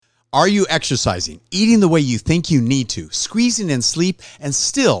Are you exercising, eating the way you think you need to, squeezing in sleep, and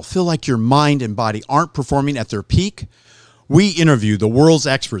still feel like your mind and body aren't performing at their peak? We interview the world's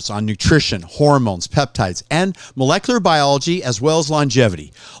experts on nutrition, hormones, peptides, and molecular biology, as well as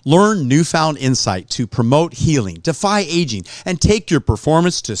longevity. Learn newfound insight to promote healing, defy aging, and take your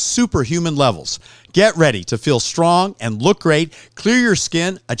performance to superhuman levels. Get ready to feel strong and look great, clear your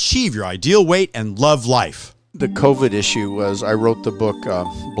skin, achieve your ideal weight, and love life. The COVID issue was I wrote the book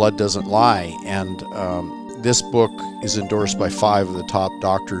Blood Doesn't Lie, and this book is endorsed by 5 of the top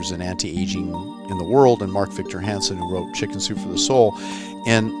doctors in anti-aging in the world, and Mark Victor Hansen, who wrote Chicken Soup for the Soul.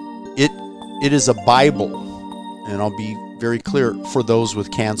 And it is a Bible, and I'll be very clear, for those with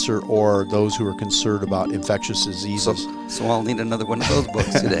cancer or those who are concerned about infectious diseases. So I'll need another one of those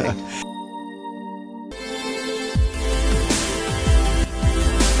books today.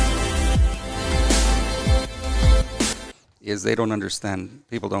 Is they don't understand,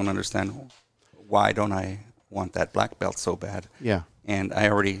 people don't understand why don't I want that black belt so bad. Yeah. And I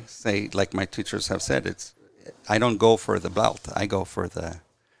already say, like my teachers have said, I don't go for the belt. I go for the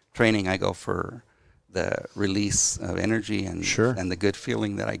training. I go for the release of energy and and the good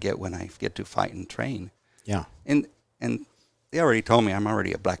feeling that I get when I get to fight and train. Yeah. And they already told me I'm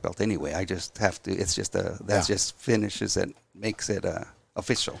already a black belt anyway. I just have to, it's just just finishes it, makes it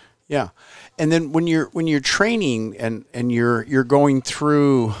official. Yeah, and then when you're training and you're going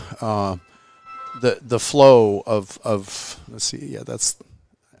through the flow of let's see, yeah, that's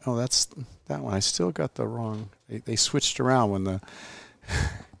that one. I still got the wrong. They switched around when the.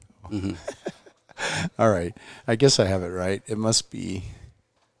 Mm-hmm. All right, I guess I have it right. It must be.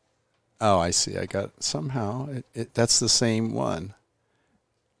 Oh, I see. I got somehow that's the same one.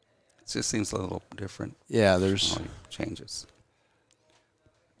 It just seems a little different. Yeah, there's changes.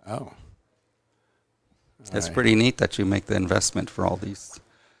 Oh. It's pretty neat that you make the investment for all these.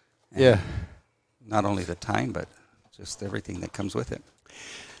 Yeah. Not only the time, but just everything that comes with it.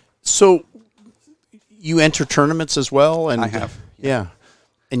 So you enter tournaments as well? And I have. Yeah.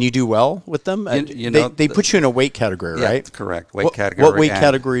 And you do well with them? They put you in a weight category, right? Yeah, correct. Weight category. What weight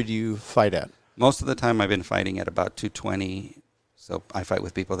category do you fight at? Most of the time I've been fighting at about 220. So I fight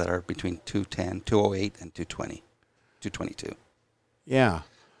with people that are between 210, 208, and 220, 222. Yeah.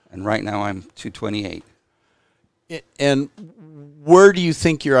 And right now I'm 228. And where do you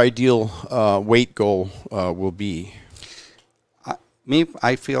think your ideal weight goal will be?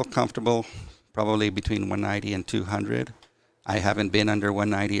 I feel comfortable probably between 190 and 200. I haven't been under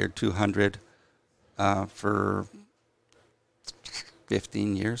 190 or 200 for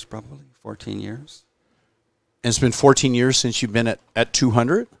 15 years, probably 14 years. And it's been 14 years since you've been at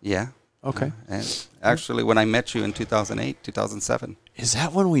 200? Yeah. Okay. And actually, when I met you in 2008, 2007. Is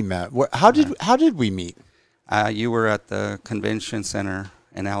that when we met? How did we meet? You were at the convention center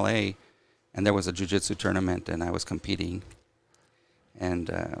in LA, and there was a jiu-jitsu tournament, and I was competing. And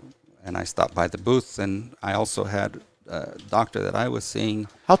I stopped by the booth, and I also had a doctor that I was seeing.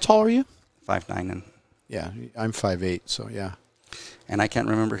 How tall are you? 5'9". And yeah, I'm 5'8", so yeah. And I can't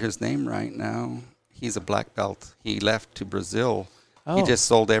remember his name right now. He's a black belt. He left to Brazil. Oh. He just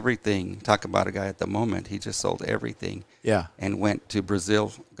sold everything. Talk about a guy at the moment. He just sold everything. Yeah. And went to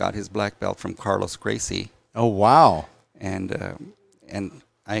Brazil, got his black belt from Carlos Gracie. Oh, wow. And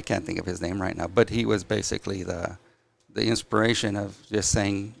I can't think of his name right now, but he was basically the inspiration of just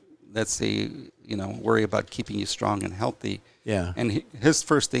saying, let's see, worry about keeping you strong and healthy. Yeah. And his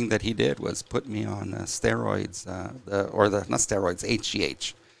first thing that he did was put me on steroids, not steroids,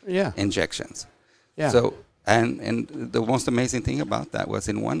 HGH. Yeah. Injections. Yeah. So, and the most amazing thing about that was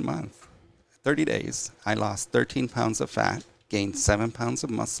in 1 month, 30 days, I lost 13 pounds of fat, gained 7 pounds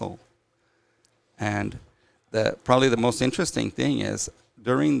of muscle. And probably the most interesting thing is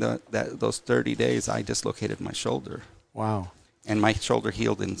during those 30 days, I dislocated my shoulder. Wow. And my shoulder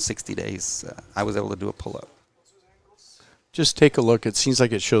healed in 60 days. I was able to do a pull-up. Just take a look. It seems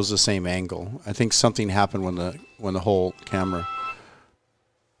like it shows the same angle. I think something happened when the whole camera.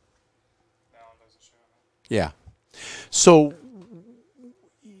 Yeah. So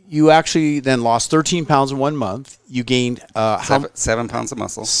you actually then lost 13 pounds in 1 month. You gained 7 pounds of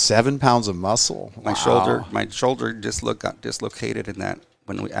muscle. 7 pounds of muscle. My shoulder just got dislocated in that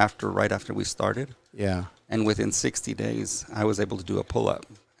right after we started. Yeah. And within 60 days, I was able to do a pull-up,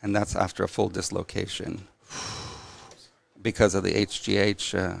 and that's after a full dislocation because of the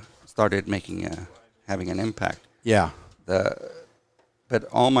HGH started having an impact. Yeah. But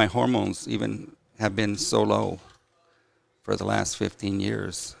all my hormones even have been so low for the last 15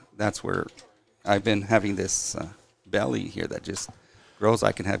 years. That's where I've been having this belly here that just grows.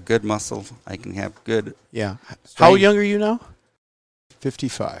 I can have good muscle. I can have good Yeah. strength. How young are you now?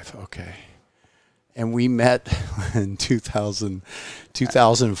 55. Okay. And we met in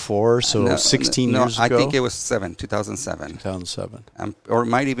 2004, so 16 years ago. I think it was 2007. 2007. Or it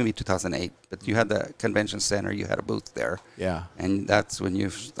might even be 2008. But you had the convention center. You had a booth there. Yeah. And that's when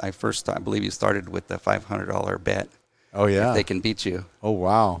I believe you started with the $500 bet. Oh, yeah. If they can beat you. Oh,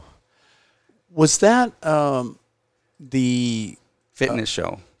 wow. Was that the Fitness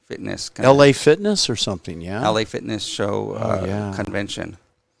show. Fitness. LA Fitness or something, yeah? LA Fitness show convention.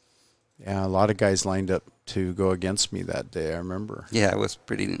 Yeah, a lot of guys lined up to go against me that day, I remember. Yeah, it was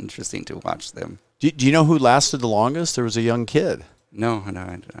pretty interesting to watch them. Do you know who lasted the longest? There was a young kid. No, I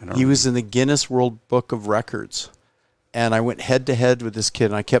don't. He was in the Guinness World Book of Records. And I went head-to-head with this kid,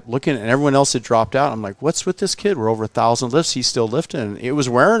 and I kept looking, and everyone else had dropped out. I'm like, what's with this kid? We're over 1,000 lifts. He's still lifting. And it was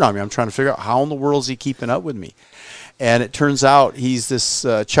wearing on me. I'm trying to figure out how in the world is he keeping up with me. And it turns out he's this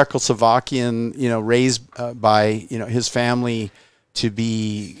Czechoslovakian, raised by, his family to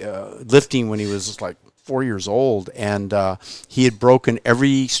be lifting when he was like 4 years old. And he had broken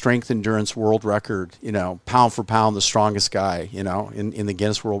every strength endurance world record, pound for pound, the strongest guy, in the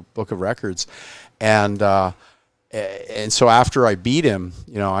Guinness World Book of Records. And so after I beat him,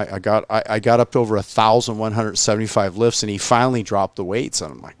 I got up to over 1,175 lifts, and he finally dropped the weights.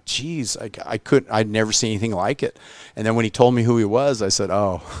 And I'm like, geez, I'd never seen anything like it. And then when he told me who he was, I said,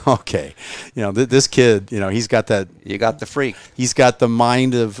 oh, okay. This kid, he's got that. You got the freak. He's got the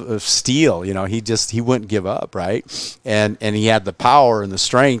mind of steel. He wouldn't give up, right? And he had the power and the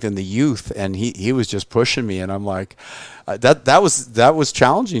strength and the youth, and he was just pushing me. And I'm like, that was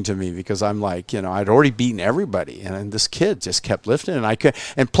challenging to me, because I'm like, I'd already beaten everybody, and this kid just kept lifting,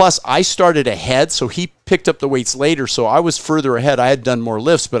 and plus I started ahead, so he picked up the weights later, so I was further ahead. I had done more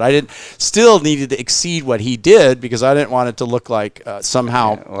lifts, but I still needed to exceed what he did, because I didn't want it to look like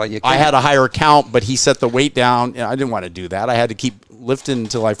somehow I had a higher count, but he set the weight down. I didn't want to do that. I had to keep lifting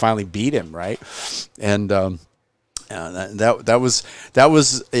until I finally beat him, right? And that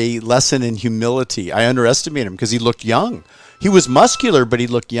was a lesson in humility. I underestimated him because he looked young. He was muscular, but he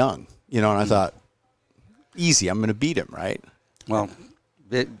looked young. And I thought, easy, I'm going to beat him, right? Well,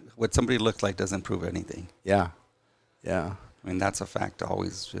 what somebody looks like doesn't prove anything. Yeah. I mean, that's a fact.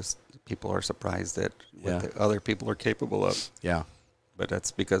 Always, just people are surprised at what the other people are capable of. Yeah. But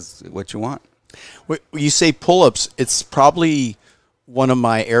that's because what you want. When you say pull-ups, it's probably one of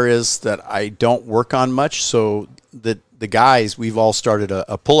my areas that I don't work on much, so the guys, we've all started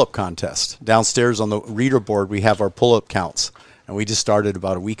a pull-up contest. Downstairs on the reader board, we have our pull-up counts, and we just started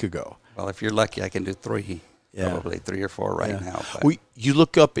about a week ago. Well, if you're lucky, I can do 3, probably 3 or 4 right now. But. You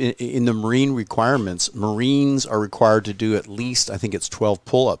look up in the Marine requirements, Marines are required to do at least, I think it's 12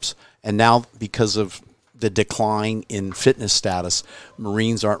 pull-ups. And now, because of the decline in fitness status,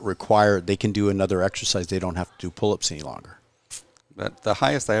 Marines aren't required. They can do another exercise. They don't have to do pull-ups any longer. But the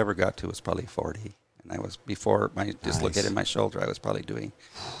highest I ever got to was probably 40. And I was look at my shoulder, I was probably doing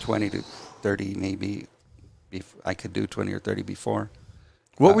 20 to 30 maybe. I could do 20 or 30 before.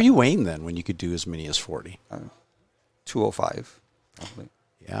 What were you weighing then when you could do as many as 40? 205, probably.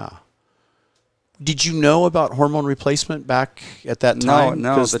 Yeah. Did you know about hormone replacement back at that time?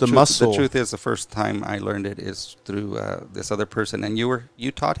 No. The truth is, the first time I learned it is through this other person, and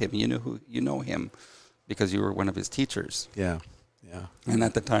you taught him. You know him because you were one of his teachers. Yeah. And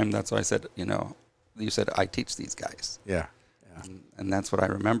at the time, that's why I said, you said I teach these guys. Yeah. And that's what I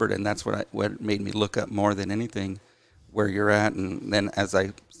remembered, and that's what made me look up more than anything where you're at. And then as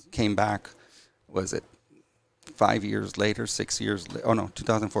I came back, was it 5 years later, 6 years?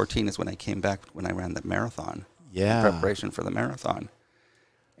 2014 is when I came back, when I ran the marathon. Yeah. In preparation for the marathon.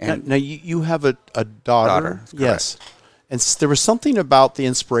 And now you have a daughter. Yes. And there was something about the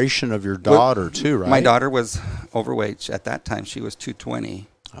inspiration of your daughter too, right? My daughter was overweight at that time. She was 220,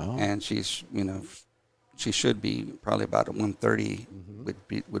 and she's she should be probably about 130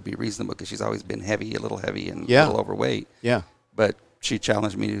 would be reasonable, because she's always been a little heavy and a little overweight. Yeah. But she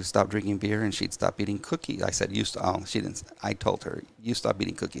challenged me to stop drinking beer, and she'd stop eating cookies. I said, she didn't. I told her, you stop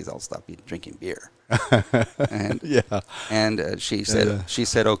eating cookies, I'll stop drinking beer. And she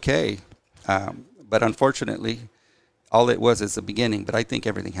said okay. But unfortunately, all it was is the beginning. But I think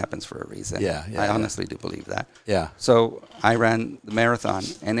everything happens for a reason. I honestly do believe that. Yeah. So I ran the marathon,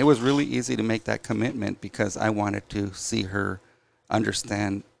 and it was really easy to make that commitment, because I wanted to see her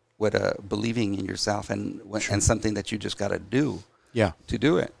understand what believing in yourself and something that you just got to do. To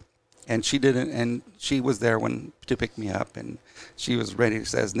do it. And she didn't, and she was there to pick me up, and she was ready to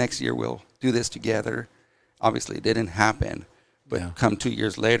say, next year we'll do this together. Obviously it didn't happen, but come 2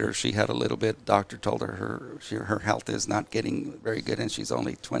 years later, she had a little bit, doctor told her her health is not getting very good, and she's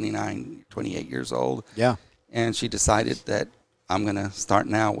only 28 years old. And she decided that I'm going to start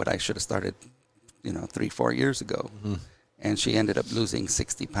now what I should have started, 3-4 years ago. Mm-hmm. And she ended up losing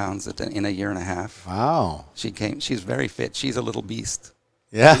 60 pounds in a year and a half. Wow. She's very fit. She's a little beast.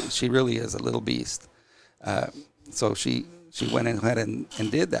 Yeah. She really is a little beast. So she went ahead and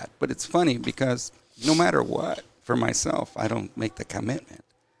did that. But it's funny because no matter what, for myself, I don't make the commitment.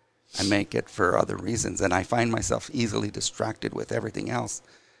 I make it for other reasons. And I find myself easily distracted with everything else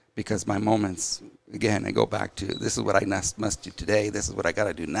because my moments, again, I go back to this is what I must do today. This is what I got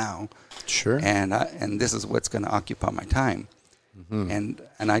to do now. Sure. And this is what's going to occupy my time. Mm-hmm.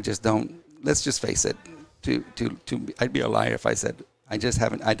 And I just don't, let's just face it, I'd be a liar if I said, I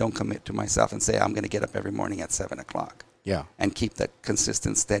don't commit to myself and say I'm going to get up every morning at 7 o'clock. Yeah. And keep that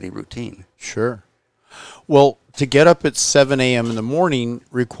consistent, steady routine. Sure. Well, to get up at 7 a.m. in the morning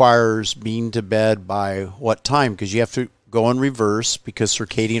requires being to bed by what time? Because you have to go in reverse because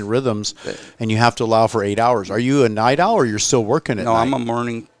circadian rhythms, and you have to allow for 8 hours. Are you a night owl or you're still working at night? No, I'm a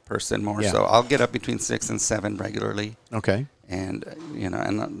morning person more so. I'll get up between 6 and 7 regularly. Okay. And,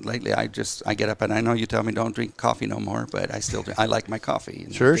 and lately I get up and I know you tell me don't drink coffee no more, but I still drink. I like my coffee.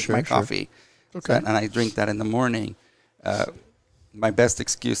 Sure. My coffee. Okay. And I drink that in the morning. My best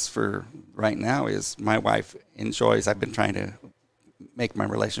excuse for right now is my wife enjoys. I've been trying to make my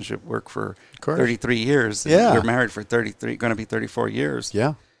relationship work for 33 years. Yeah. We're married for 33, going to be 34 years.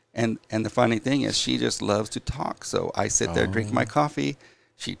 Yeah. And the funny thing is she just loves to talk. So I sit there, drink my coffee.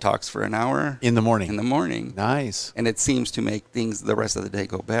 She talks for an hour. In the morning. Nice. And it seems to make things the rest of the day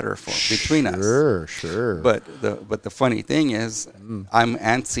go better between us. Sure. But the funny thing is I'm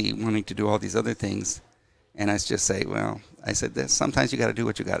antsy wanting to do all these other things. And I just say, I said this. Sometimes you got to do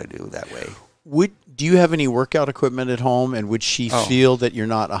what you got to do that way. Do you have any workout equipment at home? And would she feel that you're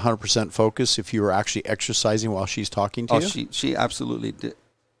not 100% focused if you were actually exercising while she's talking to you? She absolutely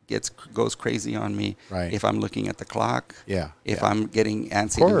goes crazy on me. Right. If I'm looking at the clock. Yeah. If I'm getting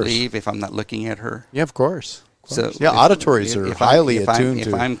antsy to leave. If I'm not looking at her. Yeah, of course. So auditories are highly attuned to.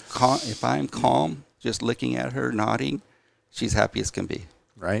 If I'm calm, just looking at her, nodding, she's happy as can be.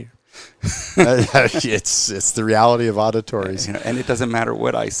 Right. It's the reality of auditories. And it doesn't matter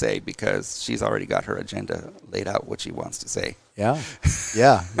what I say because she's already got her agenda laid out what she wants to say. Yeah.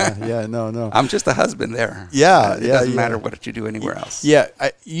 No. I'm just a husband there. Yeah. It doesn't matter what you do anywhere else. Yeah.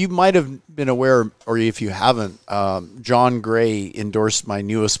 You might have been aware, or if you haven't, John Gray endorsed my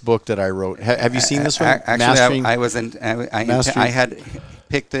newest book that I wrote. Have you seen this one? Actually, I had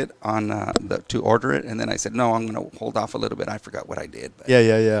picked it on to order it, and then I said, no, I'm going to hold off a little bit. I forgot what I did. But,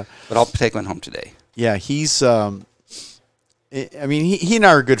 yeah. But I'll take one home today. Yeah, he's, he and I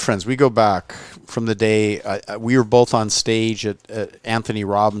are good friends. We go back from the day we were both on stage at Anthony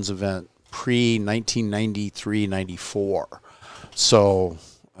Robbins' event pre-1993, 94. So,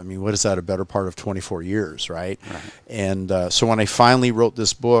 what is that, a better part of 24 years, right? And so when I finally wrote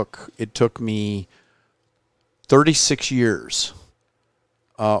this book, it took me 36 years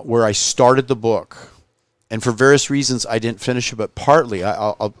where I started the book. And for various reasons, I didn't finish it, but partly,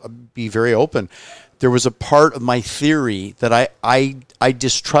 I'll be very open, there was a part of my theory that I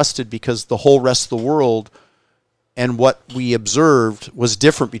distrusted because the whole rest of the world and what we observed was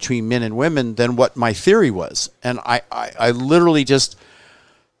different between men and women than what my theory was. And I literally just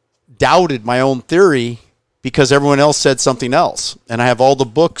doubted my own theory because everyone else said something else. And I have all the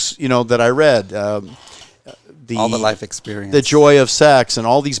books, that I read, all the life experience, The Joy of Sex, and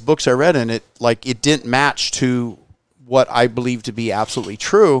all these books I read, and it didn't match to what I believed to be absolutely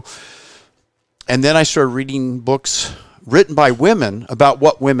true. And then I started reading books written by women about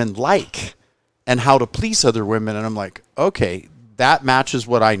what women like and how to please other women, and I'm like, okay, that matches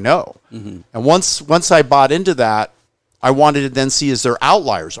what I know. Mm-hmm. And once I bought into that, I wanted to then see, is there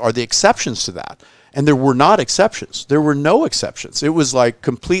outliers? Are there exceptions to that? And there were not exceptions. There were no exceptions. It was like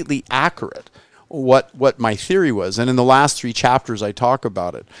completely accurate what my theory was. And in the last 3 chapters, I talk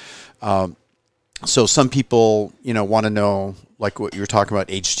about it. So some people, want to know, like what you're talking about,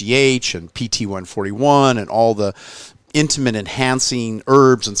 HGH and PT141 and all the intimate enhancing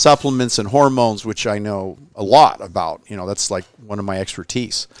herbs and supplements and hormones, which I know a lot about. That's like one of my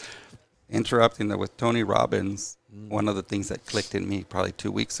expertise. Interrupting that with Tony Robbins, one of the things that clicked in me probably 2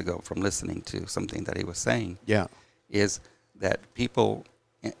 weeks ago from listening to something that he was saying is that people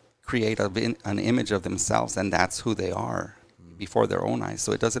create an image of themselves, and that's who they are before their own eyes.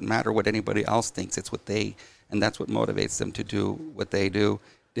 So it doesn't matter what anybody else thinks. It's what and that's what motivates them to do what they do,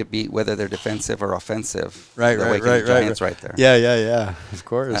 to be, whether they're defensive or offensive. Right. Giants right there. Yeah. Of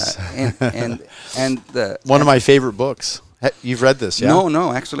course. And one of my favorite books. You've read this, yeah?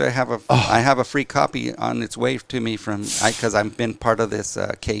 No. Actually, I have a free copy on its way to me because I've been part of this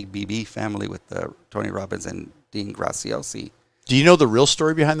KBB family with Tony Robbins and Dean Graziosi. Do you know the real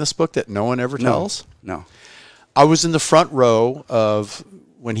story behind this book that no one ever tells? No. I was in the front row of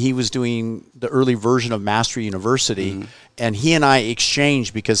when he was doing the early version of Mastery University, and he and I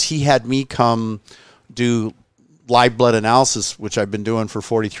exchanged because he had me come do live blood analysis, which I've been doing for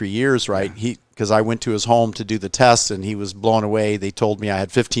 43 years, right? Because I went to his home to do the test, and he was blown away. They told me I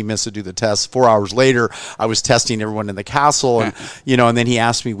had 15 minutes to do the test. 4 hours later, I was testing everyone in the castle, and and then he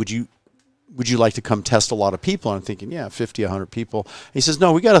asked me, would you like to come test a lot of people? And I'm thinking, yeah, 50, 100 people. He says,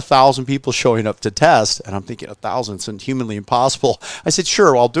 no, we got 1,000 people showing up to test. And I'm thinking, 1,000, it's humanly impossible. I said,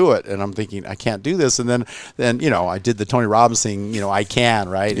 sure, I'll do it. And I'm thinking, I can't do this. And then I did the Tony Robbins thing, I can,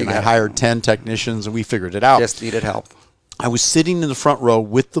 right? And I hired 10 technicians, and we figured it out. Just needed help. I was sitting in the front row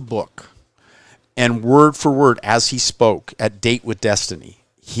with the book, and word for word, as he spoke at Date with Destiny,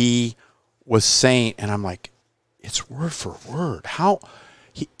 he was saying, and I'm like, it's word for word. How...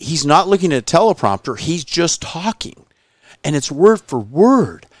 He's not looking at a teleprompter. He's just talking. And it's word for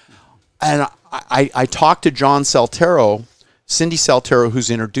word. And I talked to John Saltero, Cindy Saltero,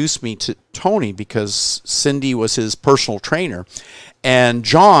 who's introduced me to Tony because Cindy was his personal trainer. And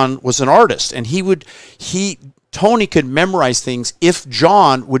John was an artist. And Tony could memorize things if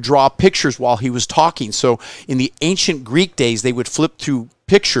John would draw pictures while he was talking. So in the ancient Greek days, they would flip through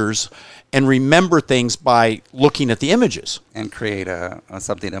pictures and remember things by looking at the images and create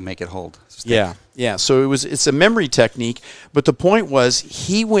something to make it hold. Stick. Yeah. So it's a memory technique. But the point was,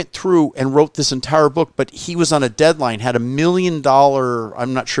 he went through and wrote this entire book, but he was on a deadline, had $1 million,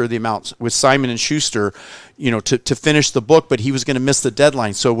 I'm not sure the amount, with Simon and Schuster, to finish the book, but he was going to miss the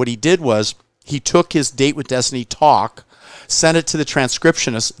deadline. So what he did was he took his Date with Destiny talk, sent it to the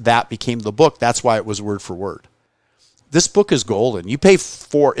transcriptionist. That became the book. That's why it was word for word. This book is golden. You pay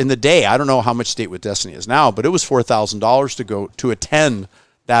in the day, I don't know how much Date with Destiny is now, but it was $4,000 to go to attend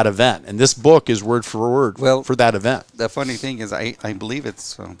that event. And this book is word for word for that event. The funny thing is, I believe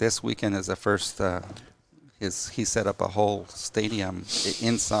it's this weekend is the first, he set up a whole stadium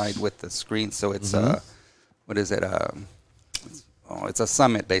inside with the screen. So it's, what is it? It's a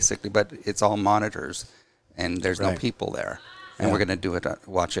summit basically, but it's all monitors and there's no people there. And we're going to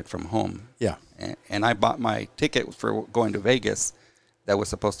watch it from home. Yeah. And I bought my ticket for going to Vegas that was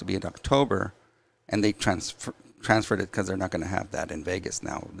supposed to be in October, and they transferred it because they're not going to have that in Vegas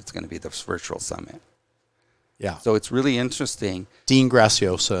now. It's going to be the virtual summit. Yeah. So it's really interesting. Dean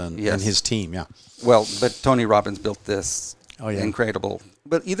Graciosa and his team, yeah. Well, but Tony Robbins built this incredible.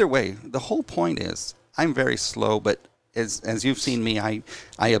 But either way, the whole point is I'm very slow, but as you've seen me, I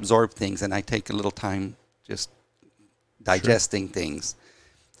absorb things, and I take a little time just digesting things.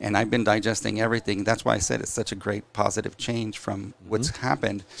 And I've been digesting everything. That's why I said it's such a great positive change from what's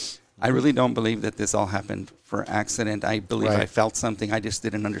happened. I really don't believe that this all happened for accident. I believe I felt something. I just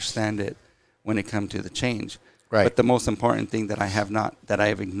didn't understand it when it came to the change. Right. But the most important thing that I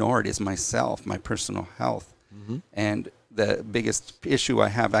have ignored is myself, my personal health. And the biggest issue I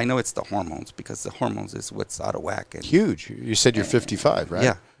have, I know it's the hormones, because the hormones is what's out of whack. And huge. You said you're 55, right?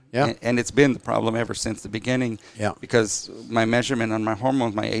 Yeah. Yeah. And it's been the problem ever since the beginning. Yeah. Because my measurement on my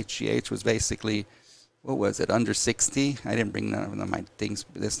hormones, my HGH was basically, what was it, under 60? I didn't bring none of my things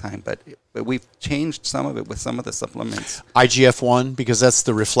this time, but we've changed some of it with some of the supplements. IGF-1, because that's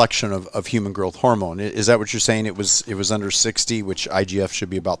the reflection of human growth hormone. Is that what you're saying? It was under 60, which IGF should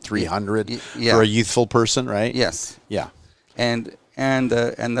be about 300 for a youthful person, right? Yes. Yeah. And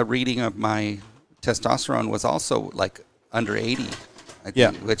the reading of my testosterone was also like under 80. I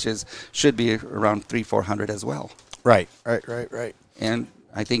think, which should be around 300-400 as well. Right. And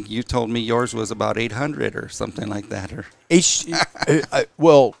I think you told me yours was about 800 or something like that. Or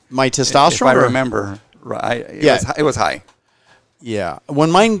well, my testosterone. If I remember right, it was high. Yeah, when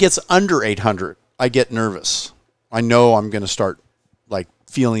mine gets under 800, I get nervous. I know I'm going to start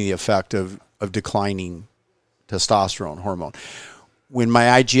feeling the effect of declining testosterone hormone. When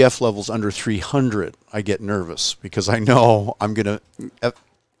my IGF level's under 300, I get nervous because I know I'm going to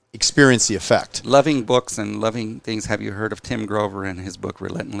experience the effect. Loving books and loving things. Have you heard of Tim Grover and his book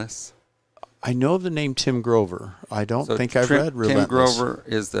Relentless? I know the name Tim Grover. I don't think I've read Relentless. Tim Grover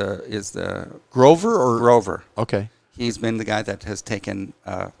is the Grover or Grover. Okay. He's been the guy that has taken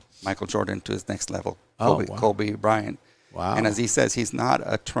Michael Jordan to his next level. Kobe Bryant. Wow. And as he says, he's not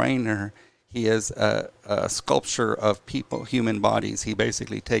a trainer. He is a sculpture of people, human bodies. He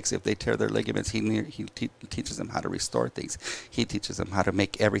basically takes, if they tear their ligaments, he teaches them how to restore things. He teaches them how to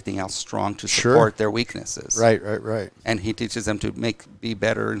make everything else strong to support their weaknesses. Right. And he teaches them to be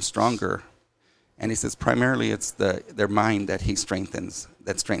better and stronger. And he says primarily it's their mind that he strengthens,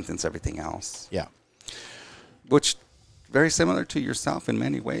 that strengthens everything else. Yeah. Which very similar to yourself in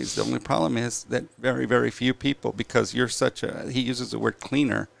many ways. The only problem is that very, very few people, because you're such a, he uses the word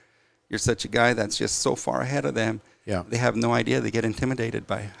cleaner, you're such a guy that's just so far ahead of them. Yeah. They have no idea. They get intimidated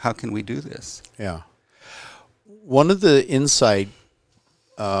by, how can we do this? Yeah. One of the inside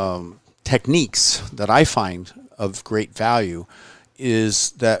techniques that I find of great value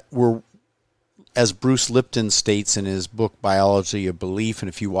is that we're, as Bruce Lipton states in his book, Biology of Belief, and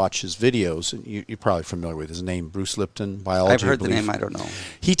if you watch his videos, and you're probably familiar with his name, Bruce Lipton, Biology I've heard of Belief. the name, I don't know.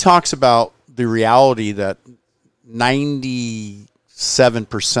 He talks about the reality that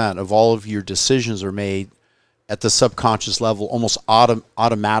 97% of all of your decisions are made at the subconscious level almost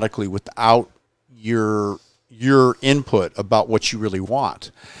automatically without your input about what you really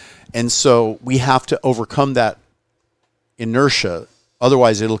want. And so we have to overcome that inertia.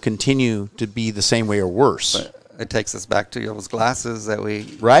 Otherwise, it'll continue to be the same way or worse. But it takes us back to those glasses that we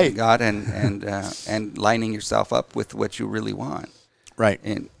got, and lining yourself up with what you really want. Right.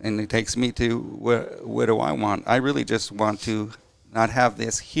 And it takes me to what do I want? I really just want to not have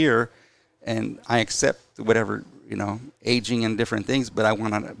this here, and I accept whatever, aging and different things, but I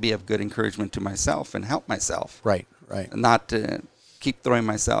want to be of good encouragement to myself and help myself. Right, right. Not to keep throwing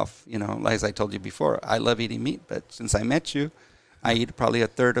myself, as I told you before, I love eating meat, but since I met you, I eat probably a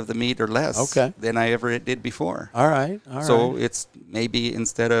third of the meat or less than I ever did before. All right. So it's maybe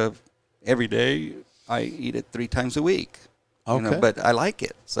instead of every day, I eat it 3 times a week. Okay. But I like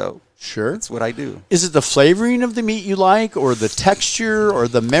it. So sure, that's what I do. Is it the flavoring of the meat you like, or the texture, or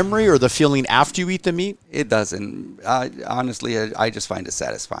the memory, or the feeling after you eat the meat? It doesn't. Honestly, I just find it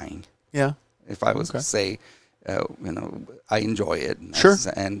satisfying. Yeah. If I was to say, I enjoy it. Sure.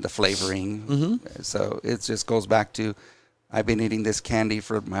 And the flavoring. So it just goes back to, I've been eating this candy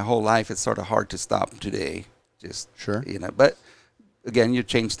for my whole life. It's sort of hard to stop today. Just sure. But again, you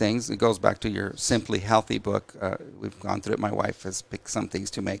change things. It goes back to your Simply Healthy book. We've gone through it. My wife has picked some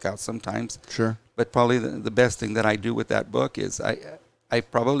things to make out sometimes. Sure. But probably the best thing that I do with that book is I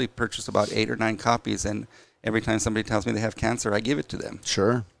probably purchase about 8 or 9 copies, and every time somebody tells me they have cancer, I give it to them.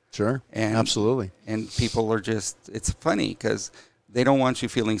 Sure. And absolutely. And people are just, it's funny because they don't want you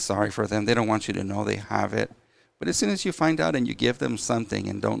feeling sorry for them. They don't want you to know they have it. But as soon as you find out and you give them something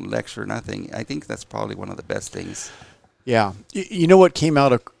and don't lecture nothing, I think that's probably one of the best things. Yeah. You know what came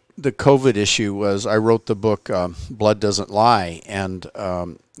out of the COVID issue was I wrote the book, Blood Doesn't Lie. And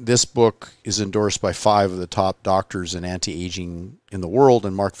this book is endorsed by 5 of the top doctors in anti-aging in the world,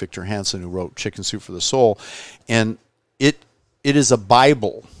 and Mark Victor Hansen, who wrote Chicken Soup for the Soul. And it is a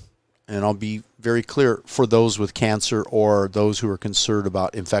Bible, and I'll be very clear, for those with cancer or those who are concerned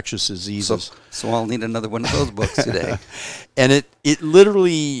about infectious diseases. So I'll need another one of those books today. And it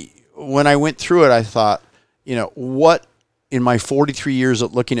literally, when I went through it, I thought, what, in my 43 years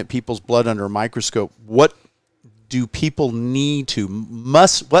of looking at people's blood under a microscope, what do people need to,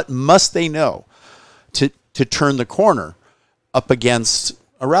 what must they know to turn the corner up against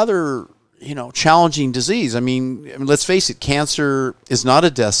a rather, challenging disease? I mean, let's face it, cancer is not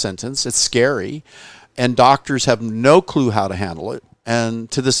a death sentence. It's scary, and doctors have no clue how to handle it. And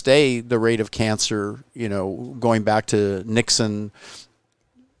to this day, the rate of cancer, going back to Nixon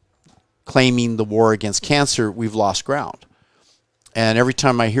claiming the war against cancer, we've lost ground. And every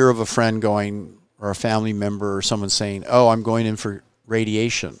time I hear of a friend going, or a family member or someone saying, oh, I'm going in for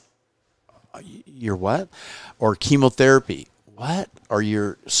radiation. You're what? Or chemotherapy. What? Or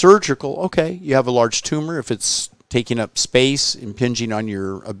you're surgical. Okay, you have a large tumor. If it's taking up space, impinging on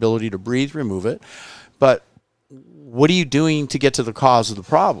your ability to breathe, remove it. But what are you doing to get to the cause of the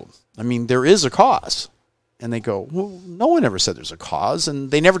problem? I mean, there is a cause. And they go, well, no one ever said there's a cause. And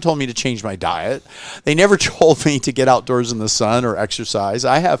they never told me to change my diet. They never told me to get outdoors in the sun or exercise.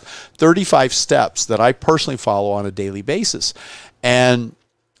 I have 35 steps that I personally follow on a daily basis. And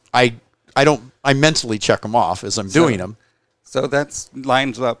I mentally check them off as I'm doing them. So that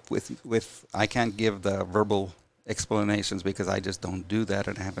lines up with I can't give the verbal explanations because I just don't do that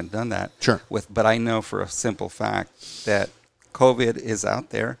and I haven't done that. Sure. But I know for a simple fact that COVID is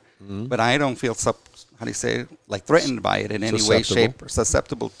out there, but I don't feel threatened by it in any way, shape, or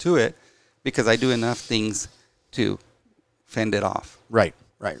susceptible to it, because I do enough things to fend it off. Right.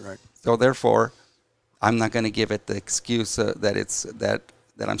 So therefore, I'm not going to give it the excuse that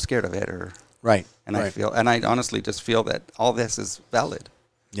I'm scared of it, or right. And I honestly just feel that all this is valid.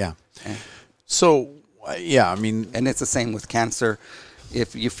 Yeah. So I mean, and it's the same with cancer.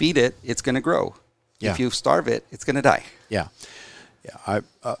 If you feed it, it's going to grow. Yeah. If you starve it, it's going to die. Yeah.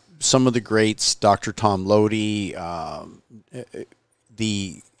 Some of the greats, Dr. Tom Lody,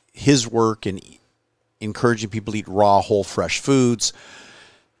 his work in encouraging people to eat raw, whole, fresh foods.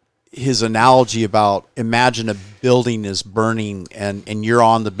 his analogy about imagine a building is burning and you're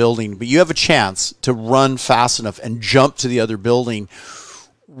on the building, but you have a chance to run fast enough and jump to the other building.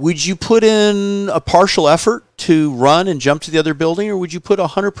 Would you put in a partial effort to run and jump to the other building, or would you put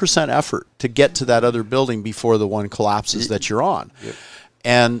 100% effort to get to that other building before the one collapses that you're on? Yep.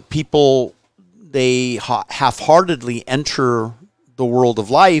 And people, they half-heartedly enter the world of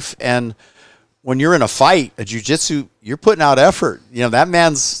life, and when you're in a fight, a jiu-jitsu, you're putting out effort. You know, that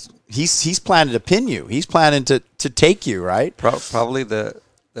man's, he's planning to pin you. He's planning to take you, right? Probably the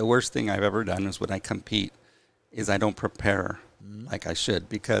worst thing I've ever done is when I compete is I don't prepare like I should,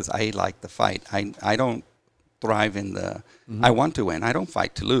 because I like the fight. I don't thrive in the, I want to win. I don't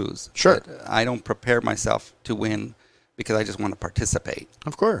fight to lose. Sure. But I don't prepare myself to win because I just want to participate.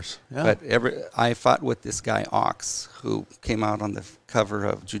 Of course. Yeah. But I fought with this guy, Ox, who came out on the cover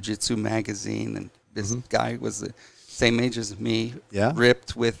of Jiu-Jitsu magazine, and this guy was the same age as me,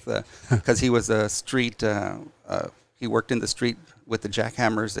 ripped with, because he was a street, he worked in the street with the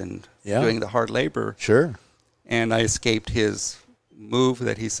jackhammers and doing the hard labor. Sure. And I escaped his move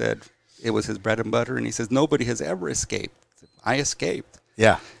that he said it was his bread and butter, and he says nobody has ever escaped. I escaped.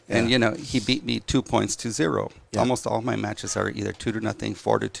 Yeah. And you know, he beat me 2-0. Yeah. Almost all my matches are either 2-0,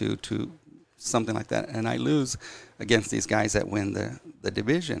 4-2, to something like that, and I lose against these guys that win the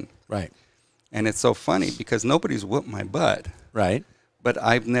division. Right. And it's so funny because nobody's whooped my butt. Right. But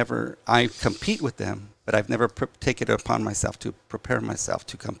I compete with them, but I've never taken it upon myself to prepare myself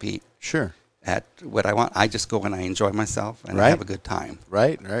to compete. Sure. At what I want. I just go and I enjoy myself and I have a good time.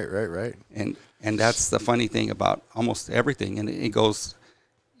 Right. And that's the funny thing about almost everything. And it goes,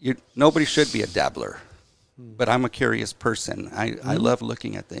 nobody should be a dabbler, but I'm a curious person. I love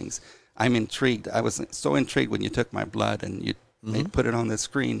looking at things. I'm intrigued. I was so intrigued when you took my blood and you put it on the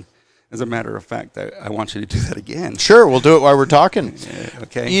screen. As a matter of fact, I want you to do that again. Sure, we'll do it while we're talking.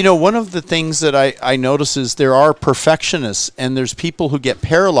 Okay. You know, one of the things that I notice is there are perfectionists, and there's people who get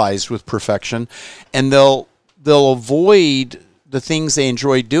paralyzed with perfection, and they'll avoid the things they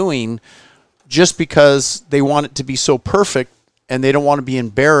enjoy doing just because they want it to be so perfect, and they don't want to be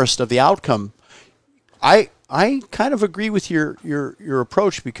embarrassed of the outcome. I kind of agree with your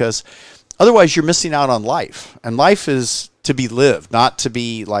approach, because otherwise you're missing out on life, and life is to be lived, not to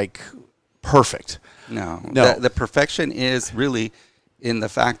be like perfect. No. The perfection is really in the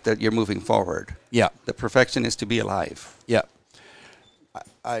fact that you're moving forward. Yeah. The perfection is to be alive. Yeah.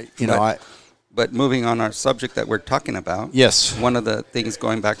 But moving on our subject that we're talking about. Yes. One of the things,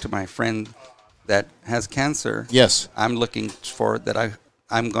 going back to my friend that has cancer. Yes. I'm looking for that.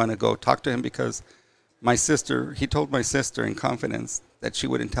 I'm going to go talk to him because he told my sister in confidence that she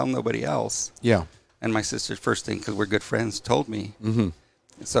wouldn't tell nobody else. Yeah. And my sister, first thing, because we're good friends, told me. Mm-hmm.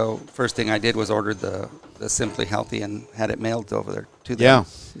 So first thing I did was order the Simply Healthy and had it mailed over there to them.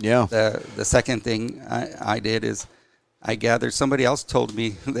 Yeah. The second thing I did is I gathered. Somebody else told me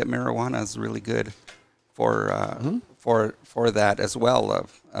that marijuana is really good for that as well.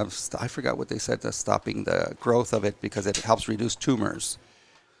 I forgot what they said, stopping the growth of it because it helps reduce tumors.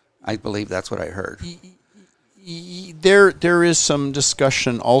 I believe that's what I heard. There is some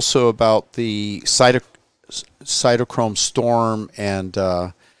discussion also about the cytochrome storm and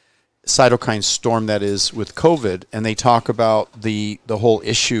cytokine storm that is with COVID, and they talk about the whole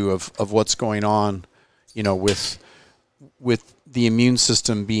issue of what's going on, you know, with the immune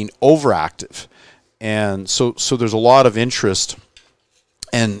system being overactive, and so there's a lot of interest,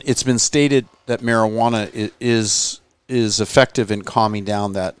 and it's been stated that marijuana is effective in calming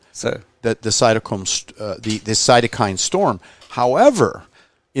down the cytokine storm. However,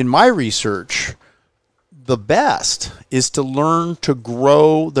 in my research, the best is to learn to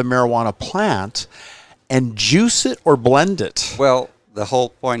grow the marijuana plant and juice it or blend it. Well, the whole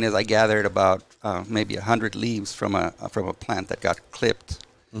point is I gathered about maybe 100 leaves from a plant that got clipped,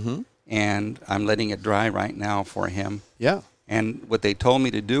 and I'm letting it dry right now for him. Yeah. And what they told me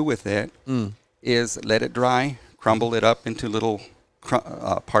to do with it is let it dry, crumble it up into little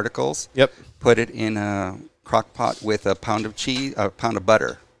particles. Yep. Put it in a crock pot with a pound of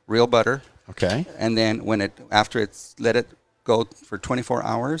butter, real butter. Okay. And then let it go for 24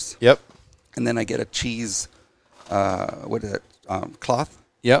 hours. Yep. And then I get a cheese, cloth.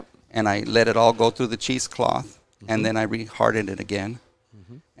 Yep. And I let it all go through the cheesecloth, and then I reharden it again.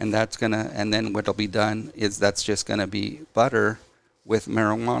 And and then what'll be done is that's just gonna be butter with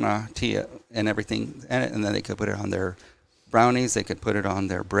marijuana tea and everything in it, and then they could put it on their brownies, they could put it on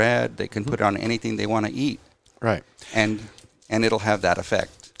their bread, they can put it on anything they want to eat. Right. And it'll have that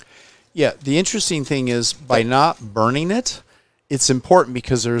effect. Yeah, the interesting thing is by not burning it, it's important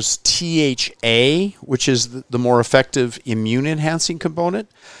because there's THA, which is the more effective immune enhancing component.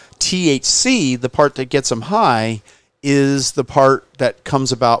 THC, the part that gets them high, is the part that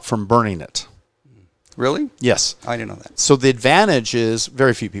comes about from burning it. Really? Yes. I didn't know that. So the advantage is,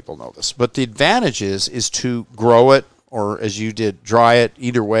 very few people know this, but the advantage is to grow it, or as you did, dry it.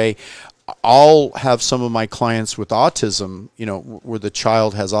 Either way, I'll have some of my clients with autism, where the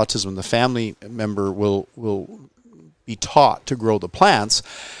child has autism, the family member will be taught to grow the plants.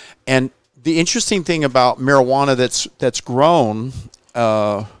 And the interesting thing about marijuana that's grown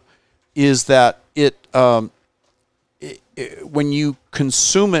is that it when you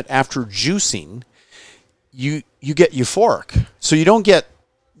consume it after juicing, you get euphoric. So you don't get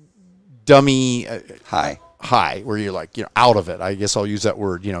dummy high where you're like, out of it. I guess I'll use that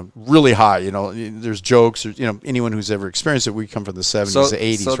word, really high. There's jokes, or, anyone who's ever experienced it, we come from the 70s, the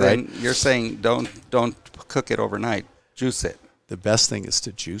 80s, so right? Then you're saying don't cook it overnight, juice it. The best thing is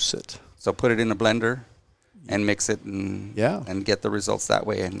to juice it. So put it in a blender and mix it and get the results that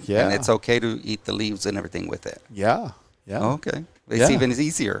way. And it's okay to eat the leaves and everything with it. Yeah. Yeah. Okay. It's even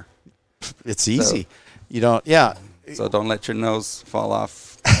easier. It's easy. So, So don't let your nose fall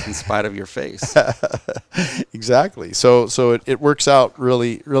off in spite of your face. Exactly. So it works out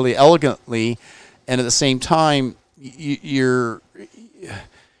really, really elegantly. And at the same time, it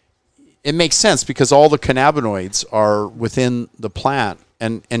makes sense because all the cannabinoids are within the plant.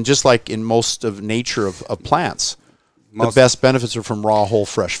 And just like in most of nature of plants, the best benefits are from raw, whole,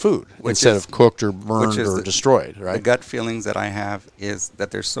 fresh food instead of cooked or burned or destroyed, right? The gut feelings that I have is that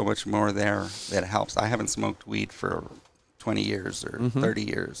there's so much more there that helps. I haven't smoked weed for 20 years or 30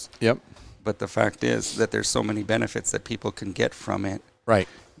 years. Yep. But the fact is that there's so many benefits that people can get from it. Right.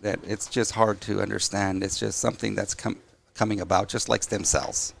 That it's just hard to understand. It's just something that's coming about, just like stem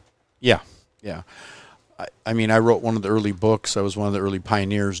cells. Yeah. Yeah. I mean, I wrote one of the early books. I was one of the early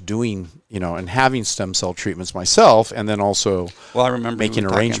pioneers doing, and having stem cell treatments myself, and then also I remember making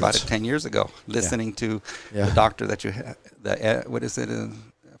talking arrangements about it 10 years ago, listening to the doctor that you had, what is it,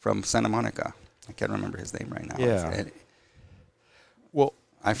 from Santa Monica? I can't remember his name right now. Yeah. Well,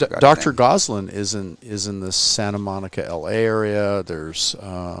 I forgot Dr. Goslin is in the Santa Monica, LA area. There's,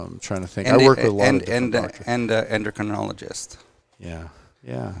 I'm trying to think. I work with a lot of different doctors. And endocrinologist. Yeah.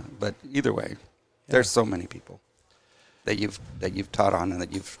 Yeah. But either way. There's so many people that you've taught on and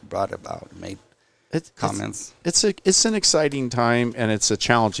that you've brought about and made comments. It's an exciting time, and it's a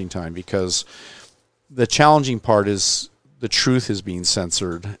challenging time because the challenging part is the truth is being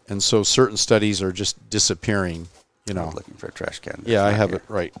censored, and so certain studies are just disappearing. I'm looking for a trash can. Yeah, I have it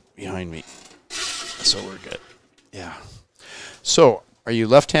right behind me, so we're good. Yeah. So, are you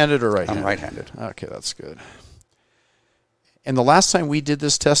left-handed or right-handed? I'm right-handed. Okay, that's good. And the last time we did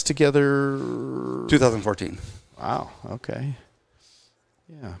this test together? 2014. Wow, okay.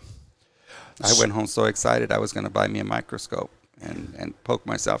 Yeah. I went home so excited I was going to buy me a microscope and poke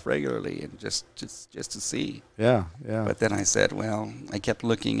myself regularly and just to see. Yeah, yeah. But then I said, well, I kept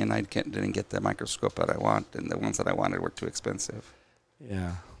looking and I didn't get the microscope that I want, and the ones that I wanted were too expensive.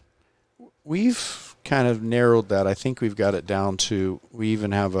 Yeah. We've kind of narrowed that. I think we've got it down to, we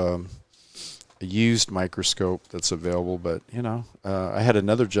even have a used microscope that's available, but I had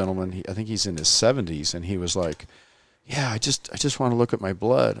another gentleman, I think he's in his 70s, and he was like, I just want to look at my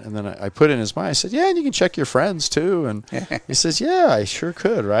blood. And then I put it in his mind. I said, and you can check your friends too. And he says, I sure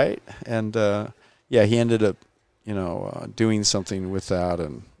could, right? And he ended up doing something with that,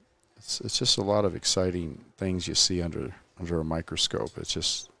 and it's just a lot of exciting things you see under a microscope. It's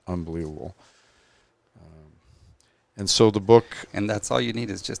just unbelievable. And so the book... And that's all you need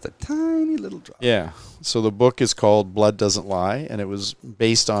is just a tiny little drop. Yeah. So the book is called Blood Doesn't Lie, and it was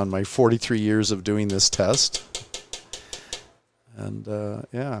based on my 43 years of doing this test. And,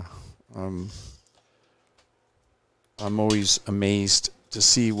 I'm always amazed to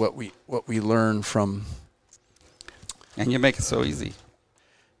see what we learn from... And you make it so easy.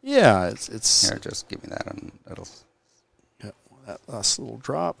 Yeah, it's... Here, just give me that, and it'll... Yeah, that last little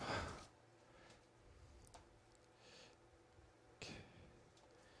drop...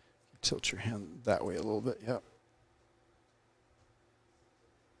 Tilt your hand that way a little bit. Yep.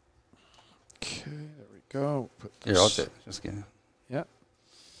 Okay, there we go. Put this. Here, I'll just get it. Yeah.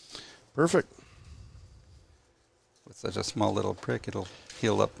 Perfect. With such a small little prick, it'll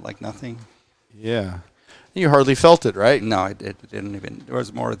heal up like nothing. Yeah. You hardly felt it, right? No, it didn't even. There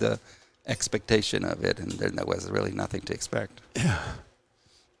was more the expectation of it, and there was really nothing to expect. Yeah.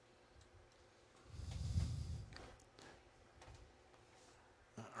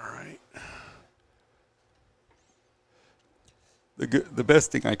 The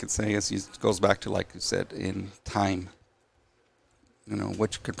best thing I could say is it goes back to, like you said, in time.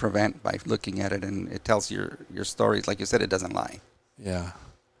 What you could prevent by looking at it, and it tells your stories. Like you said, it doesn't lie. Yeah.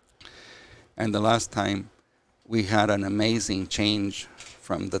 And the last time we had an amazing change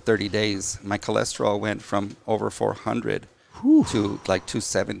from the 30 days. My cholesterol went from over 400 to like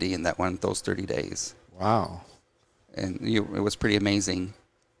 270 in those 30 days. Wow. And it was pretty amazing.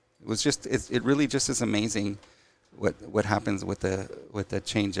 It was just, it really just is amazing what happens with the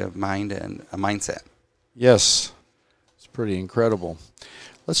change of mind and a mindset. Yes. It's pretty incredible.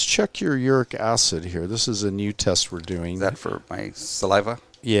 Let's check your uric acid here. This is a new test we're doing. Is that for my saliva?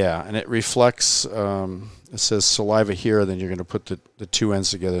 Yeah, and it reflects, it says saliva here, then you're going to put the two ends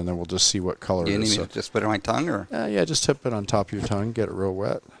together, and then we'll just see what color Do you it is. need me to just put it on my tongue? Or? Yeah, just tip it on top of your tongue, get it real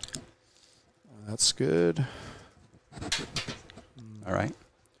wet. That's good. All right.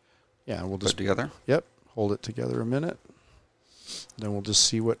 Yeah, we'll Put just it together. Yep, hold it together a minute. Then we'll just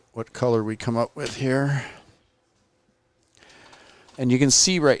see what color we come up with here. And you can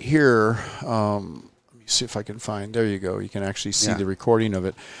see right here, let me see if I can find, there you go. You can actually see the recording of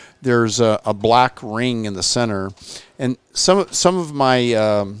it. There's a black ring in the center. And some of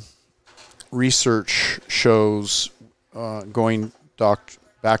my research shows, going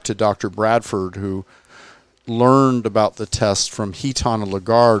back to Dr. Bradford, who learned about the test from Heaton and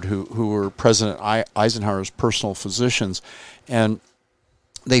Lagarde, who were President Eisenhower's personal physicians. And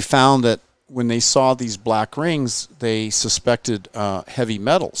they found that when they saw these black rings, they suspected heavy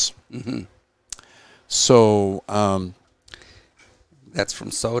metals. Mm-hmm. So that's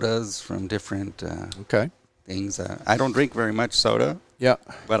from sodas, from different okay things. I don't drink very much soda. Yeah.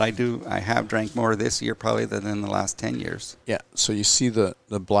 But I have drank more this year probably than in the last 10 years. Yeah. So you see the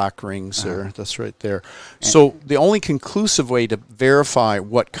black rings there. That's right there. So the only conclusive way to verify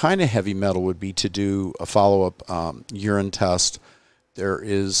what kind of heavy metal would be to do a follow-up urine test. There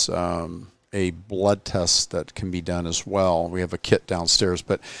is a blood test that can be done as well. We have a kit downstairs.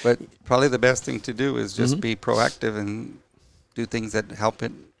 But probably the best thing to do is just be proactive and do things that help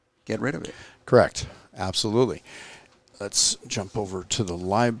it get rid of it. Correct. Absolutely. Let's jump over to the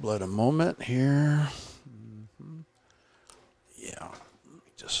live blood a moment here. Yeah,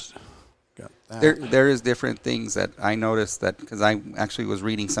 just got that. There is different things that I noticed that, because I actually was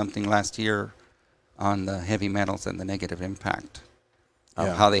reading something last year on the heavy metals and the negative impact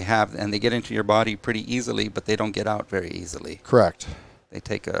of how they have, and they get into your body pretty easily, but they don't get out very easily. Correct. They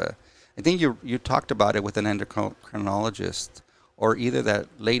take I think you talked about it with an endocrinologist, or either that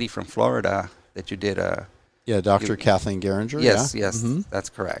lady from Florida that you did Yeah, Dr. Kathleen Geringer. Yes, yeah? yes, that's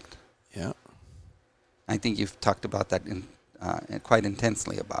correct. Yeah. I think you've talked about that quite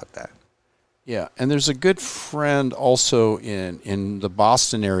intensely about that. Yeah, and there's a good friend also in the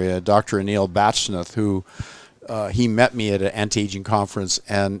Boston area, Dr. Anil Bachnath, who he met me at an anti-aging conference,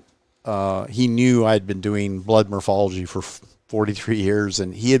 and he knew I'd been doing blood morphology for 43 years,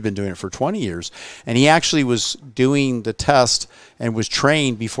 and he had been doing it for 20 years. And he actually was doing the test and was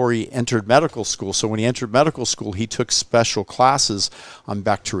trained before he entered medical school. So when he entered medical school, he took special classes on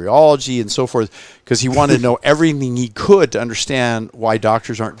bacteriology and so forth, because he wanted to know everything he could to understand why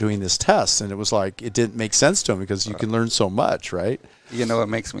doctors aren't doing this test. And it was like, it didn't make sense to him, because you can learn so much, right? You know what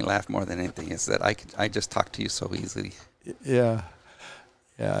makes me laugh more than anything is that I just talk to you so easily. Yeah.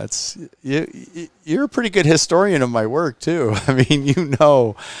 Yeah, you're a pretty good historian of my work too. I mean,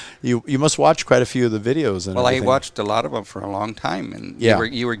 you must watch quite a few of the videos. And everything. I watched a lot of them for a long time, and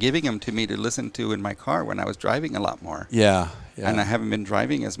you were giving them to me to listen to in my car when I was driving a lot more. Yeah. And I haven't been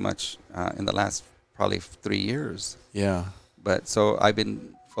driving as much in the last probably 3 years. Yeah. But so I've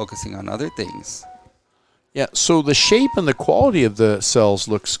been focusing on other things. Yeah. So the shape and the quality of the cells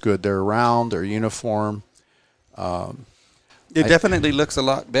looks good. They're round. They're uniform. It definitely looks a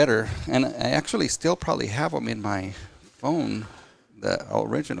lot better, and I actually still probably have them in my phone, the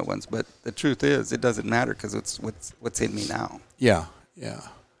original ones. But the truth is, it doesn't matter, because it's what's in me now. Yeah, yeah.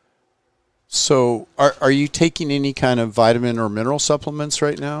 So, are you taking any kind of vitamin or mineral supplements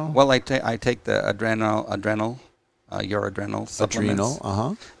right now? Well, I take the adrenal your adrenal supplements.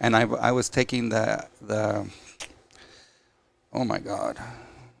 Adrenal, And I was taking the oh my God.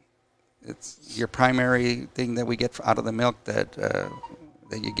 It's your primary thing that we get out of the milk that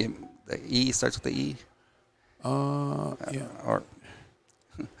you get. The E starts with the E. Yeah. Or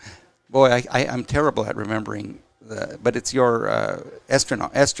boy, I'm terrible at remembering but it's your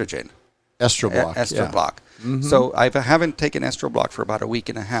estrogen. Estroblock. Estroblock. Yeah. Mm-hmm. So I haven't taken Estroblock for about a week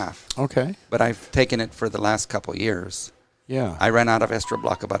and a half. Okay. But I've taken it for the last couple of years. Yeah. I ran out of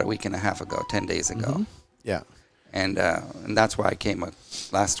Estroblock about a week and a half ago, 10 days ago. Mm-hmm. Yeah. And that's why I came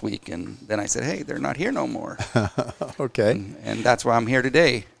last week, and then I said, hey, they're not here no more. Okay. And that's why I'm here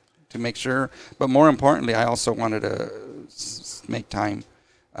today, to make sure. But more importantly, I also wanted to make time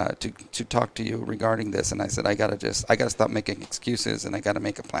to talk to you regarding this. And I said, I gotta stop making excuses, and I gotta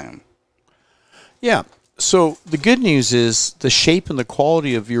make a plan. Yeah. So the good news is the shape and the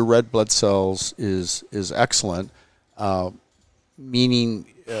quality of your red blood cells is excellent, meaning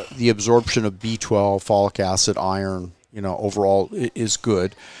the absorption of B12, folic acid, iron, overall is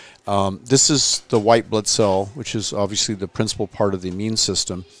good. This is the white blood cell, which is obviously the principal part of the immune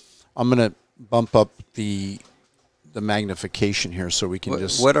system. I'm going to bump up the magnification here so we can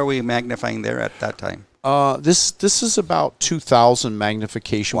just... What are we magnifying there at that time? This is about 2,000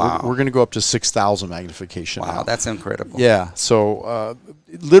 magnification. Wow. We're going to go up to 6,000 magnification. Wow, now. that's incredible. Yeah. So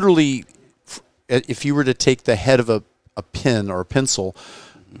literally, if you were to take the head of a pen or a pencil,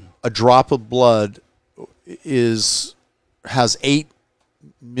 a drop of blood has 8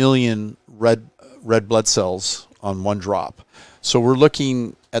 million red blood cells on one drop. So we're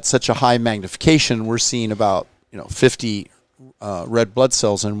looking at such a high magnification. We're seeing about 50 red blood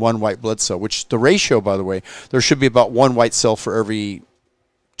cells and one white blood cell, which the ratio, by the way, there should be about one white cell for every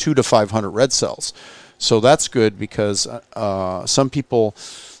 200 to 500 red cells. So that's good because some people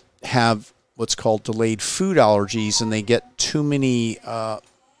have what's called delayed food allergies, and they get too many,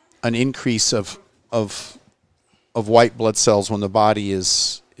 an increase of white blood cells when the body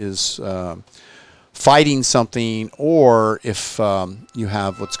is fighting something, or if you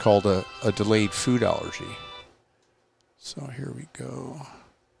have what's called a delayed food allergy. So here we go.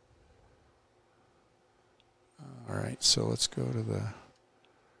 All right, so let's go to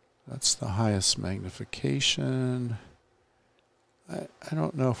that's the highest magnification. I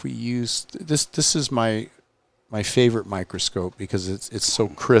don't know if we use this. This is my favorite microscope because it's so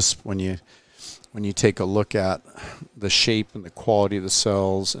crisp when you take a look at the shape and the quality of the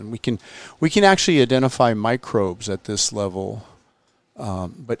cells, and we can actually identify microbes at this level.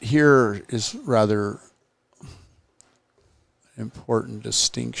 But here is rather important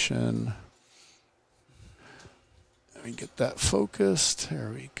distinction. Let me get that focused.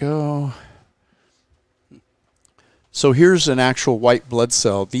 There we go. So here's an actual white blood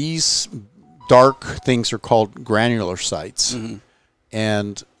cell. These dark things are called granular sites,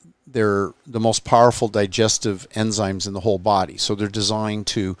 and they're the most powerful digestive enzymes in the whole body. So they're designed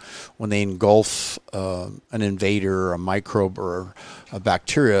to, when they engulf an invader, a microbe, or a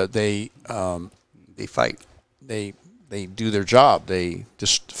bacteria, they fight. They do their job. They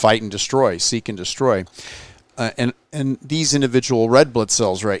just fight and destroy, seek and destroy. And these individual red blood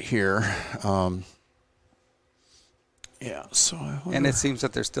cells right here, yeah. So and it seems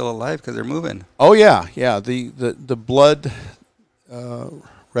that they're still alive because they're moving. Oh yeah. The blood,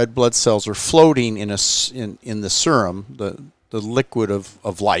 red blood cells are floating in the serum, the liquid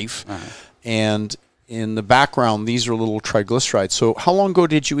of life, and in the background these are little triglycerides. So how long ago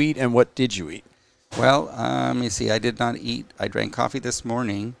did you eat, and what did you eat? Well, let me see. I did not eat. I drank coffee this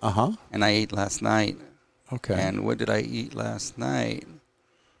morning. And I ate last night. Okay. And what did I eat last night?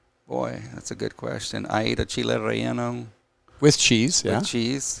 Boy, that's a good question. I ate a chile relleno. With cheese, yeah. With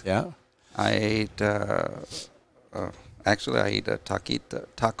cheese. Yeah. I ate, actually I ate a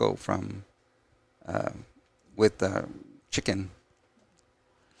taco from, with chicken.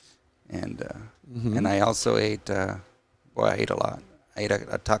 And and I also ate, boy, I ate a lot. I ate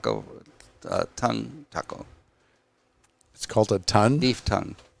a taco, tongue taco. It's called a tongue? Beef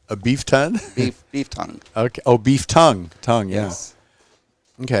tongue. A beef tongue? Beef tongue. Okay. Oh, beef tongue. Tongue, yeah. Yes.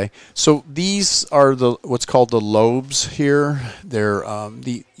 Okay. So these are what's called the lobes here. They're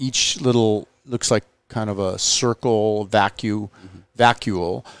each little looks like kind of a circle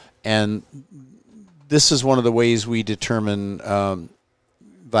vacuole, and this is one of the ways we determine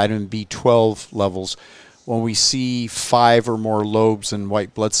vitamin B12 levels. When we see 5 or more lobes in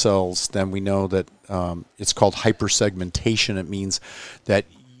white blood cells, then we know that it's called hypersegmentation. It means that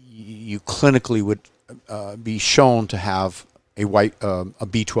you clinically would be shown to have a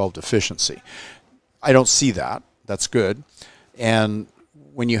B12 deficiency. I don't see that. That's good. And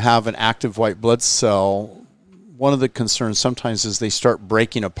when you have an active white blood cell, one of the concerns sometimes is they start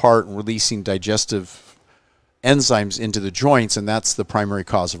breaking apart and releasing digestive enzymes into the joints, and that's the primary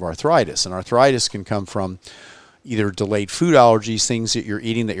cause of arthritis. And arthritis can come from either delayed food allergies, things that you're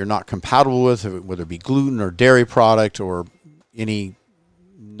eating that you're not compatible with, whether it be gluten or dairy product or any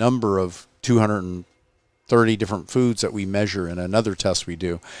number of 230 different foods that we measure in another test we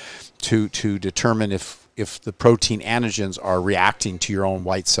do to determine if the protein antigens are reacting to your own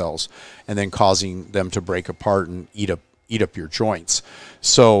white cells and then causing them to break apart and eat up your joints.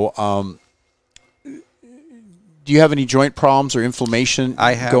 So do you have any joint problems or inflammation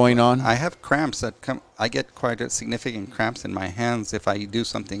going on? I have cramps that come. I get quite a significant cramps in my hands if I do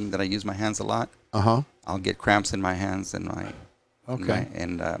something that I use my hands a lot. I'll get cramps in my hands and my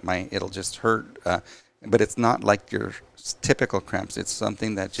it'll just hurt. But it's not like your typical cramps. It's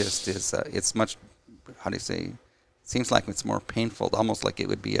something that just is. It's much how do you say? Seems like it's more painful, almost like it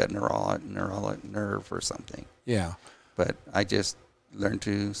would be a neural nerve or something. Yeah. But I just learned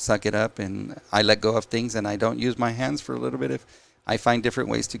to suck it up, and I let go of things, and I don't use my hands for a little bit. If I find different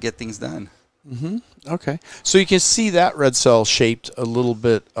ways to get things done. Mm-hmm. Okay. So you can see that red cell shaped a little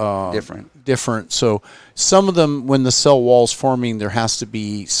bit different. So some of them, when the cell wall's forming, there has to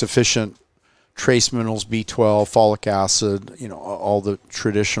be sufficient trace minerals, B12, folic acid, all the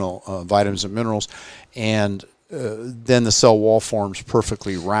traditional vitamins and minerals, and then the cell wall forms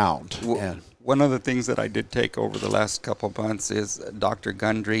perfectly round. And one of the things that I did take over the last couple of months is Dr.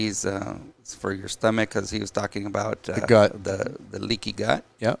 Gundry's for your stomach, because he was talking about the gut, the leaky gut.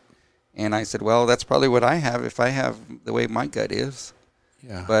 Yep. And I said, well, that's probably what I have if I have the way my gut is.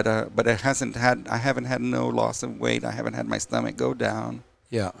 Yeah. But I haven't had no loss of weight. I haven't had my stomach go down.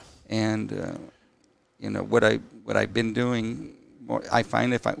 Yeah. And what I've been doing, I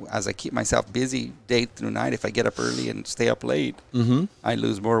find as I keep myself busy day through night, if I get up early and stay up late, mm-hmm. I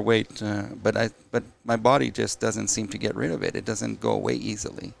lose more weight. But my body just doesn't seem to get rid of it. It doesn't go away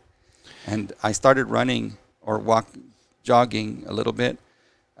easily. And I started running or jogging a little bit.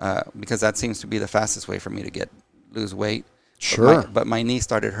 Because that seems to be the fastest way for me to lose weight. Sure. But my knee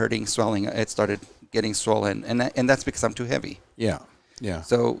started hurting, swelling. It started getting swollen, and that's because I'm too heavy. Yeah. Yeah.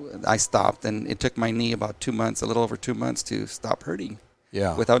 So I stopped, and it took my knee about 2 months, a little over 2 months, to stop hurting.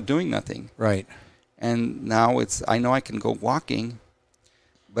 Yeah. Without doing nothing. Right. And now I know I can go walking,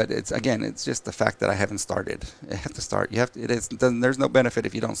 but it's just the fact that I haven't started. I have to start. There's no benefit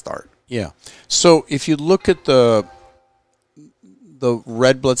if you don't start. Yeah. So if you look at the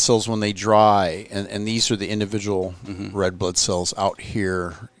red blood cells when they dry, and these are the individual mm-hmm. red blood cells out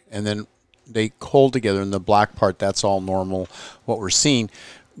here, and then they hold together in the black part, that's all normal, what we're seeing.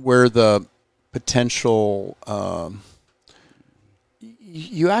 Where the potential,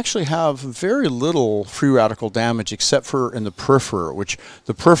 you actually have very little free radical damage except for in the peripheral, which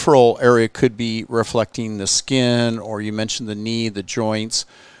the peripheral area could be reflecting the skin, or you mentioned the knee, the joints.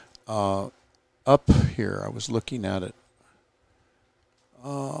 Up here, I was looking at it.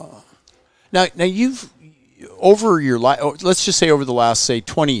 Now you've over your life. Let's just say over the last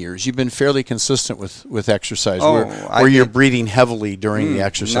 20 years, you've been fairly consistent with exercise. Where you're breathing heavily during the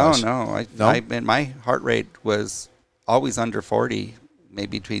exercise. No. My heart rate was always under 40,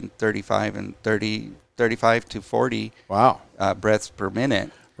 maybe between 35 to 40. Wow. Breaths per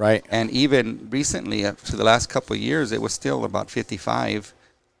minute. Right. And even recently, up to the last couple of years, it was still about 55.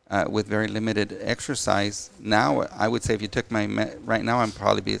 With very limited exercise. Now, I would say if you took right now, I'm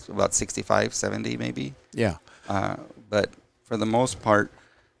probably be about 65, 70 maybe. Yeah. But for the most part,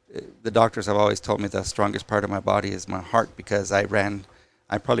 the doctors have always told me the strongest part of my body is my heart, because I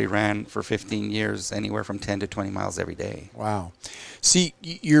probably ran for 15 years anywhere from 10 to 20 miles every day. Wow. See,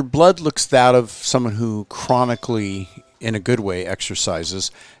 your blood looks that of someone who chronically, in a good way,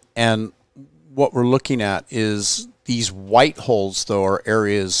 exercises. And what we're looking at is these white holes, though, are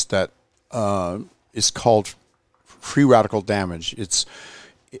areas that is called free radical damage. It's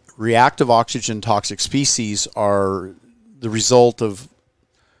reactive oxygen toxic species are the result of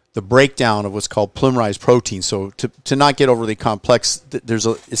the breakdown of what's called polymerized protein. So to not get overly complex,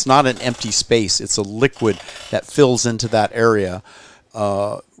 it's not an empty space. It's a liquid that fills into that area.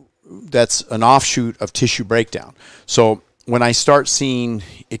 That's an offshoot of tissue breakdown. So when I start seeing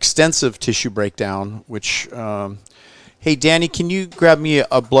extensive tissue breakdown, which hey, Danny, can you grab me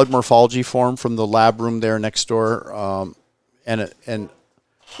a blood morphology form from the lab room there next door, and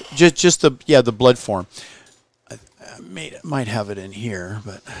just the blood form. I might have it in here,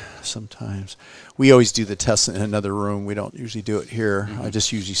 but sometimes we always do the test in another room. We don't usually do it here. Mm-hmm. I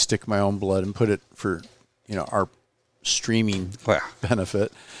just usually stick my own blood and put it for our streaming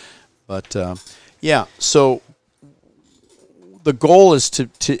benefit. But yeah, so. The goal is to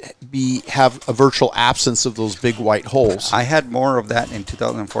have a virtual absence of those big white holes. I had more of that in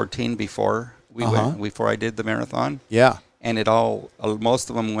 2014 before I did the marathon. Yeah, and most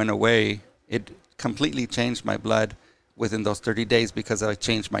of them went away. It completely changed my blood within those 30 days because I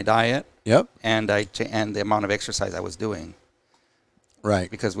changed my diet. Yep, and the amount of exercise I was doing. Right,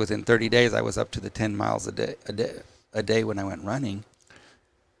 because within 30 days I was up to the 10 miles a day when I went running,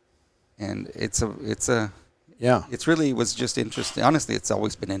 and yeah, was just interesting. Honestly, it's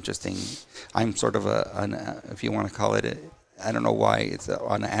always been interesting. I'm sort of if you want to call it, I don't know why, it's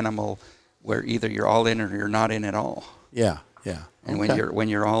an animal where either you're all in or you're not in at all. Yeah, yeah. And when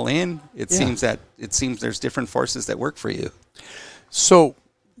you're all in, it seems there's different forces that work for you. So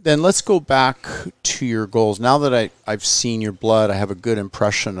then let's go back to your goals. Now that I've seen your blood, I have a good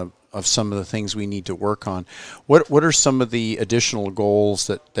impression of some of the things we need to work on. What are some of the additional goals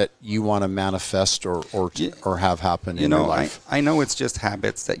that you want to manifest or have happen in your life? I know it's just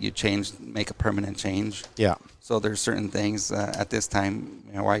habits that you change, make a permanent change. Yeah. So there's certain things at this time.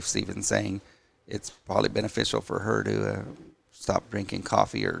 My wife's even saying it's probably beneficial for her to stop drinking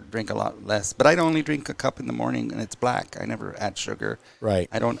coffee or drink a lot less. But I only drink a cup in the morning, and it's black. I never add sugar. Right.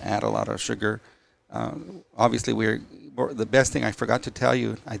 I don't add a lot of sugar. Obviously, the best thing I forgot to tell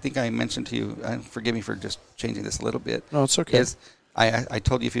you, I think I mentioned to you, and forgive me for just changing this a little bit. No, it's okay. Is I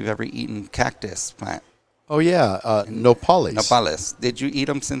told you if you've ever eaten cactus plant. Oh, yeah, nopales. Nopales. Did you eat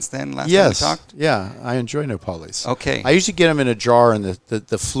them since then, last Yes. time we talked? Yeah, I enjoy nopales. Okay. I usually get them in a jar and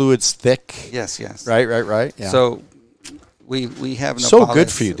the fluid's thick. Yes, yes. Right. Yeah. So we have nopales. So good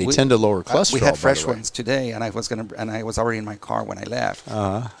for you. They tend to lower cholesterol. We had fresh by the way. ones today, and I was already in my car when I left.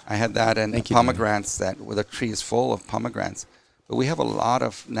 Uh-huh. I had that and Thank you, pomegranates where the tree is full of pomegranates. But we have a lot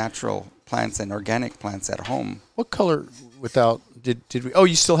of natural plants and organic plants at home. What color without did we? Oh,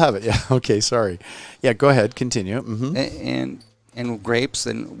 you still have it. Yeah. Okay. Sorry. Yeah. Go ahead. Continue. Mm-hmm. And grapes,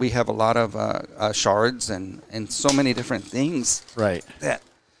 and we have a lot of shards and so many different things. Right.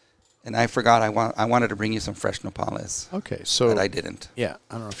 And I forgot I wanted to bring you some fresh nopales. Okay. So but I didn't. Yeah.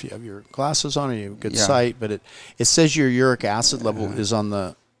 I don't know if you have your glasses on or you have a good Yeah. sight, but it says your uric acid level is on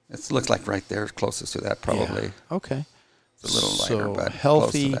the. It looks like right there, closest to that probably. Yeah. Okay. It's a little lighter, but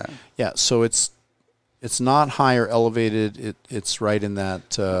healthy. close to that. Yeah. So it's not high or elevated. It's right in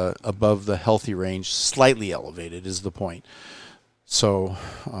that above the healthy range. Slightly elevated is the point. So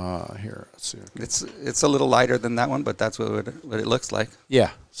here, let's see. It's a little lighter than that one, but that's what it looks like.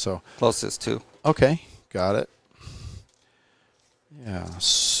 Yeah. So Closest to. okay, got it. Yeah.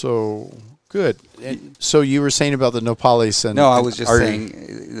 So good. And so you were saying about the nopales and No, I was just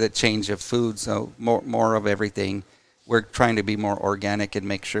saying the change of food. So more of everything. We're trying to be more organic and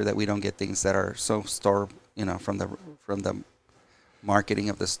make sure that we don't get things that are so from the marketing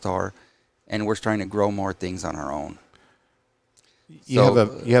of the store, and we're trying to grow more things on our own. You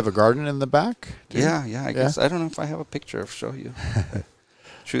have a garden in the back? Yeah. I guess I don't know if I have a picture to show you.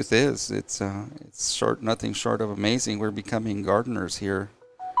 Truth is, it's nothing short of amazing. We're becoming gardeners here.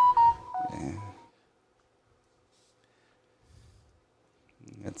 Yeah.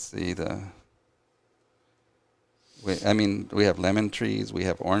 Let's see we have lemon trees, we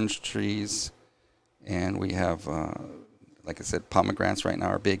have orange trees, and we have, like I said, pomegranates right now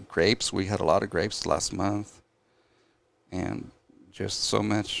are big. Grapes, we had a lot of grapes last month, and just so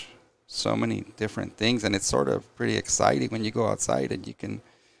many different things, and it's sort of pretty exciting when you go outside and you can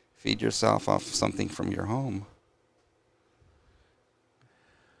feed yourself off something from your home.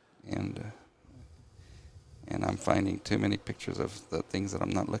 And I'm finding too many pictures of the things that I'm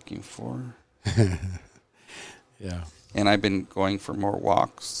not looking for. Yeah. And I've been going for more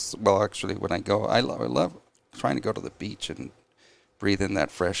walks. Well, actually, when I go, I love trying to go to the beach and breathe in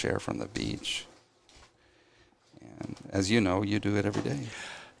that fresh air from the beach. And as you know, you do it every day.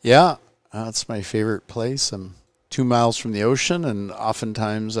 Yeah, that's my favorite place. I'm 2 miles from the ocean, and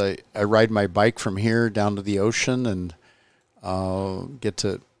oftentimes I ride my bike from here down to the ocean and get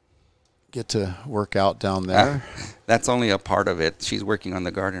to work out down there. That's only a part of it. She's working on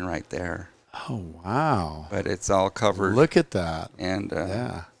the garden right there. Oh, wow. But it's all covered. Look at that. And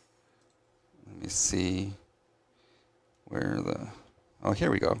yeah. Let me see oh,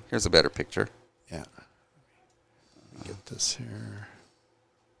 here we go. Here's a better picture. Yeah. Get this here.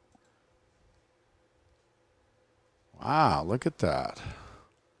 Wow, look at that.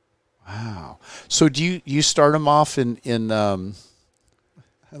 Wow. So do you start them off in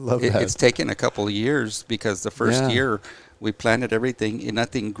I love that. It's taken a couple of years because the first year we planted everything and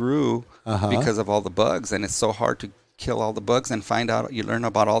nothing grew because of all the bugs, and it's so hard to kill all the bugs and you learn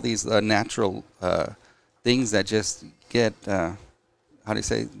about all these natural things that just get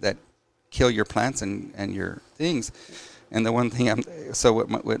that kill your plants and your things. And the one thing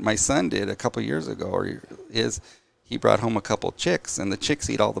what my son did a couple of years ago is he brought home a couple chicks, and the chicks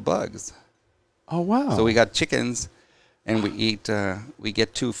eat all the bugs. Oh, wow. So we got chickens, and we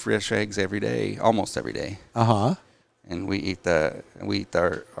get 2 fresh eggs every day, almost every day. Uh-huh. And we eat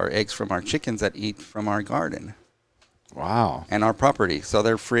our eggs from our chickens that eat from our garden. Wow. And our property. So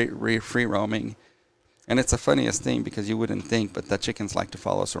they're free roaming. And it's the funniest thing because you wouldn't think, but the chickens like to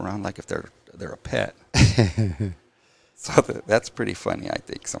follow us around like if they're a pet. So that's pretty funny, I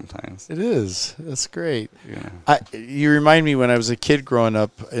think, sometimes. It is. That's great. Yeah. You remind me when I was a kid growing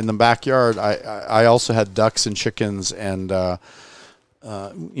up in the backyard, I also had ducks and chickens and, of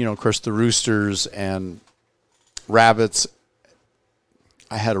course, the roosters and rabbits.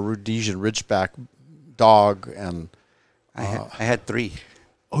 I had a Rhodesian Ridgeback dog and... I had 3.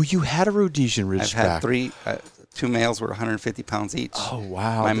 Oh, you had a Rhodesian Ridgeback. I've had three. Two males were 150 pounds each. Oh,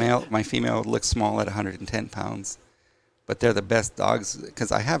 wow. My female looks small at 110 pounds, but they're the best dogs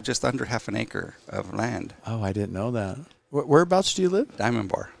because I have just under half an acre of land. Oh, I didn't know that. Whereabouts do you live? Diamond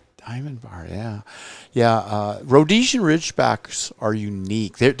Bar. Diamond Bar, yeah. Yeah, Rhodesian Ridgebacks are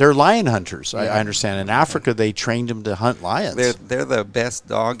unique. They're lion hunters, I understand. In Africa, they trained them to hunt lions. They're the best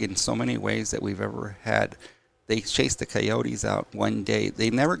dog in so many ways that we've ever had. They chased the coyotes out one day. They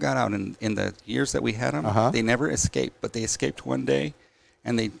never got out in the years that we had them. They never escaped, but they escaped one day,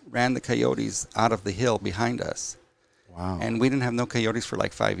 and they ran the coyotes out of the hill behind us. Wow. And we didn't have no coyotes for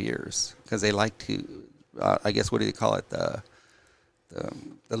like 5 years because they like to, I guess, what do they call it? The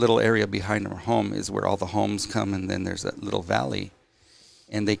little area behind our home is where all the homes come, and then there's that little valley,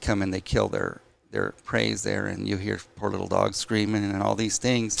 and they come and they kill their preys there, and you hear poor little dogs screaming and all these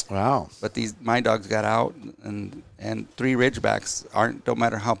things. Wow. But my dogs got out, and 3 Ridgebacks don't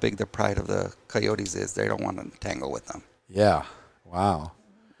matter how big the pride of the coyotes is, they don't want to tangle with them. Yeah. Wow.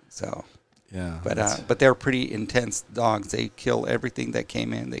 So. Yeah. But they're pretty intense dogs. They kill everything that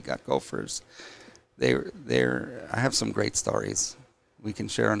came in. They got gophers. I have some great stories we can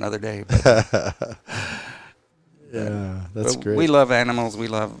share another day. But, yeah, that's great. We love animals. We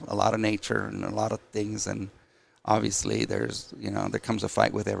love a lot of nature and a lot of things. And obviously, there comes a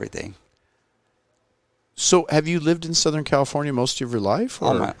fight with everything. So, have you lived in Southern California most of your life?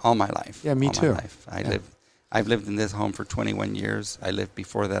 Or? All my life. Yeah, me too. I've lived in this home for 21 years.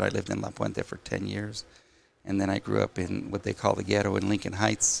 Before that, I lived in La Puente for 10 years. And then I grew up in what they call the ghetto in Lincoln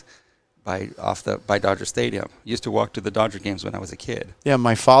Heights by Dodger Stadium. Used to walk to the Dodger games when I was a kid. Yeah,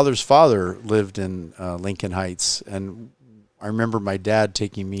 my father's father lived in Lincoln Heights, and I remember my dad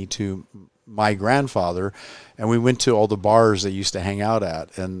taking me to my grandfather, and we went to all the bars they used to hang out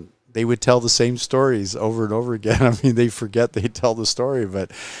at, and they would tell the same stories over and over again. I mean, they forget they tell the story,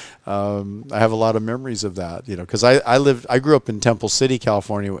 but I have a lot of memories of that, because I grew up in Temple City,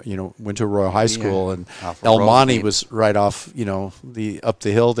 California, went to Royal High School, and El Monte was right off, up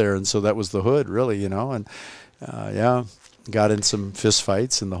the hill there. And so that was the hood really, and got in some fist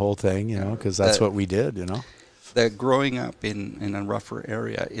fights and the whole thing, because that's what we did, The growing up in a rougher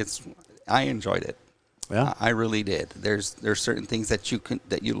area, I enjoyed it. Yeah, I really did. There's certain things that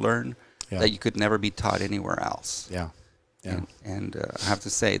you learn that you could never be taught anywhere else. Yeah, yeah. And I have to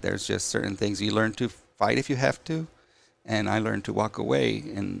say, there's just certain things you learn to fight if you have to, and I learned to walk away.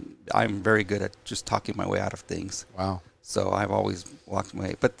 And I'm very good at just talking my way out of things. Wow. So I've always walked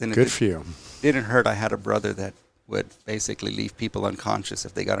away. But then good for you. Didn't hurt. I had a brother that would basically leave people unconscious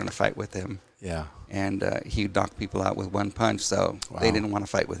if they got in a fight with him. Yeah. And he'd knock people out with one punch, so they didn't want to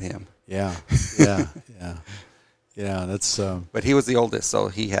fight with him. Yeah, yeah, yeah, yeah. That's. But he was the oldest, so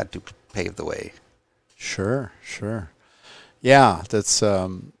he had to pave the way. Sure. Yeah, that's.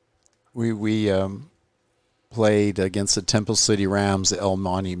 We played against the Temple City Rams, the El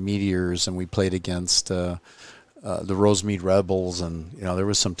Monte Meteors, and we played against the Rosemead Rebels, and there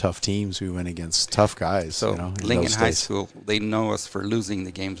was some tough teams we went against, tough guys. So Lincoln High School, they know us for losing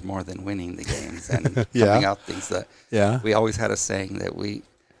the games more than winning the games, and coming out things that. Yeah. We always had a saying that we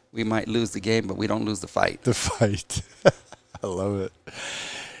might lose the game, but we don't lose the fight. The fight. I love it.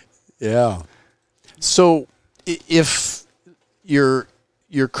 Yeah. So if your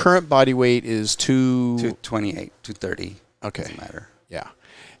current body weight is 228, 230. Okay. Doesn't matter. Yeah.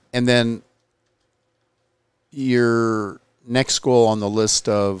 And then your next goal on the list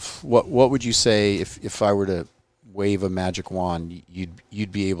of what would you say if I were to wave a magic wand,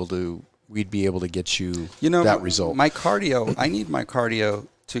 we'd be able to get you that result? My cardio, I need my cardio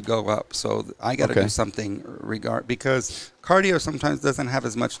to go up, so I got to do something because cardio sometimes doesn't have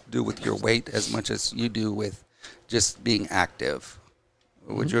as much to do with your weight as much as you do with just being active.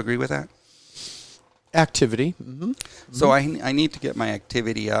 Would you agree with that? Activity. Mm-hmm. So I need to get my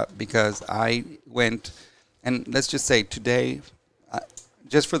activity up because I went, and let's just say today,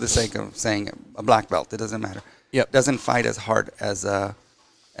 just for the sake of saying a black belt, it doesn't matter. Yep. Doesn't fight as hard as a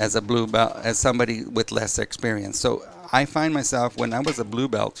blue belt, as somebody with less experience. So I find myself, when I was a blue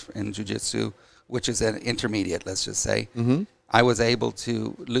belt in jiu-jitsu, which is an intermediate, let's just say, I was able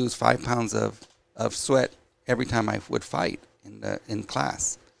to lose 5 pounds of sweat every time I would fight in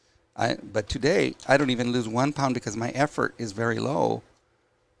class. But today, I don't even lose 1 pound because my effort is very low.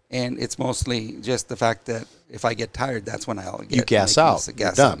 And it's mostly just the fact that if I get tired, that's when I'll gas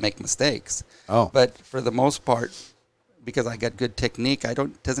out, make mistakes. Oh. But for the most part, because I got good technique,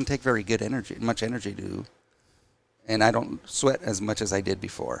 doesn't take very much energy to, and I don't sweat as much as I did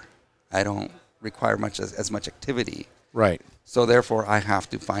before. I don't require as much activity. Right. So therefore, I have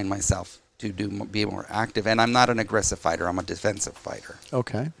to find myself to be more active. And I'm not an aggressive fighter. I'm a defensive fighter.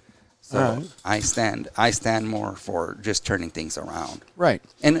 Okay. So All right. I stand more for just turning things around. Right.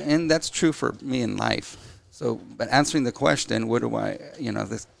 And that's true for me in life. So, but answering the question, what do I,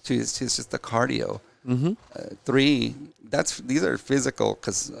 this two is just the cardio. Mm-hmm. 3, these are physical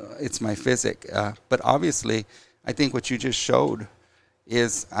because it's my physic. But obviously, I think what you just showed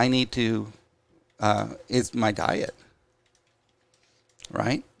is I need to, is my diet,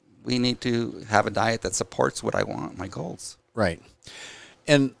 right? We need to have a diet that supports what I want, my goals. Right.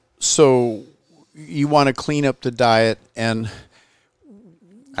 And so you want to clean up the diet, and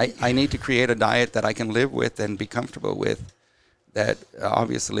I need to create a diet that I can live with and be comfortable with. That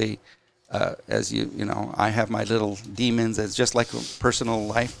obviously, as I have my little demons. It's just like a personal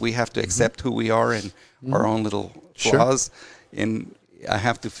life. We have to accept who we are and our own little flaws. Sure. And I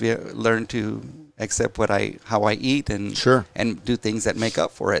have to learn to accept how I eat and do things that make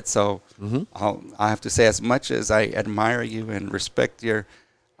up for it. So I have to say, as much as I admire you and respect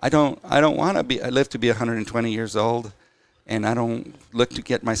I don't want to live to be 120 years old. And I don't look to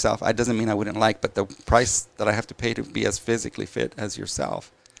get myself. It doesn't mean I wouldn't but the price that I have to pay to be as physically fit as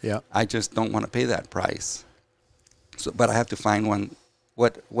yourself. Yeah. I just don't want to pay that price. So, but I have to find one.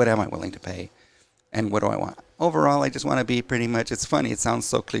 What am I willing to pay, and what do I want? Overall, I just want to be pretty much. It's funny. It sounds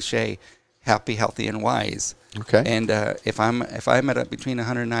so cliche. Happy, healthy, and wise. Okay. And if I'm at between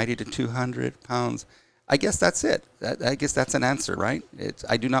 190 to 200 pounds, I guess that's it. I guess that's an answer, right?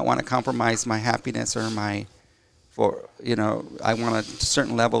 I do not want to compromise my happiness or my. I want a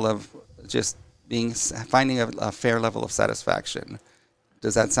certain level of just finding a fair level of satisfaction.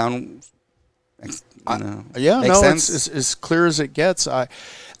 Does that sound? Sense? It's as clear as it gets.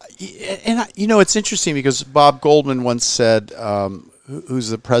 It's interesting because Bob Goldman once said, who's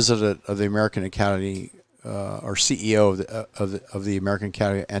the president of the American Academy or CEO of the American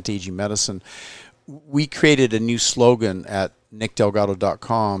Academy of Anti-Aging Medicine. We created a new slogan at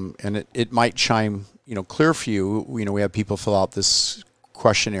nickdelgado.com, and it might chime clear for you. We have people fill out this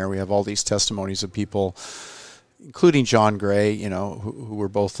questionnaire. We have all these testimonies of people, including John Gray, who we're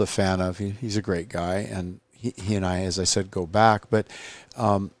both a fan of. He's a great guy, and he and I, as I said, go back. But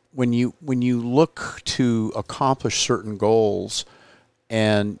when you look to accomplish certain goals,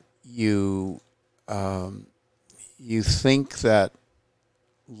 and you think that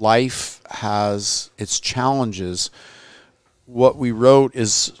life has its challenges, what we wrote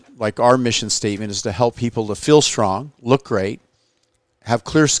is, like, our mission statement is to help people to feel strong, look great, have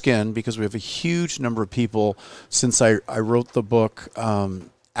clear skin, because we have a huge number of people since I wrote the book,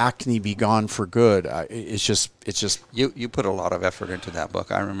 Acne Be Gone for Good. It's just you put a lot of effort into that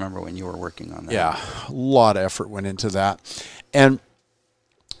book. I remember when you were working on that. Yeah, a lot of effort went into that. And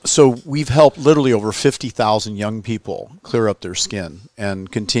so we've helped literally over 50,000 young people clear up their skin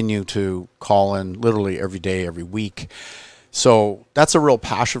and continue to call in literally every day, every week. So that's a real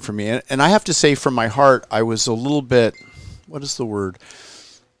passion for me. And I have to say, from my heart, I was a little bit, what is the word?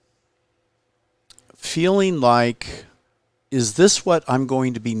 Feeling like, is this what I'm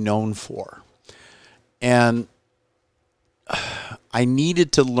going to be known for? And I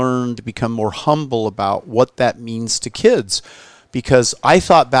needed to learn to become more humble about what that means to kids. Because I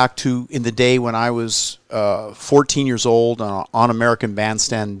thought back to in the day when I was 14 years old on American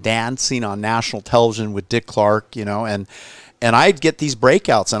Bandstand, dancing on national television with Dick Clark, and I'd get these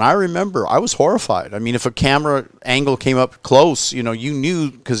breakouts. And I remember I was horrified. I mean, if a camera angle came up close, you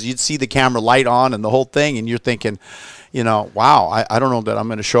knew, because you'd see the camera light on and the whole thing, and you're thinking, wow, I don't know that I'm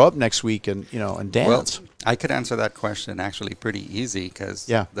going to show up next week and dance. Well, I could answer that question actually pretty easy, because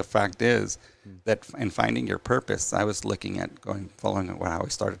the fact is that in finding your purpose, I was looking at following how I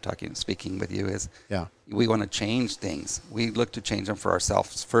started speaking with you is we want to change things. We look to change them for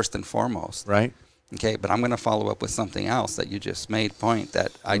ourselves first and foremost. Right. Okay, but I'm going to follow up with something else that you just made point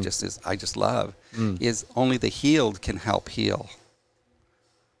that I just love is only the healed can help heal,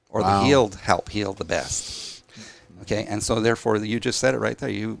 or the healed help heal the best. Okay, and so therefore you just said it right there.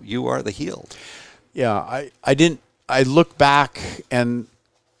 You are the healed. Yeah, I look back and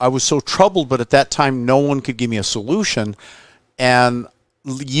I was so troubled, but at that time no one could give me a solution. And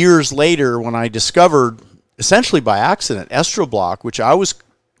years later, when I discovered, essentially by accident, Estroblock, which I was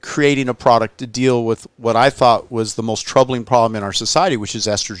creating a product to deal with what I thought was the most troubling problem in our society, which is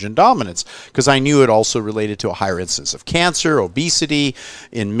estrogen dominance, because I knew it also related to a higher incidence of cancer, obesity,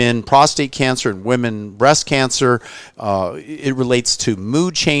 in men prostate cancer, and women breast cancer. It relates to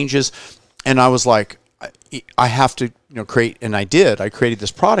mood changes. And I was like, I have to create, and I did. I created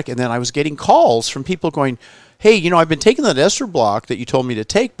this product, and then I was getting calls from people going, hey, I've been taking that Estroblock that you told me to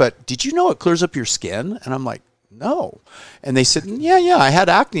take, but did you know it clears up your skin? And I'm like, no. And they said, yeah, I had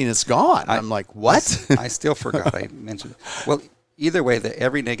acne and it's gone. I'm like, what? I still forgot I mentioned. Well, either way,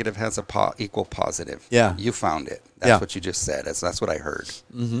 every negative has a equal positive. Yeah. You found it. That's what you just said. That's what I heard.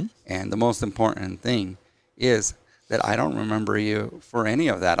 Mm-hmm. And the most important thing is that I don't remember you for any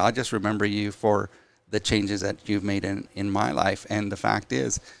of that. I just remember you for the changes that you've made in my life. And the fact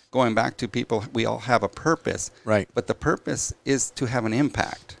is, going back to people, we all have a purpose. Right. But the purpose is to have an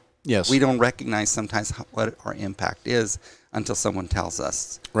impact. Yes. We don't recognize sometimes what our impact is until someone tells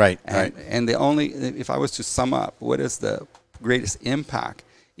us. Right. And the only, if I was to sum up, what is the greatest impact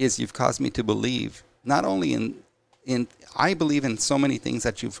is you've caused me to believe not only in I believe in so many things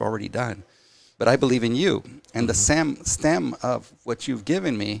that you've already done, but I believe in you. And the stem of what you've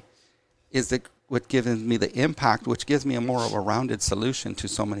given me is what gives me the impact, which gives me a more of a rounded solution to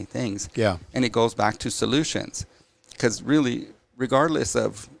so many things. Yeah. And it goes back to solutions, because really, regardless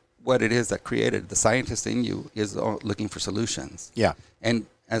of what it is that created, the scientist in you is looking for solutions. Yeah. And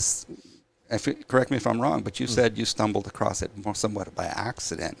correct me if I'm wrong, but you said you stumbled across it more somewhat by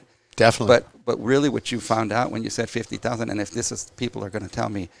accident. Definitely. But really what you found out when you said 50,000, and if this is, people are going to tell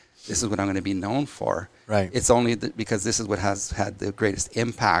me, this is what I'm going to be known for. Right. It's only because this is what has had the greatest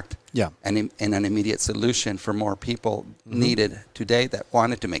impact. Yeah. And an immediate solution for more people needed today that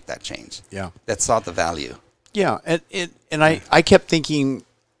wanted to make that change. Yeah. That saw the value. Yeah. And I kept thinking,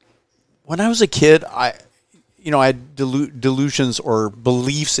 when I was a kid, I had delusions or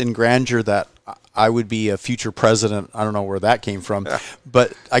beliefs in grandeur that I would be a future president. I don't know where that came from,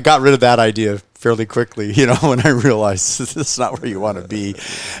 but I got rid of that idea fairly quickly, when I realized this is not where you want to be.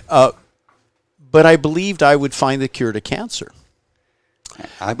 But I believed I would find the cure to cancer.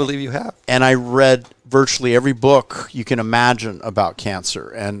 I believe you have. And I read virtually every book you can imagine about cancer.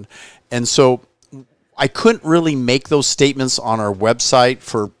 And so I couldn't really make those statements on our website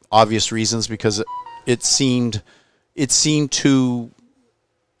for obvious reasons, because it seemed too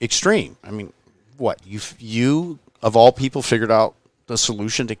extreme. I mean, what, you of all people figured out the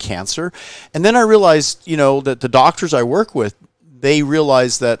solution to cancer? And then I realized, that the doctors I work with, they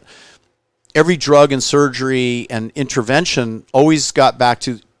realized that every drug and surgery and intervention always got back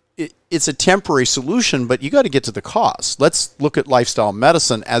to it's a temporary solution, but you got to get to the cause. Let's look at lifestyle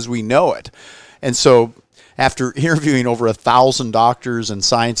medicine as we know it. And so after interviewing over 1,000 doctors and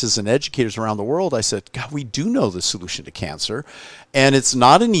scientists and educators around the world, I said, God, we do know the solution to cancer. And it's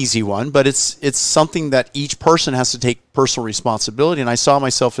not an easy one, but it's something that each person has to take personal responsibility. And I saw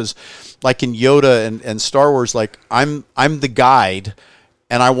myself as, like in Yoda and Star Wars, like I'm the guide,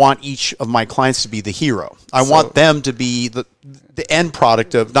 and I want each of my clients to be the hero. I want them to be the end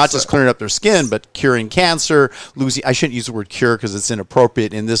product of not just clearing up their skin, but curing cancer, I shouldn't use the word cure because it's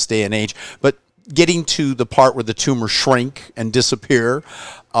inappropriate in this day and age, but getting to the part where the tumor shrink and disappear,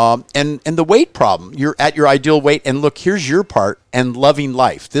 and the weight problem. You're at your ideal weight, and look, here's your part, and loving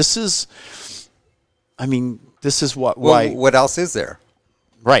life. This is why. What else is there?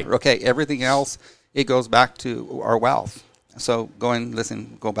 Right. Okay, everything else, it goes back to our wealth. So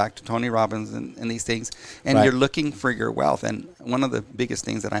go back to Tony Robbins and these things, and Right. you're looking for your wealth. And one of the biggest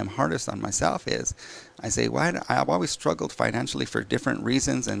things that I'm hardest on myself is, I say, I've always struggled financially for different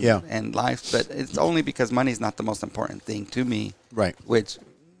reasons and life, but it's only because money is not the most important thing to me. Right. Which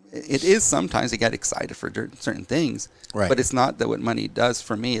it is sometimes. I get excited for certain things, Right. but it's not that what money does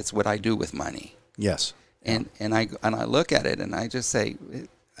for me. It's what I do with money. Yes. And I look at it and I just say,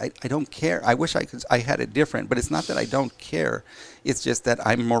 I don't care. I wish I had it different, but it's not that I don't care. It's just that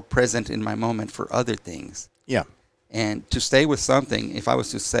I'm more present in my moment for other things. Yeah. And to stay with something, if I was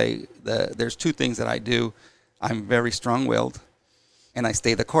to say there's two things that I do, I'm very strong-willed, and I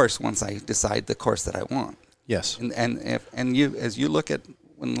stay the course once I decide the course that I want. Yes. And you, as you look at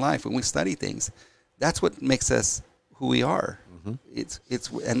in life, when we study things, that's what makes us who we are.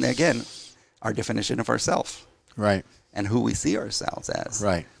 Mm-hmm. And again, our definition of ourself. Right. And who we see ourselves as.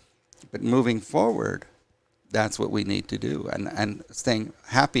 Right. But moving forward, that's what we need to do. And staying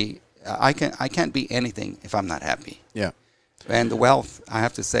happy. I can't be anything if I'm not happy. Yeah. And the wealth, I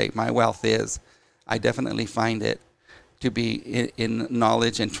have to say, my wealth is, I definitely find it to be in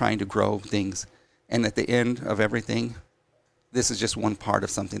knowledge and trying to grow things. And at the end of everything, this is just one part of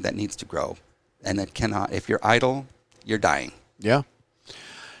something that needs to grow. And it cannot, if you're idle, you're dying. Yeah.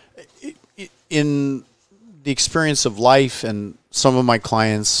 In the experience of life, and some of my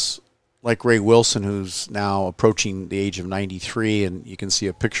clients, like Ray Wilson, who's now approaching the age of 93, and you can see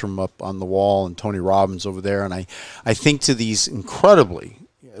a picture of him up on the wall, and Tony Robbins over there. And I think to these incredibly,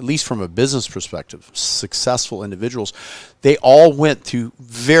 at least from a business perspective, successful individuals, they all went through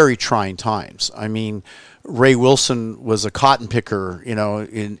very trying times. I mean, Ray Wilson was a cotton picker,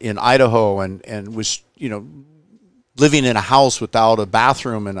 in Idaho, and was, living in a house without a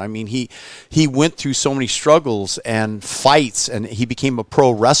bathroom. And I mean, he went through so many struggles and fights, and he became a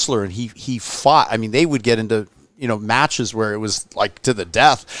pro wrestler, and he fought. I mean, they would get into, matches where it was like to the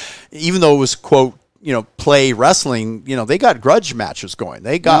death, even though it was, quote, play wrestling, they got grudge matches going.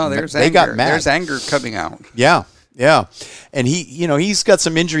 They got mad. There's anger coming out. Yeah. Yeah. And he's got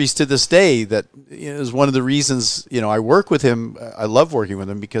some injuries to this day that is one of the reasons, I work with him. I love working with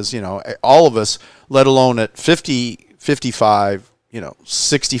him because, all of us, let alone at 50, 55,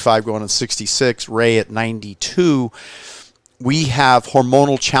 65 going on 66, Ray at 92, we have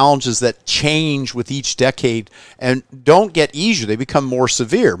hormonal challenges that change with each decade and don't get easier. They become more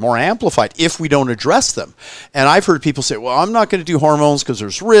severe, more amplified if we don't address them. And I've heard people say, well, I'm not going to do hormones because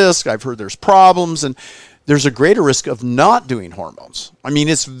there's risk. I've heard there's problems. And there's a greater risk of not doing hormones. I mean,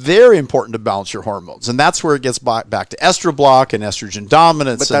 it's very important to balance your hormones. And that's where it gets back to estroblock and estrogen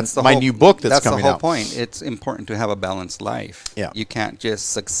dominance. But that's my new book that's coming out. That's the whole point. It's important to have a balanced life. Yeah. You can't just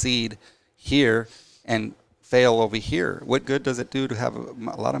succeed here and fail over here. What good does it do to have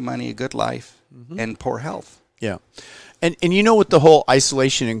a lot of money, a good life, and poor health? Yeah. And with the whole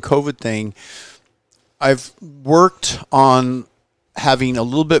isolation and COVID thing, I've worked on having a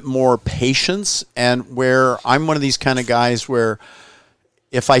little bit more patience, and where I'm one of these kind of guys where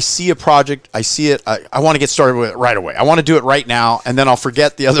if I see a project, I see it, I want to get started with it right away. I want to do it right now, and then I'll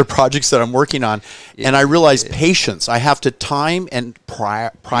forget the other projects that I'm working on. And I realize patience. I have to time and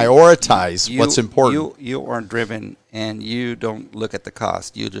prioritize what's important. You are driven, and you don't look at the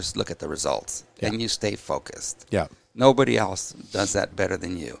cost. You just look at the results, and you stay focused. Yeah. Nobody else does that better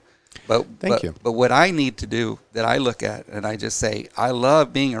than you. Thank you. But what I need to do, that I look at, and I just say, I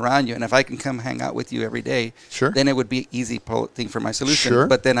love being around you, and if I can come hang out with you every day, then it would be an easy thing for my solution. Sure.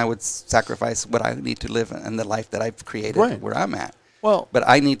 But then I would sacrifice what I need to live and the life that I've created where I'm at. Well, but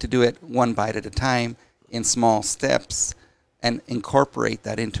I need to do it one bite at a time in small steps and incorporate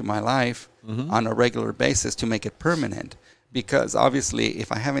that into my life on a regular basis to make it permanent. Because obviously,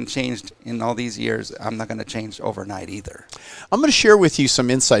 if I haven't changed in all these years, I'm not going to change overnight either. I'm going to share with you some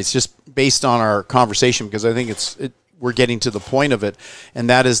insights just based on our conversation, because I think we're getting to the point of it, and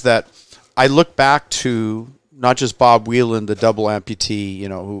that is that I look back to not just Bob Whelan, the double amputee,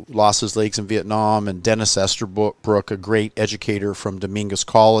 who lost his legs in Vietnam, and Dennis Esterbrook, a great educator from Dominguez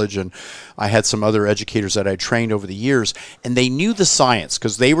College, and I had some other educators that I trained over the years, and they knew the science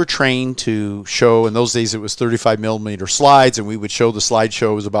because they were trained to show. In those days, it was 35 millimeter slides, and we would show the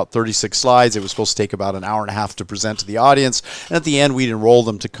slideshow. It was about 36 slides. It was supposed to take about an hour and a half to present to the audience, and at the end, we'd enroll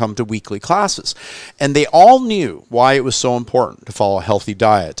them to come to weekly classes. And they all knew why it was so important to follow a healthy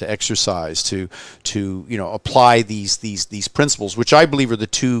diet, to exercise, to apply these principles, which I believe are the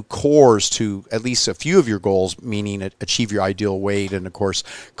two cores to at least a few of your goals, meaning achieve your ideal weight and, of course,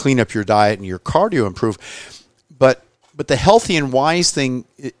 clean up your diet and your cardio improve. But the healthy and wise thing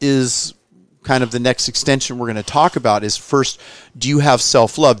is kind of the next extension we're going to talk about is, first, do you have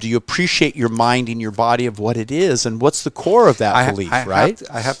self-love? Do you appreciate your mind and your body of what it is? And what's the core of that belief, right?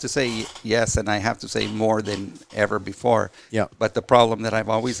 I have to say yes, and I have to say more than ever before. Yeah. But the problem that I've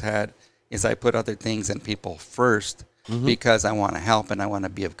always had is I put other things and people first because I want to help and I want to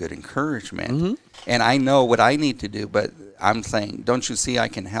be of good encouragement. And I know what I need to do, but I'm saying, don't you see I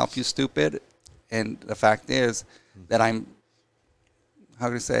can help you, stupid? And the fact is that I'm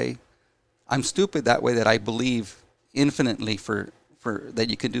stupid that way, that I believe infinitely for that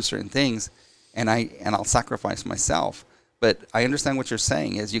you can do certain things, and I'll sacrifice myself. But I understand what you're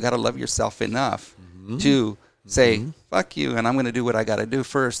saying is you got to love yourself enough to say, fuck you, and I'm going to do what I got to do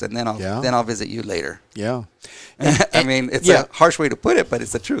first, and then I'll visit you later. Yeah. I mean, it's a harsh way to put it, but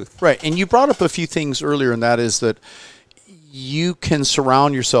it's the truth. Right. And you brought up a few things earlier, and that is that you can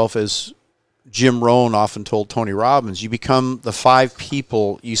surround yourself, as Jim Rohn often told Tony Robbins, you become the 5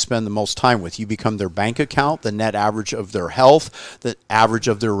 people you spend the most time with. You become their bank account, the net average of their health, the average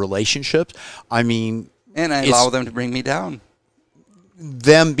of their relationships. I mean, and I allow them to bring me down.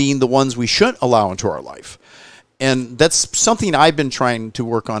 Them being the ones we shouldn't allow into our life. And that's something I've been trying to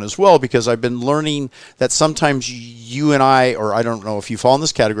work on as well, because I've been learning that sometimes you and I, or I don't know if you fall in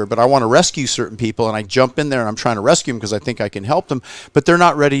this category, but I want to rescue certain people, and I jump in there and I'm trying to rescue them because I think I can help them, but they're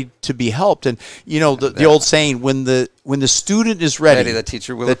not ready to be helped. And the old saying, when the student is ready, the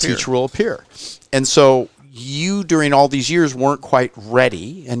teacher will appear. And so you, during all these years, weren't quite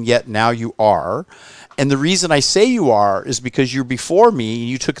ready, and yet now you are. And the reason I say you are is because you're before me, and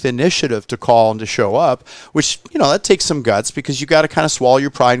you took the initiative to call and to show up, which, that takes some guts, because you got to kind of swallow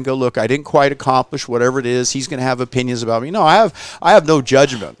your pride and go, look, I didn't quite accomplish whatever it is. He's going to have opinions about me. No, I have no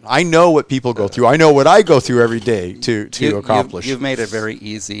judgment. I know what people go through. I know what I go through every day to accomplish. You've made it very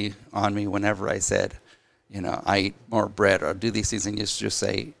easy on me whenever I said, I eat more bread or do these things, and you just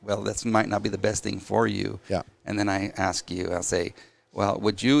say, well, this might not be the best thing for you. Yeah. And then I ask you, I'll say, well,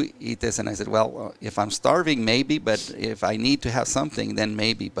 would you eat this? And I said, well, if I'm starving, maybe, but if I need to have something, then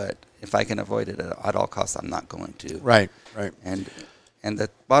maybe, but if I can avoid it at all costs, I'm not going to. Right. And the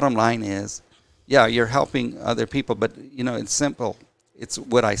bottom line is, yeah, you're helping other people, but, it's simple. It's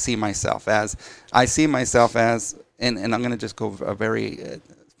what I see myself as. I see myself as, and I'm going to just go a very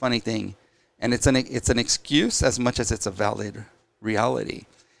funny thing, and it's an excuse as much as it's a valid reality,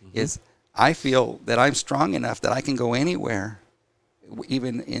 is I feel that I'm strong enough that I can go anywhere,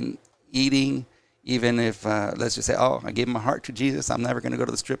 even in eating, even if, let's just say, I gave my heart to Jesus, I'm never going to go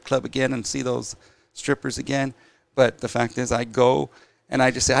to the strip club again and see those strippers again. But the fact is, I go and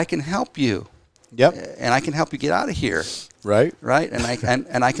I just say, I can help you. Yep. And I can help you get out of here. Right.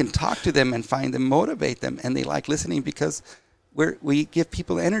 And I can talk to them and find them, motivate them, and they like listening because we give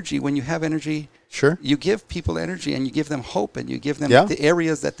people energy. When you have energy, Sure. you give people energy and you give them hope and you give them Yeah. the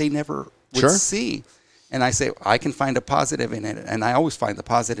areas that they never would Sure. see. And I say, I can find a positive in it. And I always find the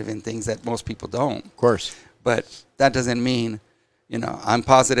positive in things that most people don't. Of course. But that doesn't mean, I'm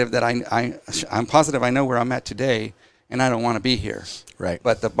positive that I'm positive I know where I'm at today and I don't want to be here. Right.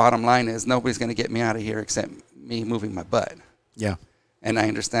 But the bottom line is nobody's going to get me out of here except me moving my butt. Yeah. And I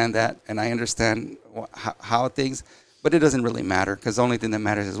understand that, and I understand how things, but it doesn't really matter because the only thing that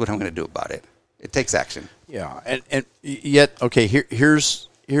matters is what I'm going to do about it. It takes action. Yeah. And yet, okay, here's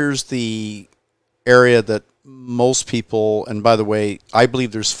the area that most people, and by the way, I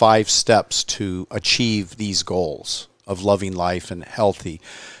believe there's 5 steps to achieve these goals of loving life and healthy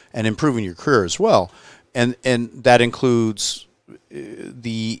and improving your career as well. And that includes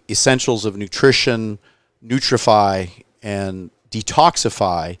the essentials of nutrition, nutrify, and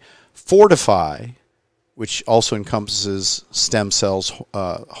detoxify, fortify, which also encompasses stem cells,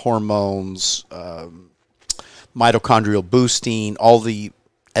 hormones, mitochondrial boosting, all the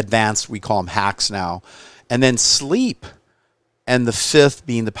advanced, we call them hacks now, and then sleep, and the 5th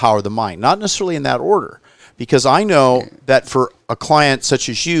being the power of the mind. Not necessarily in that order, because I know that for a client such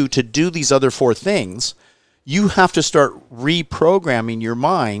as you to do these other 4 things, you have to start reprogramming your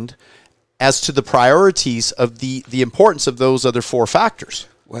mind as to the priorities of the importance of those other 4 factors.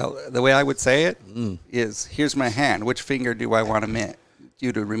 Well, the way I would say it is, here's my hand. Which finger do I want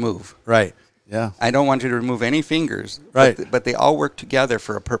you to remove? Right. Yeah. I don't want you to remove any fingers, Right. but they all work together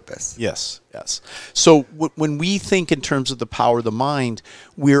for a purpose. Yes. So when we think in terms of the power of the mind,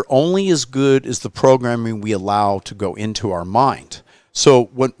 we're only as good as the programming we allow to go into our mind. So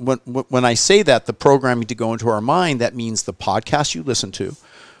when I say that, the programming to go into our mind, that means the podcast you listen to,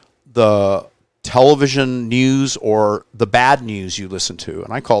 the television news or the bad news you listen to,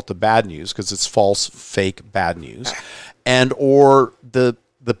 and I call it the bad news because it's false, fake, bad news, and or the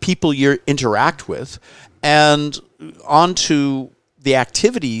people you interact with, and onto the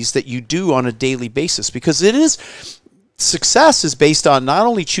activities that you do on a daily basis, because success is based on not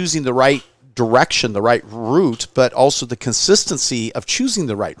only choosing the right direction, the right route, but also the consistency of choosing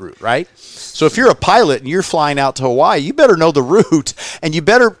the right route, right? So if you're a pilot and you're flying out to Hawaii, you better know the route, and you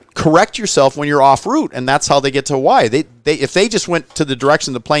better correct yourself when you're off route, and that's how they get to Hawaii. If they just went to the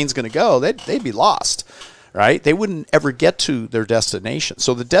direction the plane's going to go, they'd be lost, right? They wouldn't ever get to their destination.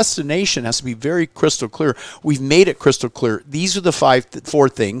 So the destination has to be very crystal clear. We've made it crystal clear. These are the 4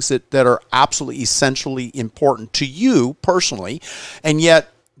 things that are absolutely essentially important to you personally, and yet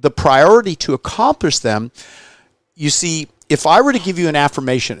the priority to accomplish them, you see, if I were to give you an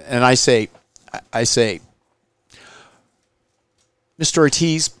affirmation and I say, Mr.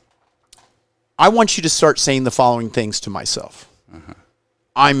 Ortiz, I want you to start saying the following things to myself.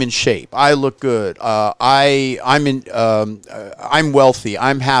 I'm in shape. I look good. I'm wealthy.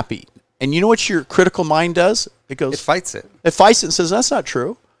 I'm happy. And you know what your critical mind does? It fights it. It fights it and says, that's not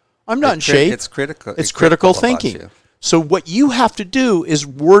true. I'm not in shape. It's critical. It's critical thinking. So what you have to do is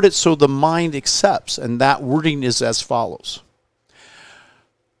word it so the mind accepts, and that wording is as follows.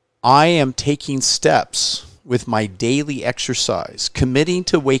 I am taking steps with my daily exercise, committing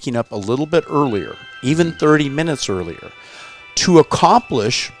to waking up a little bit earlier, even 30 minutes earlier, to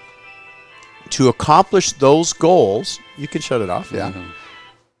accomplish those goals. You can shut it off, yeah.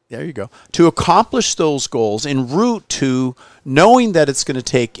 There you go. To accomplish those goals en route to knowing that it's going to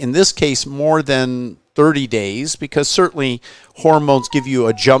take, in this case, more than 30 days, because certainly hormones give you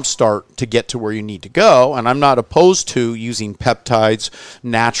a jump start to get to where you need to go. And I'm not opposed to using peptides,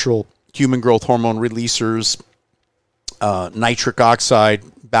 natural human growth hormone releasers, nitric oxide,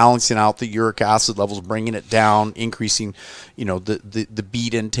 balancing out the uric acid levels, bringing it down, increasing, the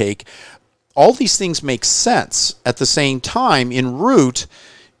beet intake. All these things make sense. At the same time, en route,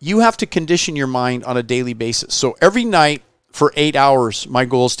 you have to condition your mind on a daily basis. So every night for 8 hours, my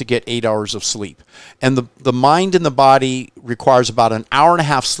goal is to get 8 hours of sleep. And the mind and the body requires about an hour and a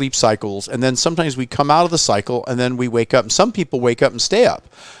half sleep cycles. And then sometimes we come out of the cycle and then we wake up. And some people wake up and stay up.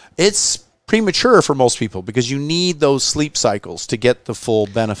 It's premature for most people because you need those sleep cycles to get the full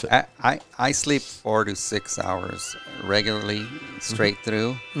benefit. I sleep 4 to 6 hours regularly, straight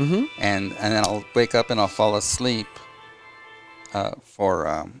through. And then I'll wake up and I'll fall asleep for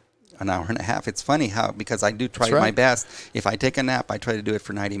an hour and a half. It's funny how, because I do try my best. If I take a nap, I try to do it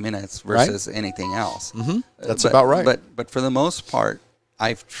for 90 minutes versus anything else. That's about right. But for the most part,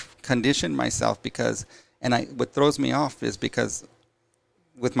 I've conditioned myself because, and what throws me off is because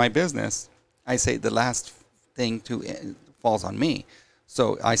with my business, I say the last thing falls on me.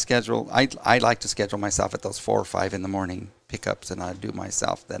 So I like to schedule myself at those 4 or 5 in the morning pickups, and I do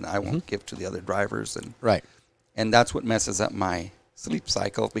myself. Then I won't give to the other drivers, and that's what messes up my sleep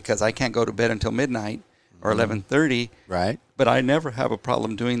cycle because I can't go to bed until midnight or 11:30. Right. But I never have a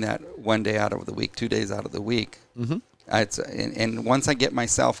problem doing that one day out of the week, 2 days out of the week. And once I get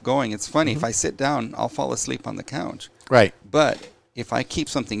myself going, it's funny. If I sit down, I'll fall asleep on the couch. Right. But if I keep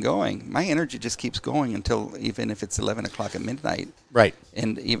something going, my energy just keeps going until even if it's 11 o'clock at midnight. Right.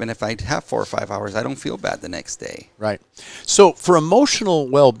 And even if I have 4 or 5 hours, I don't feel bad the next day. Right. So for emotional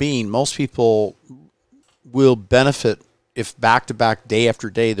well-being, most people will benefit if back-to-back, day after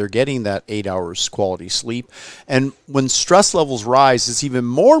day, they're getting that 8 hours quality sleep. And when stress levels rise, it's even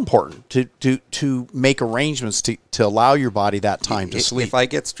more important to make arrangements to allow your body that time to sleep. If I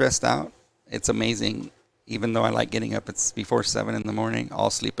get stressed out, it's amazing. Even though I like getting up, it's before 7 in the morning, I'll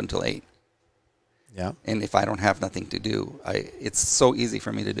sleep until 8. Yeah. And if I don't have nothing to do, it's so easy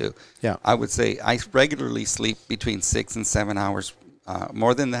for me to do. Yeah. I would say I regularly sleep between 6 and 7 hours.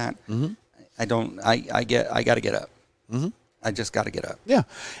 More than that, I don't. I got to get up. I just got to get up. Yeah,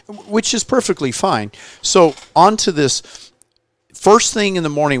 which is perfectly fine. So on to this. First thing in the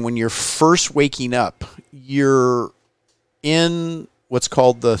morning when you're first waking up, you're in what's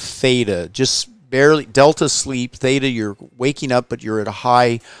called the theta, just barely delta sleep. Theta, you're waking up, but you're at a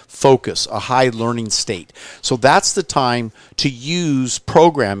high focus, a high learning state. So that's the time to use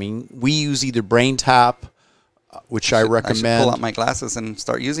programming. We use either BrainTap, which I recommend. I should pull out my glasses and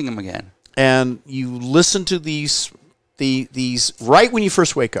start using them again. And you listen to these right when you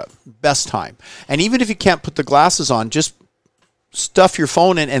first wake up, best time. And even if you can't put the glasses on, just stuff your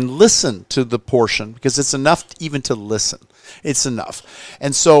phone in and listen to the portion because it's enough even to listen. It's enough.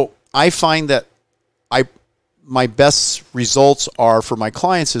 And so I find that my best results are for my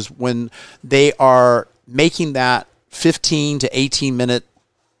clients is when they are making that 15 to 18 minute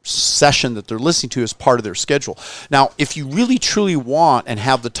session that they're listening to as part of their schedule. Now, if you really truly want and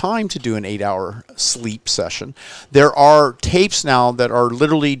have the time to do an 8-hour sleep session, there are tapes now that are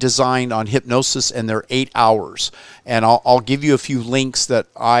literally designed on hypnosis and they're 8 hours. And I'll give you a few links that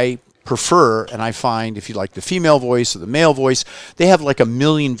I prefer, and I find if you like the female voice or the male voice, they have like 1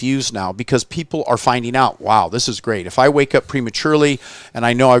 million views now because people are finding out, wow, this is great. If I wake up prematurely and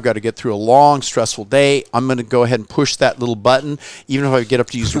I know I've got to get through a long, stressful day, I'm going to go ahead and push that little button. Even if I get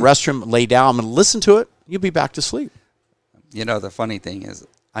up to use the restroom, lay down, I'm going to listen to it. You'll be back to sleep. You know, the funny thing is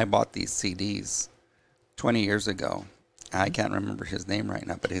I bought these CDs 20 years ago. I can't remember his name right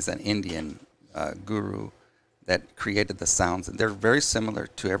now, but he's an Indian guru that created the sounds, and they're very similar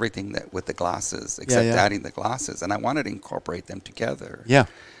to everything that with the glasses, except adding the glasses. And I wanted to incorporate them together. Yeah.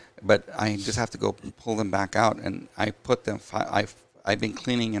 But I just have to go pull them back out, and I put them. I've been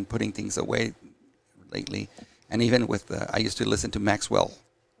cleaning and putting things away lately, and even with I used to listen to Maxwell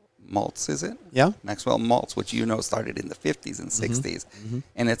Maltz. Is it? Yeah. Maxwell Maltz, which started in the 50s and 60s,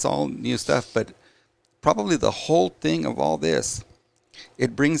 and it's all new stuff. But probably the whole thing of all this,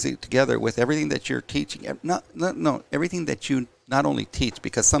 it brings it together with everything that you're teaching. No, everything that you not only teach,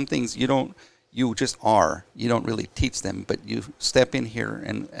 because some things you just are. You don't really teach them, but you step in here,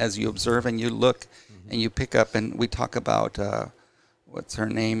 and as you observe and you look and you pick up, and we talk about, what's her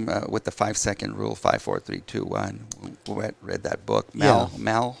name, with the 5-second rule, 5, 4, 3, 2, 1. Who read that book?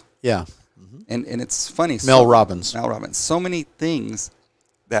 Mal. Yeah. And it's funny. Mel Robbins. Mel Robbins. So many things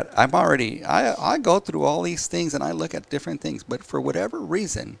that I go through all these things and I look at different things, but for whatever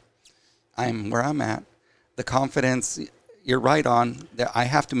reason, I'm where I'm at. The confidence, you're right on, that I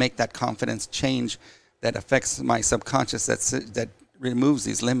have to make that confidence change that affects my subconscious, that removes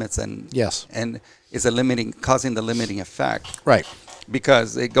these limits and is causing the limiting effect. Right.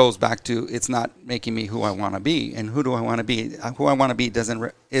 Because it goes back to, it's not making me who I want to be. And who do I want to be? Who I want to be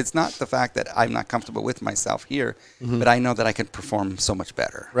it's not the fact that I'm not comfortable with myself here, but I know that I can perform so much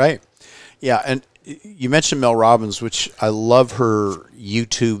better. Right. Yeah. And You mentioned Mel Robbins, which I love her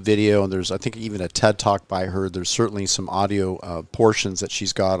YouTube video, and there's, I think, even a TED Talk by her. There's certainly some audio portions that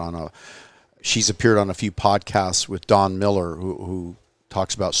she's got on she's appeared on a few podcasts with Don Miller, who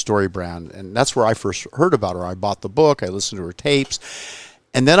talks about StoryBrand, and that's where I first heard about her. I bought the book, I listened to her tapes,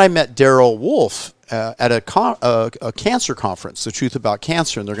 and then I met Daryl Wolf at a cancer conference, The Truth About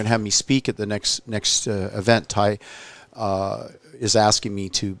Cancer, and they're going to have me speak at the next event. Ty is asking me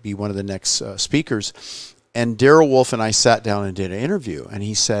to be one of the next speakers. And Daryl Wolf and I sat down and did an interview, and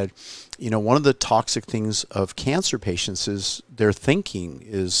he said, one of the toxic things of cancer patients is their thinking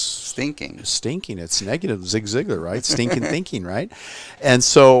is Stinking. It's negative. Zig Ziglar, right? Stinking thinking, right? And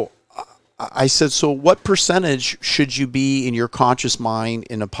so I said, so what percentage should you be in your conscious mind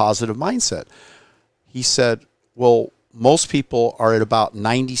in a positive mindset? He said, well, most people are at about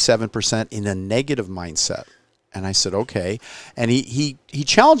 97% in a negative mindset. And I said, okay. And he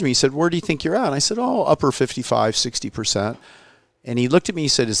challenged me. He said, where do you think you're at? And I said, oh, upper 55, 60%. And he looked at me, he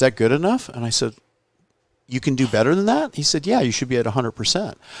said, is that good enough? And I said, you can do better than that? He said, yeah, you should be at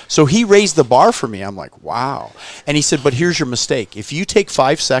 100%. So he raised the bar for me. I'm like, wow. And he said, but here's your mistake. If you take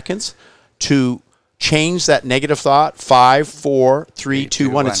 5 seconds to change that negative thought, 5, 4, 3, 2,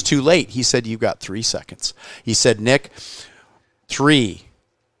 1, it's too late. He said, you've got 3 seconds. He said, Nick, 3,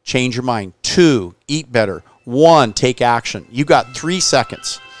 change your mind. 2, eat better. 1, take action. You got 3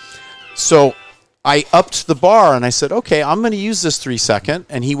 seconds. So I upped the bar and I said, okay, I'm going to use this 3 second.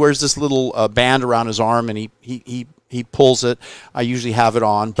 And he wears this little band around his arm, and he pulls it. I usually have it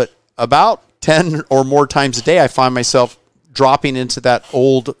on, but about 10 or more times a day, I find myself dropping into that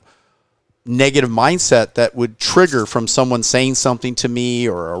old negative mindset that would trigger from someone saying something to me,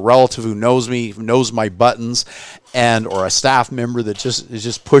 or a relative who knows me, knows my buttons, or a staff member that is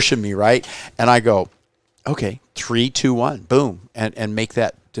just pushing me, right? And I go, okay, 3, 2, 1, boom, and make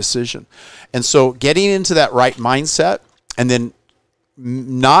that decision. And so getting into that right mindset, and then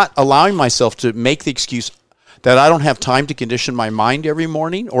not allowing myself to make the excuse that I don't have time to condition my mind every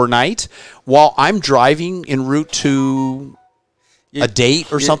morning or night while I'm driving en route to a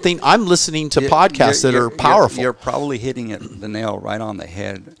date or something. I'm listening to podcasts that are powerful. You're probably hitting the nail right on the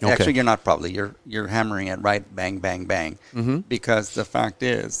head. Okay. Actually, you're not probably. You're hammering it right, bang, bang, bang. Mm-hmm. Because the fact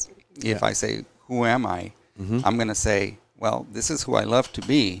is, if I say, who am I? Mm-hmm. I'm going to say, well, this is who I love to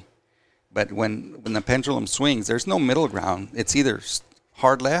be. But when the pendulum swings, there's no middle ground. It's either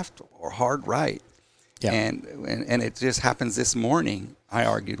hard left or hard right. Yeah. And it just happens this morning. I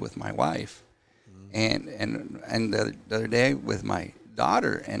argued with my wife. And the other day with my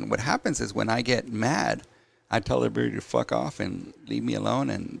daughter. And what happens is when I get mad, I tell everybody to fuck off and leave me alone,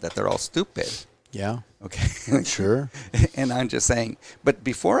 and that they're all stupid. Yeah. Okay. Sure. And I'm just saying, but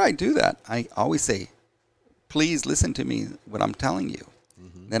before I do that, I always say, please listen to me, what I'm telling you.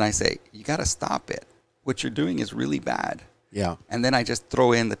 Mm-hmm. Then I say, you got to stop it. What you're doing is really bad. Yeah. And then I just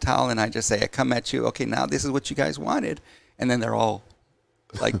throw in the towel and I just say, I come at you. Okay, now this is what you guys wanted. And then they're all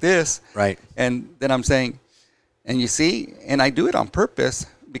like this. Right. And then I'm saying, and you see, and I do it on purpose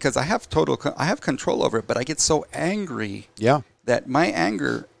because I have control over it, but I get so angry that my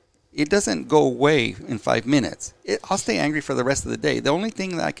anger, it doesn't go away in 5 minutes. I'll stay angry for the rest of the day. The only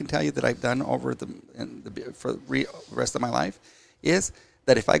thing that I can tell you that I've done for the rest of my life is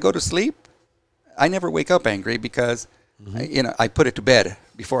that if I go to sleep, I never wake up angry because I put it to bed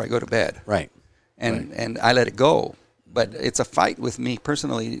before I go to bed. Right. And I let it go. But it's a fight with me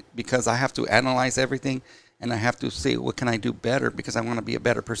personally because I have to analyze everything and I have to say, what can I do better? Because I want to be a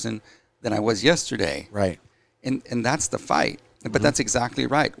better person than I was yesterday. Right. And that's the fight. But that's exactly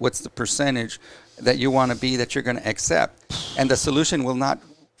right. What's the percentage that you want to be that you're going to accept? And the solution will not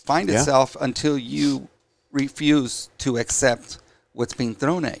find itself until you refuse to accept what's being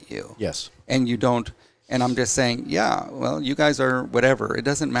thrown at you. Yes. And you don't. And I'm just saying, well, you guys are whatever. It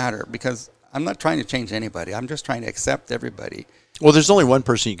doesn't matter because I'm not trying to change anybody. I'm just trying to accept everybody. Well, there's only one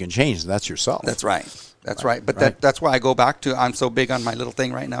person you can change, and that's yourself. That's right. That's right. But that's why I go back to, I'm so big on my little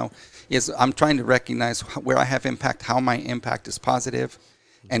thing right now, is I'm trying to recognize where I have impact, how my impact is positive,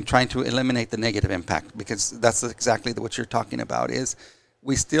 and trying to eliminate the negative impact, because that's exactly what you're talking about, is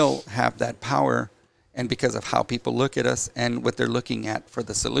we still have that power, and because of how people look at us and what they're looking at for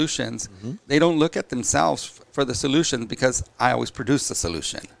the solutions, they don't look at themselves for the solution because I always produce the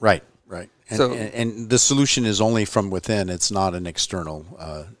solution. Right. Right. And the solution is only from within. It's not an external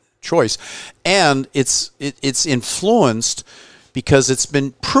choice. And it's influenced because it's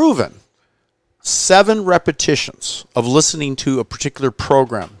been proven 7 repetitions of listening to a particular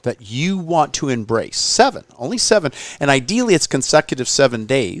program that you want to embrace. 7, only 7. And ideally it's consecutive 7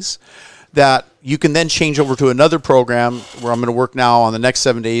 days. that you can then change over to another program where I'm going to work now on the next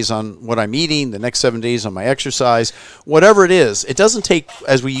 7 days on what I'm eating, the next 7 days on my exercise, whatever it is. It doesn't take,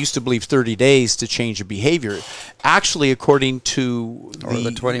 as we used to believe, 30 days to change a behavior. Actually, according to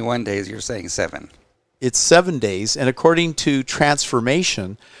the 21 days, you're saying 7. It's 7 days. And according to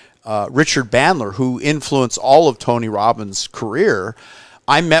Transformation, Richard Bandler, who influenced all of Tony Robbins' career,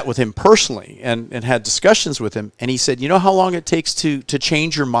 I met with him personally and had discussions with him. And he said, you know how long it takes to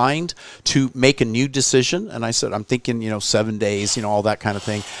change your mind, to make a new decision? And I said, I'm thinking, 7 days, all that kind of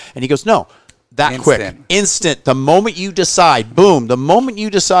thing. And he goes, no, that quick. Instant. The moment you decide, boom, the moment you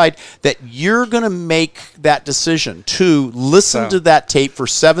decide that you're going to make that decision to listen to that tape for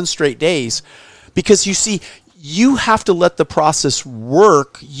 7 straight days, because you see, you have to let the process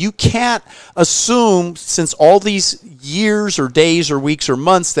work. You can't assume, since all these years or days or weeks or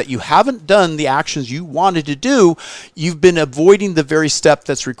months that you haven't done the actions you wanted to do, you've been avoiding the very step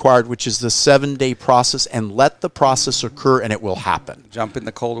that's required, which is the 7-day process, and let the process occur and it will happen. Jump in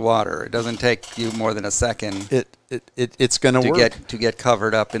the cold water. It doesn't take you more than a second. It's going to work. To get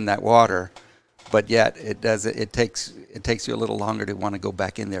covered up in that water, but yet it takes you a little longer to want to go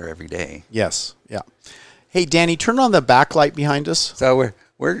back in there every day. Yes. Yeah. Hey, Danny, turn on the backlight behind us. So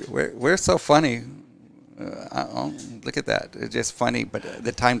we're so funny. Look at that. It's just funny, but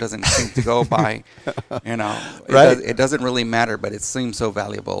the time doesn't seem to go by. Right? It doesn't really matter, but it seems so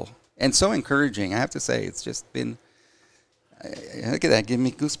valuable and so encouraging. I have to say, it's just been. Look at that. Give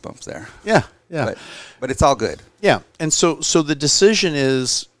me goosebumps there. Yeah, yeah. But it's all good. Yeah, and so the decision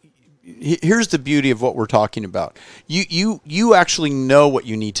is. Here's the beauty of what we're talking about. You actually know what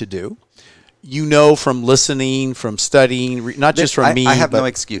you need to do. You know from listening, from studying, not just from me. I have no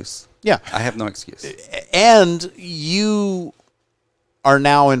excuse. Yeah. I have no excuse. And you are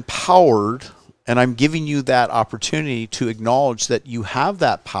now empowered, and I'm giving you that opportunity to acknowledge that you have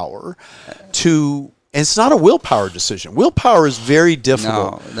that power to, and it's not a willpower decision. Willpower is very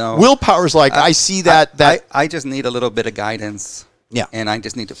difficult. No. Willpower is like, I see that. I just need a little bit of guidance. Yeah. And I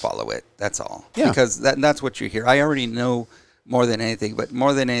just need to follow it. That's all. Yeah. Because that's what you hear. I already know more than anything, but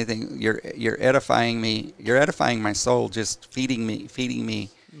more than anything, you're edifying me. You're edifying my soul, just feeding me,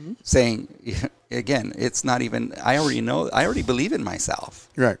 mm-hmm. saying, again, it's not even, I already believe in myself.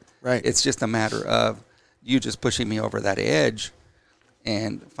 Right. It's just a matter of you just pushing me over that edge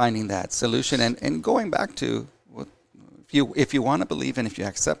and finding that solution and going back to, if you want to believe and if you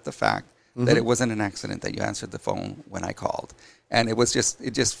accept the fact mm-hmm. that it wasn't an accident that you answered the phone when I called. And it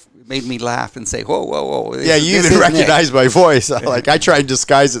just made me laugh and say, whoa. Yeah, you even recognized my voice. Like, I try and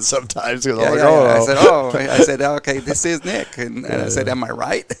disguise it sometimes. Yeah, I'm like, I said, okay, this is Nick. And I said, am I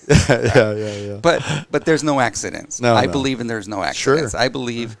right? Yeah. But there's no accidents. I believe in there's no accidents. Sure. I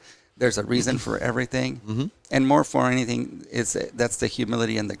believe there's a reason for everything. Mm-hmm. And more for anything, that's the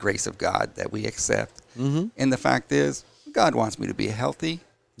humility and the grace of God that we accept. Mm-hmm. And the fact is, God wants me to be healthy.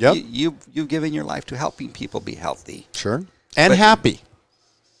 Yep. You've given your life to helping people be healthy. Sure. And happy.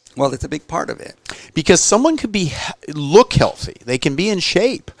 Well, it's a big part of it. Because someone could look healthy. They can be in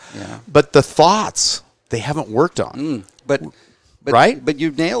shape. Yeah. But the thoughts, they haven't worked on. But right? But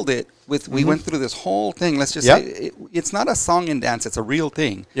you nailed it. We mm-hmm. went through this whole thing. Let's just say it's not a song and dance. It's a real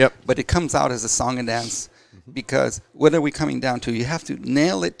thing. Yep. But it comes out as a song and dance because what are we coming down to? You have to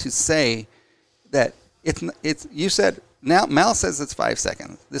nail it to say that it's. You said. Now, Mal says it's 5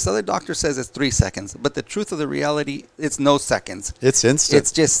 seconds. This other doctor says it's 3 seconds. But the truth of the reality, it's no seconds. It's instant.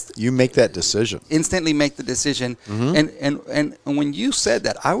 It's just... You make that decision. Instantly make the decision. Mm-hmm. And when you said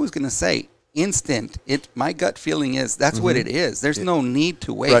that, I was going to say instant. My gut feeling is that's mm-hmm. what it is. There's no need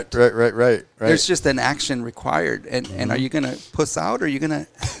to wait. Right. There's just an action required. And are you going to puss out or are you going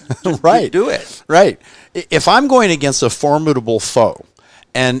to do it? Right. If I'm going against a formidable foe,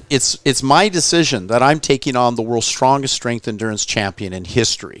 and it's my decision that I'm taking on the world's strongest strength endurance champion in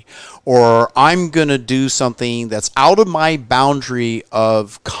history, or I'm going to do something that's out of my boundary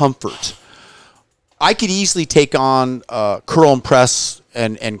of comfort. I could easily take on curl and press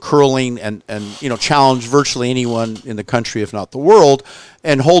and curling and challenge virtually anyone in the country, if not the world,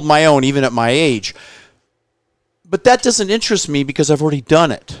 and hold my own even at my age. But that doesn't interest me because I've already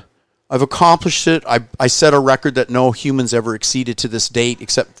done it. I've accomplished it. I set a record that no humans ever exceeded to this date,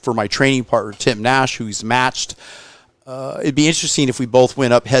 except for my training partner, Tim Nash, who he's matched. It'd be interesting if we both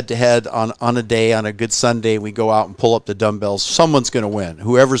went up head-to-head on a day, on a good Sunday, we go out and pull up the dumbbells. Someone's going to win.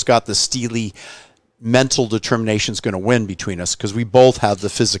 Whoever's got the steely mental determination is going to win between us because we both have the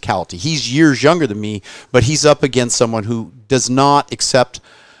physicality. He's years younger than me, but he's up against someone who does not accept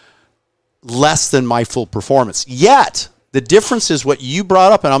less than my full performance. Yet... the difference is what you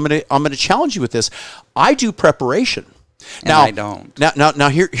brought up, and I'm going to challenge you with this. I do preparation. And I don't. Now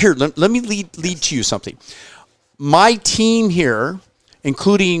here, let me lead to you something. My team here,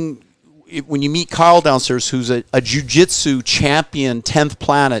 including when you meet Kyle downstairs, who's a jiu-jitsu champion, 10th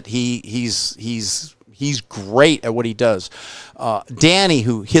planet, he's great at what he does. Danny,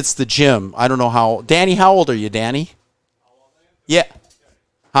 who hits the gym, I don't know how. Danny, how old are you, Danny? Yeah.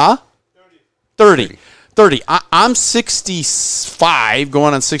 Huh? 30. I'm 65,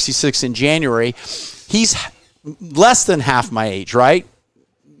 going on 66 in January. He's less than half my age, right?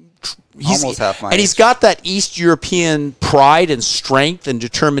 Almost half my age. And he's got that East European pride and strength and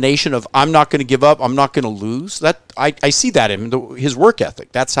determination of, I'm not going to give up, I'm not going to lose. That I see that in his work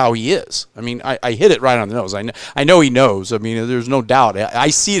ethic. That's how he is. I mean, I hit it right on the nose. I know he knows. I mean, there's no doubt. I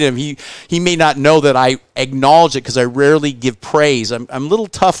see it in him. He may not know that I acknowledge it because I rarely give praise. I'm a little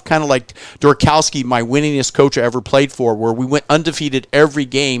tough, kind of like Dorkowski, my winningest coach I ever played for, where we went undefeated every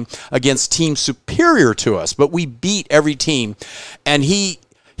game against teams superior to us, but we beat every team. And he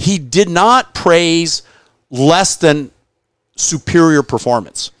did not praise less than superior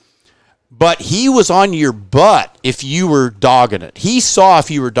performance. But he was on your butt if you were dogging it. He saw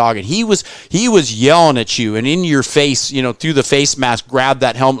if you were dogging. He was yelling at you and in your face, through the face mask, grabbed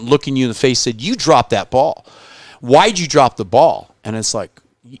that helmet, looking you in the face, said, "You dropped that ball. Why'd you drop the ball?" And it's like,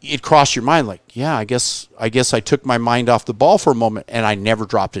 it crossed your mind, like, yeah, I guess I took my mind off the ball for a moment, and I never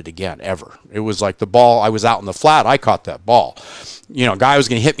dropped it again, ever. It was like the ball, I was out in the flat, I caught that ball. A guy was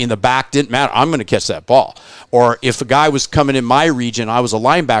going to hit me in the back, didn't matter, I'm going to catch that ball. Or if a guy was coming in my region, I was a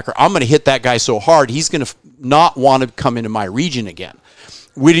linebacker, I'm going to hit that guy so hard, he's going to not want to come into my region again.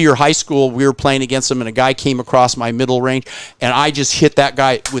 Whittier High School, we were playing against him, and a guy came across my middle range, and I just hit that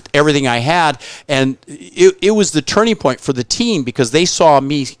guy with everything I had, and it was the turning point for the team because they saw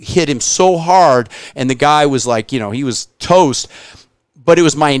me hit him so hard, and the guy was like, he was toast, but it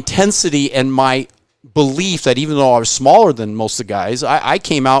was my intensity and my belief that even though I was smaller than most of the guys, I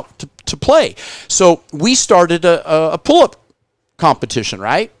came out to play. So we started a pull-up competition,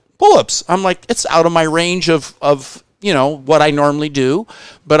 right? Pull-ups. I'm like, it's out of my range of what I normally do,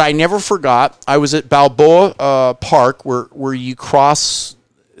 but I never forgot. I was at Balboa Park where you cross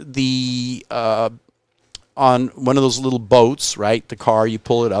the on one of those little boats, right? The car, you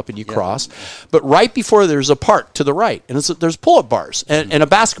pull it up and you cross. But right before there's a park to the right, and there's pull-up bars and a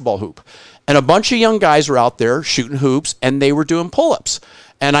basketball hoop. And a bunch of young guys were out there shooting hoops, and they were doing pull-ups.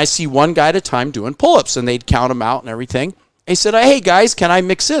 And I see one guy at a time doing pull-ups, and they'd count them out and everything. They said, "Hey, guys, can I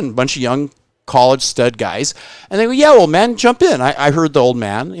mix in?" A bunch of young college stud guys. And they go, "Yeah, well, man, jump in." I heard the old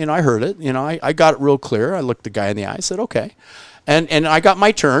man. I heard it. I got it real clear. I looked the guy in the eye. I said, "Okay." And I got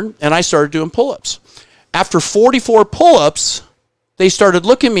my turn, and I started doing pull-ups. After 44 pull-ups, they started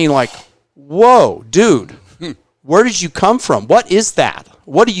looking at me like, "Whoa, dude, where did you come from? What is that?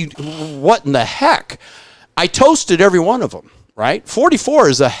 What in the heck?" I toasted every one of them, right? 44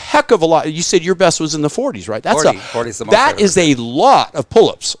 is a heck of a lot. You said your best was in the 40s, right? That's 40 is the most that is a lot of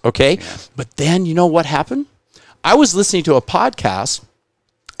pull-ups, okay? Yeah. But then you know what happened? I was listening to a podcast,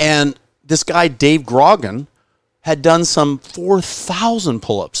 and this guy, Dave Grogan, had done some 4,000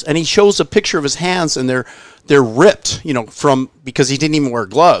 pull-ups, and he shows a picture of his hands, and they're ripped, because he didn't even wear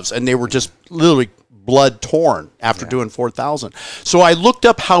gloves, and they were just literally blood torn after doing 4,000. So I looked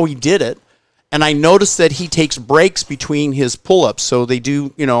up how he did it, and I noticed that he takes breaks between his pull-ups. So they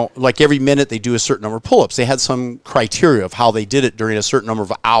do, like every minute they do a certain number of pull-ups. They had some criteria of how they did it during a certain number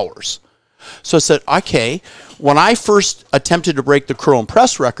of hours. So I said, okay, when I first attempted to break the curl and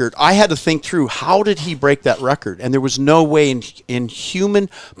press record, I had to think through, how did he break that record? And there was no way in human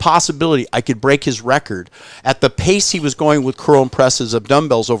possibility I could break his record at the pace he was going with curl and presses of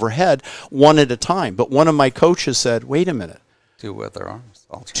dumbbells overhead, one at a time. But one of my coaches said, wait a minute. Do with their arms.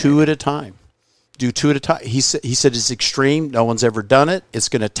 Two at a time. Do two at a time. He said it's extreme. No one's ever done it. It's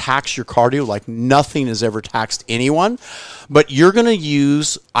going to tax your cardio like nothing has ever taxed anyone. But you're going to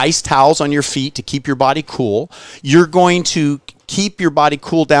use ice towels on your feet to keep your body cool. You're going to keep your body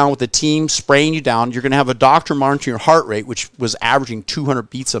cool down with the team spraying you down. You're going to have a doctor monitoring your heart rate, which was averaging 200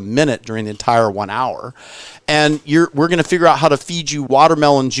 beats a minute during the entire 1 hour. And we're going to figure out how to feed you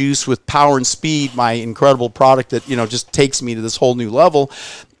watermelon juice with Power and Speed, my incredible product that just takes me to this whole new level.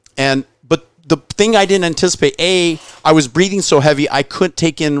 But the thing I didn't anticipate, I was breathing so heavy I couldn't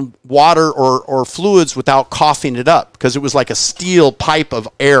take in water or fluids without coughing it up because it was like a steel pipe of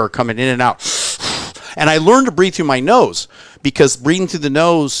air coming in and out. And I learned to breathe through my nose because breathing through the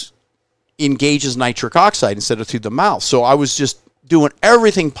nose engages nitric oxide instead of through the mouth. So I was just doing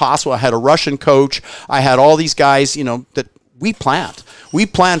everything possible. I had a Russian coach. I had all these guys, that we planned. We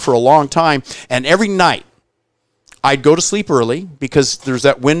planned for a long time. And every night I'd go to sleep early because there's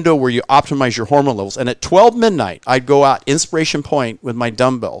that window where you optimize your hormone levels. And at 12 midnight, I'd go out Inspiration Point with my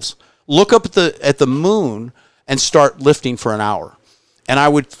dumbbells, look up at the moon, and start lifting for an hour. And I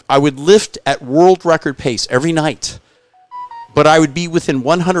would lift at world record pace every night. But I would be within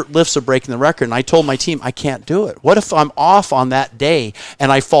 100 lifts of breaking the record. And I told my team, I can't do it. What if I'm off on that day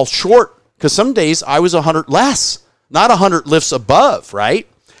and I fall short? Because some days I was 100 less, not 100 lifts above, right?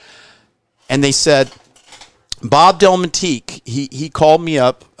 And they said, Bob Delmonteque, he called me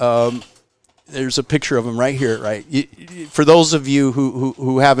up. There's a picture of him right here, right? For those of you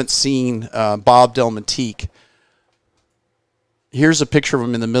who haven't seen Bob Delmonteque, here's a picture of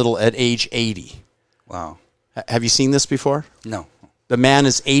him in the middle at age 80. Wow. Have you seen this before? No. The man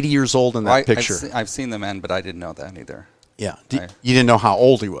is 80 years old in that picture. I've seen the man, but I didn't know that either. Yeah. You didn't know how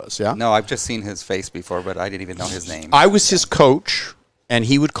old he was, yeah? No, I've just seen his face before, but I didn't even know his name. I was his coach, and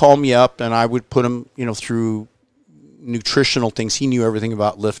he would call me up, and I would put him, through nutritional things. He knew everything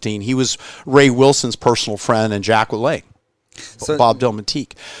about lifting. He was Ray Wilson's personal friend and Jack LaLanne, Bob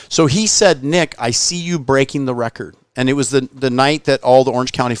Delmonteque. So he said, Nick, I see you breaking the record. And it was the night that all the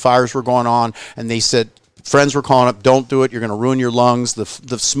Orange County fires were going on, and they said, friends were calling up, don't do it. You're going to ruin your lungs.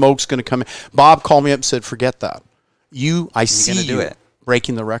 The smoke's going to come in. Bob called me up and said, forget that. I see you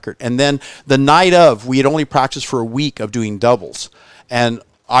breaking the record. And then the night of, we had only practiced for a week of doing doubles. And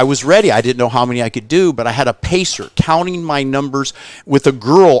I was ready. I didn't know how many I could do, but I had a pacer counting my numbers with a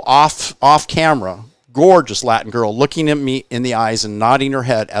girl off camera, gorgeous Latin girl, looking at me in the eyes and nodding her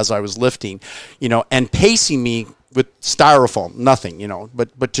head as I was lifting, and pacing me with styrofoam, nothing,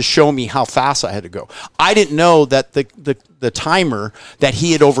 but to show me how fast I had to go. I didn't know that the timer, that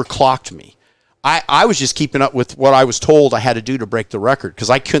he had overclocked me. I was just keeping up with what I was told I had to do to break the record because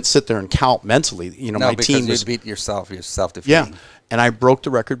I couldn't sit there and count mentally. My team was... you beat yourself. You're self-defeating. Yeah, and I broke the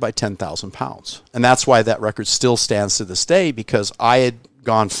record by 10,000 pounds. And that's why that record still stands to this day, because I had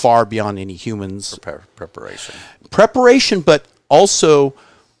gone far beyond any humans. Preparation, but also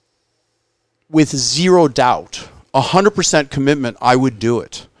with zero doubt. 100% commitment, I would do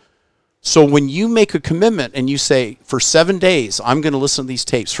it. So when you make a commitment and you say, for 7 days, I'm going to listen to these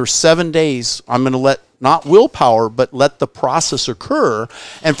tapes. For 7 days, I'm going to let, not willpower, but let the process occur.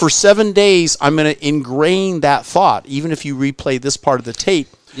 And for 7 days, I'm going to ingrain that thought, even if you replay this part of the tape.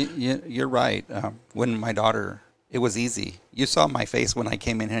 You're right. When my daughter, it was easy. You saw my face when I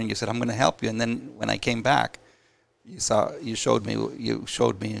came in here and you said, I'm going to help you. And then when I came back, you showed me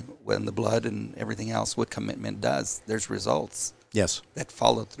when the blood and everything else, what commitment does. There's results. Yes. That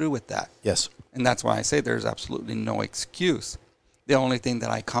follow through with that. Yes. And that's why I say there's absolutely no excuse. The only thing that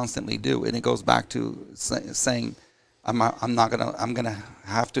I constantly do, and it goes back to saying, I'm gonna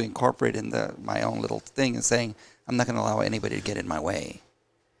have to incorporate in my own little thing and saying, I'm not gonna allow anybody to get in my way.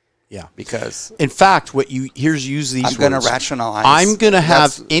 Yeah. Because in fact, use these words. I'm going to rationalize. I'm going to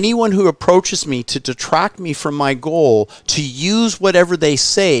have anyone who approaches me to detract me from my goal to use whatever they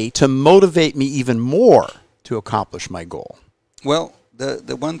say to motivate me even more to accomplish my goal. Well,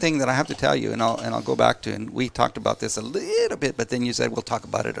 the one thing that I have to tell you, and I'll go back to, and we talked about this a little bit, but then you said we'll talk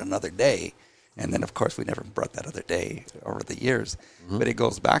about it another day. And then, of course, we never brought that other day over the years. Mm-hmm. But it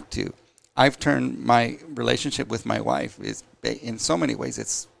goes back to, I've turned my relationship with my wife, in so many ways,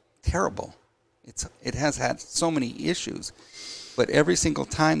 it's terrible. It has had so many issues, but every single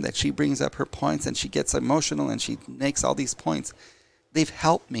time that she brings up her points and she gets emotional and she makes all these points, they've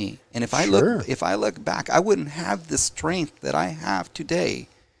helped me. And if I look back, I wouldn't have the strength that I have today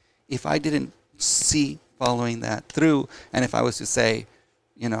if I didn't see following that through. And if I was to say,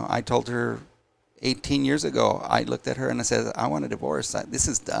 I told her 18 years ago, I looked at her and I said, I want a divorce. This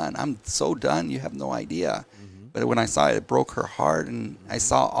is done. I'm so done. You have no idea. But when I saw it, it broke her heart, and I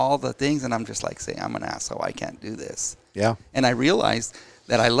saw all the things, and I'm just like saying, I'm an asshole. I can't do this. Yeah. And I realized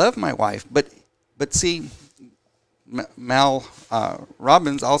that I love my wife, but see, Mel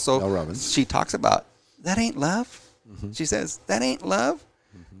Robbins also, she talks about, that ain't love. Mm-hmm. She says, that ain't love.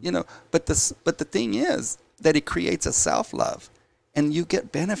 Mm-hmm. But the thing is that it creates a self-love, and you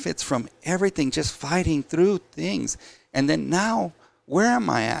get benefits from everything, just fighting through things. And then now, where am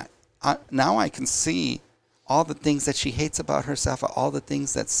I at? Now I can see all the things that she hates about herself, all the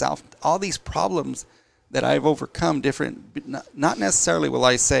things all these problems that I've overcome, not necessarily will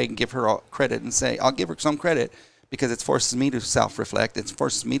I say, give her all credit and say, I'll give her some credit because it forces me to self-reflect. It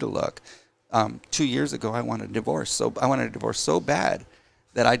forces me to look. 2 years ago, I wanted a divorce. So I wanted a divorce so bad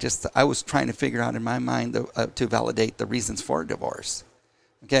that I was trying to figure out in my mind to validate the reasons for a divorce.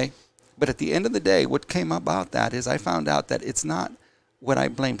 Okay? But at the end of the day, what came about that is I found out that it's not what I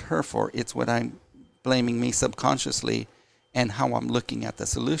blamed her for. It's what I'm blaming me subconsciously and how I'm looking at the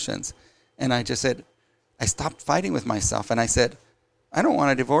solutions. And I just said, I stopped fighting with myself, and I said, I don't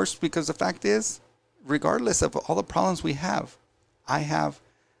want a divorce, because the fact is, regardless of all the problems we have, I have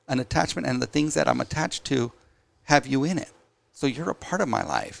an attachment, and the things that I'm attached to have you in it. So you're a part of my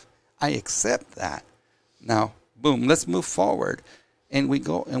life. I accept that. Now, boom, let's move forward. And we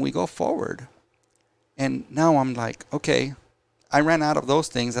go forward. And now I'm like, okay, I ran out of those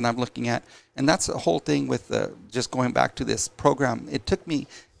things, and I'm looking at, and that's the whole thing with just going back to this program. It took me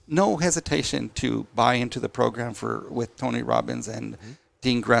no hesitation to buy into the program with Tony Robbins and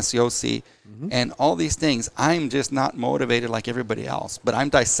Dean Graziosi and all these things. I'm just not motivated like everybody else, but I'm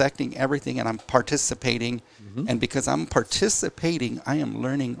dissecting everything, and I'm participating. And because I'm participating, I am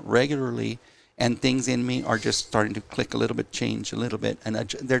learning regularly, and things in me are just starting to click a little bit, change a little bit, and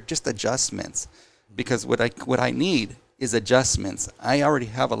they're just adjustments. Because what I need is adjustments. I already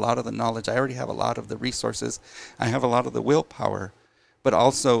have a lot of the knowledge. I already have a lot of the resources. I have a lot of the willpower. But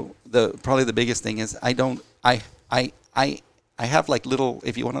also, probably the biggest thing is I have like little,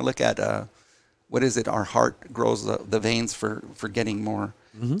 if you want to look at, what is it? Our heart grows the veins for getting more.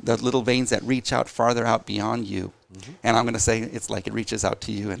 The little veins that reach out farther out beyond you. And I'm going to say it's like it reaches out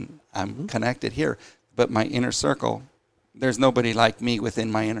to you, and I'm connected here. But my inner circle, there's nobody like me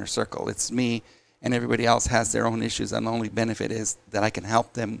within my inner circle. It's me, and everybody else has their own issues. And the only benefit is that I can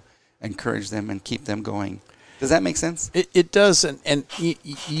help them, encourage them, and keep them going. Does that make sense? It does. And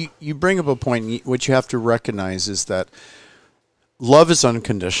you bring up a point. What you have to recognize is that love is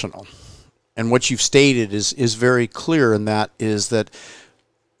unconditional. And what you've stated is very clear, and that is that,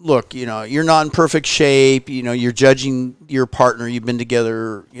 look, you're not in perfect shape. You're judging your partner. You've been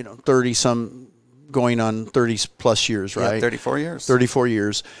together, 30-some, going on 30-plus years, right? Yeah, 34 years. 34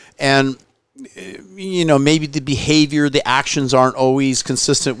 years. And, maybe the behavior, the actions aren't always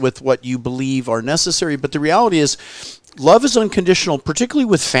consistent with what you believe are necessary. But the reality is, love is unconditional, particularly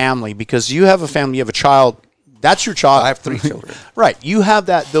with family, because you have a family, you have a child. That's your child. I have 3 children. Right. You have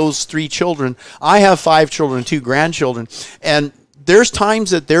those 3 children. I have 5 children, 2 grandchildren. And there's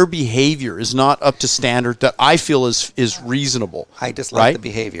times that their behavior is not up to standard that I feel is reasonable. I dislike the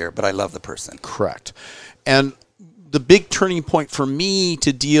behavior, but I love the person. Correct. And the big turning point for me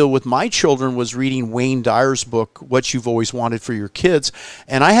to deal with my children was reading Wayne Dyer's book, What You've Always Wanted for Your Kids.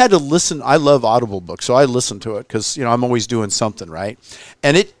 And I had to listen. I love Audible books, so I listened to it because, I'm always doing something, right?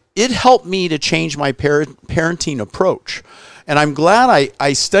 And it helped me to change my parenting approach. And I'm glad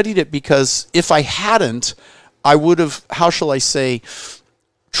I studied it, because if I hadn't, I would have, how shall I say,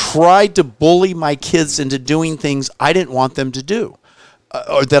 tried to bully my kids into doing things I didn't want them to do,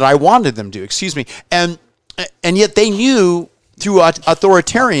 or that I wanted them to do, excuse me. And yet they knew through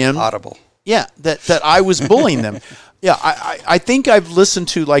authoritarian. Audible. Yeah, that I was bullying them. Yeah, I think I've listened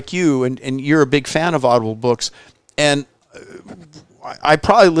to, like you, and you're a big fan of Audible books, and I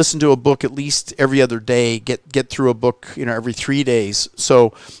probably listen to a book at least every other day, get through a book, every 3 days. So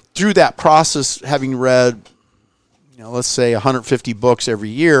through that process, having read, let's say 150 books every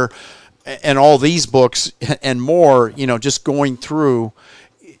year, and all these books and more, just going through,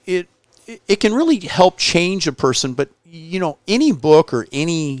 it can really help change a person. But, any book or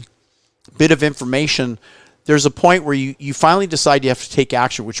any bit of information, there's a point where you finally decide you have to take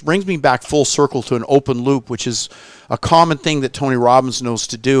action, which brings me back full circle to an open loop, which is a common thing that Tony Robbins knows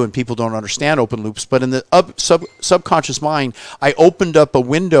to do, and people don't understand open loops. But in the subconscious mind, I opened up a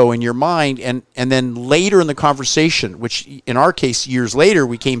window in your mind, and then later in the conversation, which in our case, years later,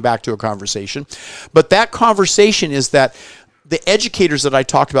 we came back to a conversation. But that conversation is that the educators that I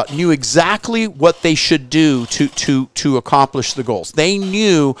talked about knew exactly what they should do to accomplish the goals. They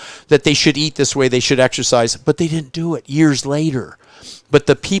knew that they should eat this way, they should exercise, but they didn't do it years later. But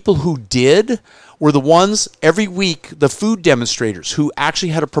the people who did were the ones every week, the food demonstrators who actually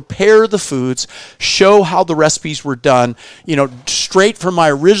had to prepare the foods, show how the recipes were done, straight from my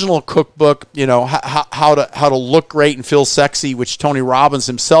original cookbook, how to look great and feel sexy, which Tony Robbins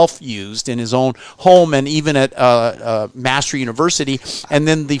himself used in his own home and even at Mastery University, and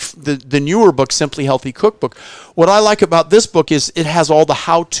then the newer book, Simply Healthy Cookbook. What I like about this book is it has all the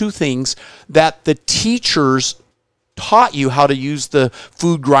how-to things that the teachers taught you, how to use the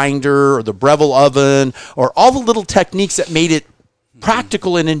food grinder or the Breville oven, or all the little techniques that made it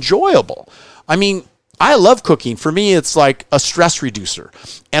practical and enjoyable. I mean, I love cooking. For me, it's like a stress reducer.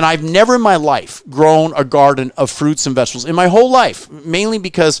 And I've never in my life grown a garden of fruits and vegetables in my whole life, mainly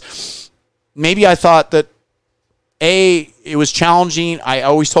because maybe I thought that, it was challenging. I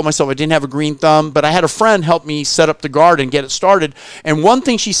always told myself I didn't have a green thumb, but I had a friend help me set up the garden, get it started. And one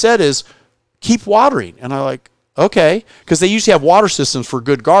thing she said is, keep watering. And I'm like, okay, because they usually have water systems for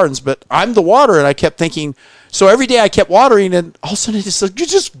good gardens, but I'm the water, and I kept thinking, so every day I kept watering, and all of a sudden it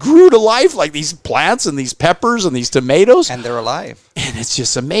just grew to life, like these plants and these peppers and these tomatoes. And they're alive. And it's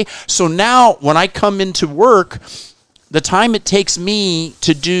just amazing. So now when I come into work, the time it takes me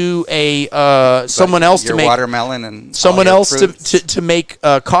to do someone else to make watermelon and someone else to make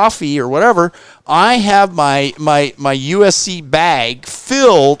coffee or whatever, I have my USC bag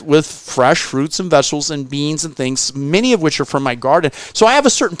filled with fresh fruits and vegetables and beans and things, many of which are from my garden. So I have a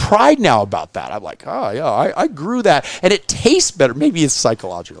certain pride now about that. I'm like, oh yeah, I grew that, and it tastes better. Maybe it's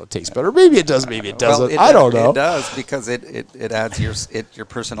psychological. It tastes better. Maybe it does. Maybe it doesn't. Well, I don't know. It does, because it adds your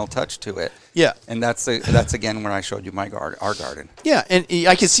personal touch to it. Yeah, and that's again where I showed you our garden. Yeah, and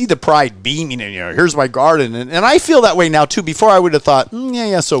I can see the pride beaming in you. Here's my garden, and I feel that way now too. Before I would have thought,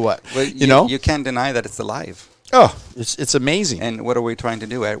 yeah, so what? Well, you know, you can't deny that it's alive. Oh, it's amazing. And what are we trying to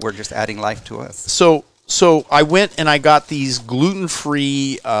do? We're just adding life to us. So I went and I got these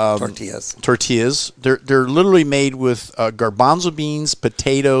gluten-free tortillas. They're literally made with garbanzo beans,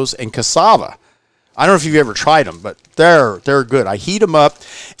 potatoes, and cassava. I don't know if you've ever tried them, but they're good. I heat them up,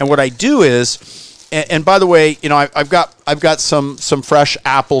 and what I do is, and by the way, you know, I've got some fresh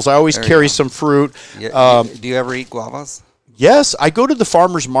apples. I always carry some fruit. Do you ever eat guavas? Yes, I go to the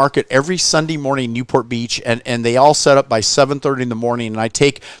farmer's market every Sunday morning in Newport Beach, and they all set up by 7:30 in the morning, and I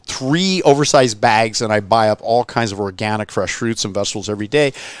take 3 oversized bags, and I buy up all kinds of organic fresh fruits and vegetables every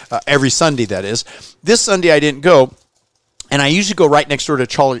day, every Sunday, that is. This Sunday I didn't go, and I usually go right next door to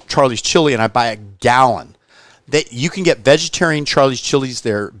Charlie's Chili, and I buy a gallon. You can get vegetarian Charlie's Chilies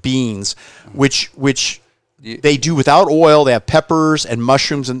there, beans, which they do without oil. They have peppers and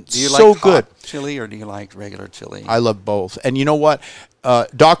mushrooms, and do you so like good. Hot chili, or do you like regular chili? I love both. And you know what?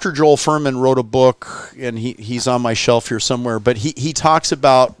 Dr. Joel Furman wrote a book, and he's on my shelf here somewhere, but he talks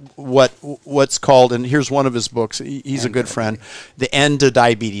about what's called, and here's one of his books. He's a good friend, The End to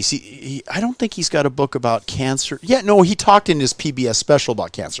Diabetes. I don't think he's got a book about cancer. Yeah, no, he talked in his PBS special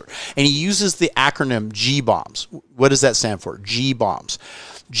about cancer, and he uses the acronym G-BOMBS. What does that stand for? G-BOMBS.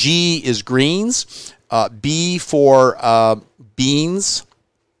 G is greens. B for beans.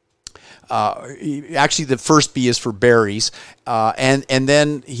 Actually, the first B is for berries. And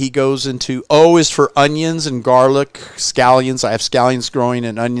then he goes into O is for onions and garlic, scallions. I have scallions growing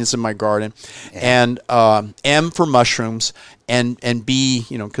and onions in my garden. And M for mushrooms. And B,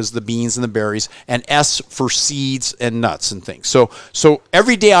 you know, because the beans and the berries. And S for seeds and nuts and things. So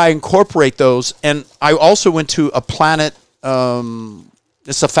every day I incorporate those. And I also went to a Planet...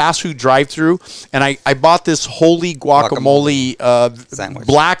 it's a fast food drive-through, and I bought this holy guacamole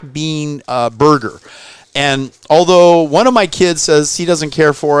black bean burger. And although one of my kids says he doesn't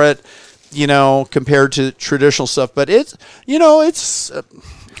care for it, you know, compared to traditional stuff, but it looks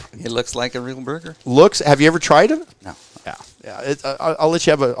like a real burger. Have you ever tried it? No. Yeah. I'll let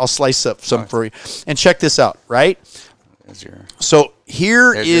you have I'll slice up some for you. And check this out, right? So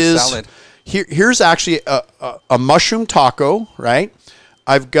here's your salad. Here's actually a mushroom taco, right?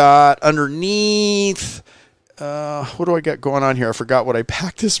 I've got underneath, what do I got going on here? I forgot what I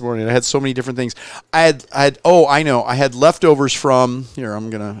packed this morning. I had so many different things. I had leftovers from, here,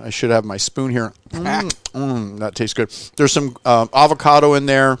 I should have my spoon here. That tastes good. There's some avocado in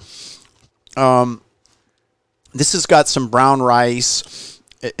there. This has got some brown rice.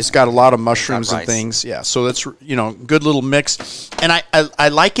 It's got a lot of mushrooms and things. Yeah, so that's, you know, good little mix. And I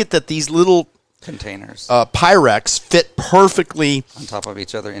like it that these little containers Pyrex fit perfectly on top of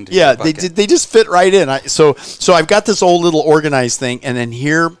each other into your bucket. they just fit right in. So I've got this old little organized thing, and then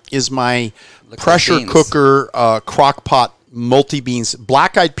here is my pressure cooker crock pot multi beans,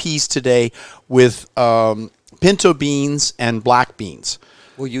 black eyed peas today with pinto beans and black beans.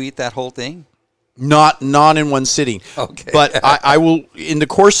 Will you eat that whole thing? Not in one sitting. Okay. But I will, in the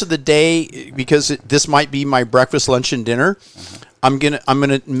course of the day, because this might be my breakfast, lunch, and dinner. I'm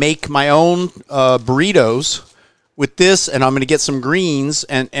gonna make my own burritos with this, and I'm gonna get some greens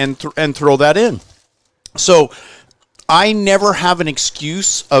and throw that in. So I never have an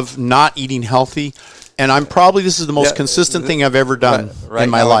excuse of not eating healthy, and this is the most consistent thing I've ever done in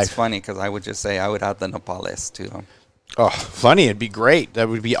my life. It's funny because I would just say I would add the nopales too. Oh, funny! It'd be great. That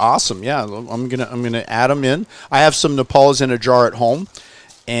would be awesome. Yeah, I'm gonna add them in. I have some nopales in a jar at home,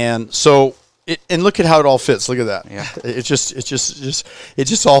 and so. And look at how it all fits. Look at that. Yeah. It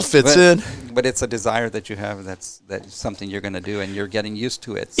just all fits in. But it's a desire that you have. That's something you're going to do, and you're getting used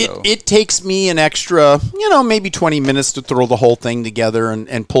to it. So it takes me an extra, maybe 20 minutes to throw the whole thing together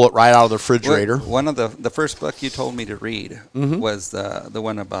and pull it right out of the refrigerator. One of the first book you told me to read was the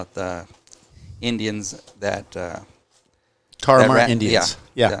one about the Indians that Tarahumara Indians.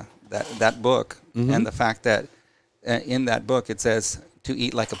 Yeah. That book and the fact that in that book, it says to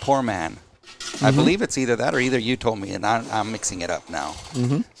eat like a poor man. I believe it's either that or either you told me, and I'm mixing it up now.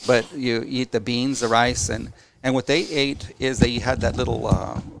 But you eat the beans, the rice, and what they ate is they had that little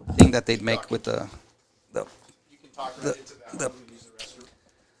thing that they'd make with the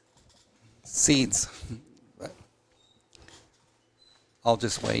seeds. But I'll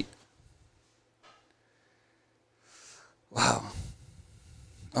just wait. Wow.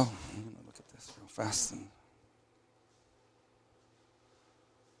 Oh, I'm going to look at this real fast.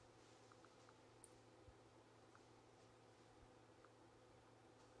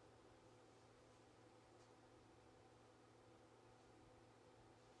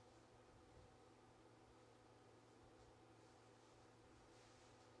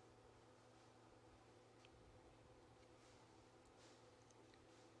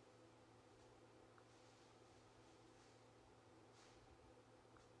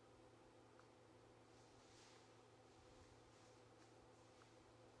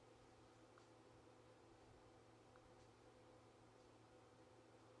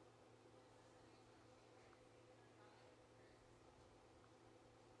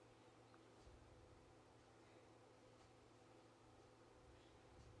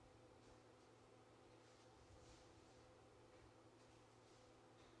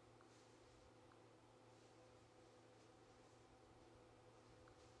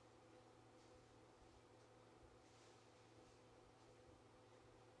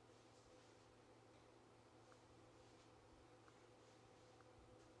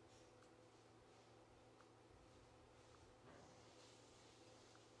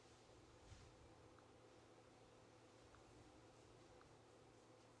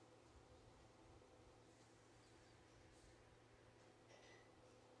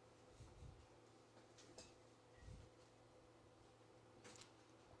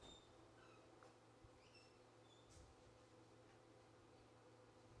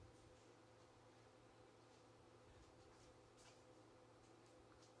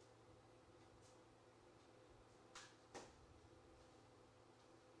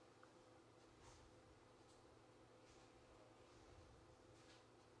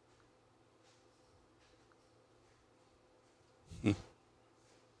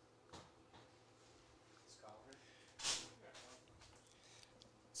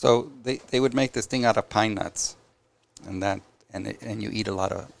 So they would make this thing out of pine nuts, and you eat a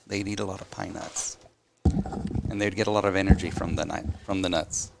lot of they'd eat a lot of pine nuts, and they'd get a lot of energy from the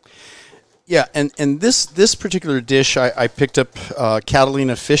nuts. Yeah, and this particular dish I picked up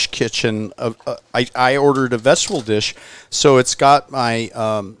Catalina Fish Kitchen. I ordered a vegetable dish, so it's got my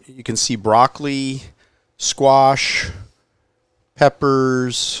you can see broccoli, squash,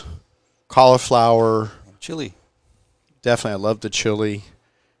 peppers, cauliflower, and chili. Definitely, I love the chili.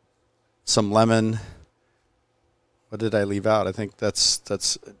 Some lemon. What did I leave out? I think that's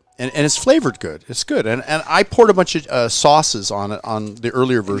and it's flavored good. It's good. And I poured a bunch of sauces on it on the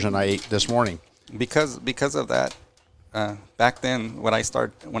earlier version I ate this morning. Because of that, back then when I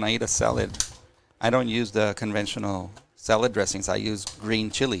eat a salad, I don't use the conventional salad dressings. I use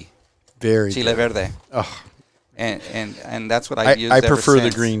green chili. Very Chile good. verde. Oh. And that's what I've used I ever prefer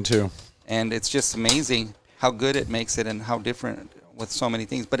since. the green too. And it's just amazing how good it makes it and how different with so many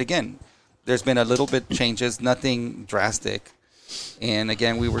things. But again, there's been a little bit changes, nothing drastic. And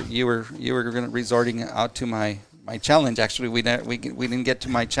again, you were going to resorting out to my challenge. Actually, we didn't get to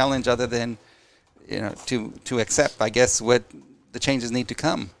my challenge other than to accept, I guess, what the changes need to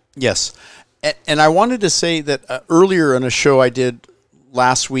come. Yes, and I wanted to say that earlier in a show I did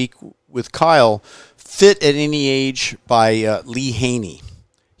last week with Kyle, "Fit at Any Age" by Lee Haney.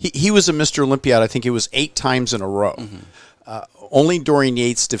 He was a Mr. Olympiad. I think it was 8 times in a row. Mm-hmm. Only Dorian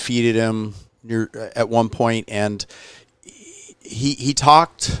Yates defeated him at one point, and he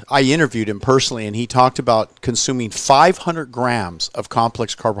talked. I interviewed him personally, and he talked about consuming 500 grams of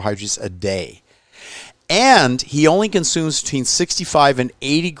complex carbohydrates a day, and he only consumes between 65 and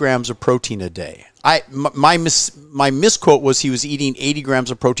 80 grams of protein a day. My misquote was he was eating 80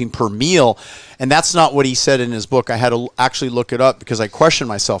 grams of protein per meal, and that's not what he said in his book. I had to actually look it up because I questioned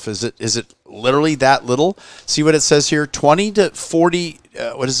myself. Is it literally that little? See what it says here: 20 to 40.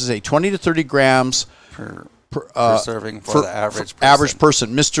 What does it say? 20 to 30 grams per serving for the average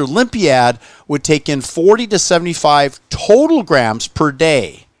person. Mr. Olympiad would take in 40 to 75 total grams per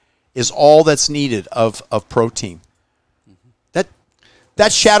day. Is all that's needed of protein.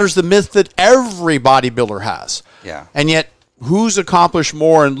 That shatters the myth that every bodybuilder has. Yeah. And yet, who's accomplished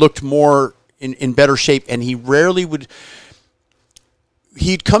more and looked more in better shape? And he rarely would.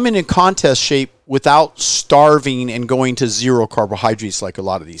 He'd come in contest shape without starving and going to zero carbohydrates like a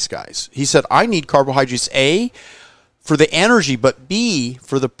lot of these guys. He said, I need carbohydrates, A, for the energy, but B,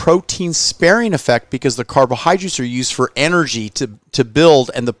 for the protein sparing effect, because the carbohydrates are used for energy to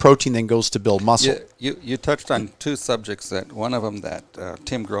build, and the protein then goes to build muscle. You touched on two subjects, that one of them that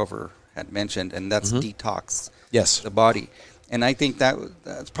Tim Grover had mentioned, and that's detox. Yes. The body. And I think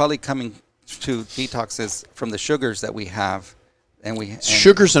that's probably coming to detoxes from the sugars that we have. And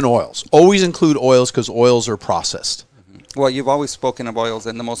sugars and oils. Always include oils because oils are processed. Well, you've always spoken of oils,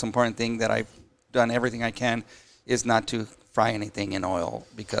 and the most important thing that I've done everything I can is not to fry anything in oil,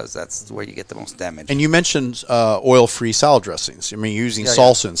 because that's where you get the most damage. And you mentioned oil-free salad dressings. I mean, you're using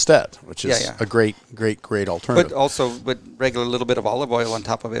salsa instead, which is a great alternative. But regular little bit of olive oil on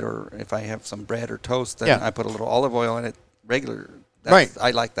top of it, or if I have some bread or toast, then I put a little olive oil in it. Regular. Right.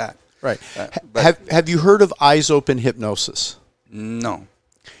 I like that. Right. Have you heard of eyes open hypnosis? No.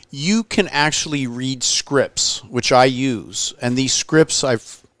 You can actually read scripts, which I use, and these scripts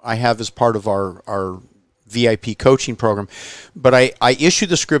I have as part of our VIP coaching program, but I issue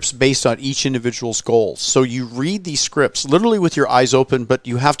the scripts based on each individual's goals. So you read these scripts literally with your eyes open, but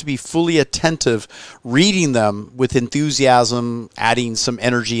you have to be fully attentive, reading them with enthusiasm, adding some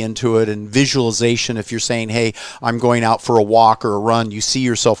energy into it, and visualization. If you're saying, hey, I'm going out for a walk or a run, you see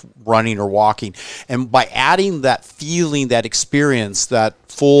yourself running or walking. And by adding that feeling, that experience, that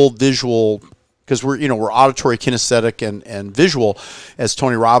full visual, because we're auditory, kinesthetic, and visual, as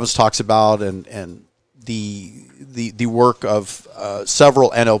Tony Robbins talks about, and the work of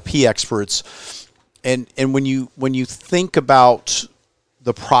several NLP experts, and when you think about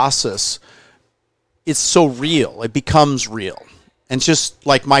the process, it's so real. It becomes real. And just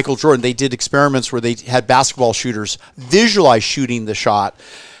like Michael Jordan, they did experiments where they had basketball shooters visualize shooting the shot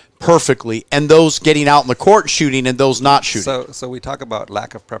perfectly, and those getting out in the court shooting, and those not shooting. So we talk about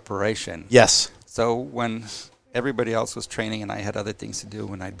lack of preparation. Yes. So when everybody else was training and I had other things to do,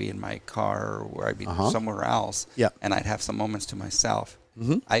 when I'd be in my car or I'd be somewhere else, and I'd have some moments to myself,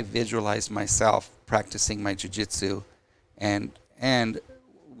 I visualized myself practicing my jiu-jitsu and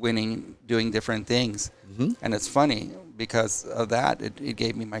winning, doing different things. And it's funny, because of that, it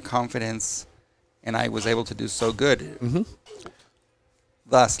gave me my confidence, and I was able to do so good,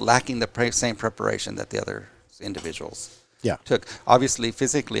 thus lacking the same preparation that the other individuals took. Obviously,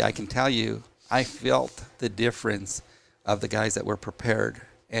 physically, I can tell you, I felt the difference of the guys that were prepared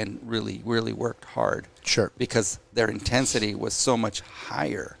and really, really worked hard. Sure. Because their intensity was so much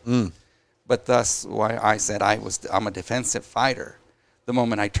higher. But thus why I said I'm a defensive fighter. The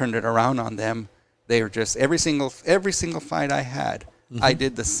moment I turned it around on them, they were just every single fight I had, I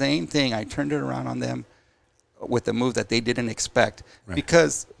did the same thing. I turned it around on them with a move that they didn't expect. Right.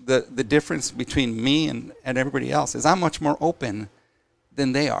 Because the difference between me and everybody else is I'm much more open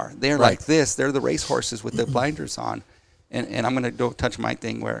than they are. They're like this. They're the racehorses with the blinders on. And I'm going to go touch my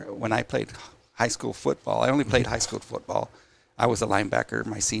thing where when I played high school football, I only played high school football. I was a linebacker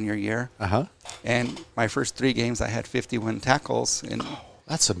my senior year. And my first 3 games, I had 51 tackles. And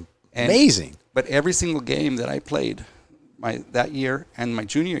that's amazing. But every single game that I played that year and my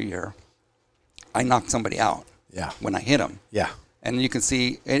junior year, I knocked somebody out when I hit them. And you can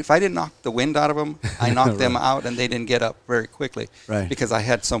see, if I didn't knock the wind out of them, I knocked them out, and they didn't get up very quickly. Because I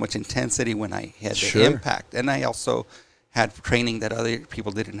had so much intensity when I had the impact. And I also had training that other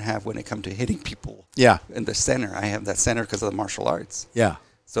people didn't have when it come to hitting people in the center. I have that center because of the martial arts.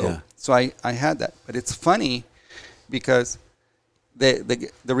 So I had that. But it's funny because the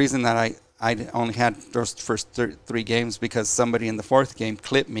reason that I only had those first 3 games because somebody in the 4th game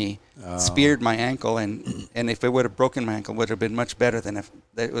clipped me, speared my ankle, and if it would have broken my ankle, it would have been much better than if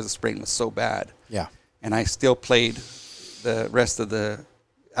it was a sprain was so bad. And I still played the rest of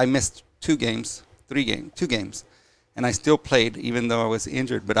I missed 2 games, 2 games, and I still played even though I was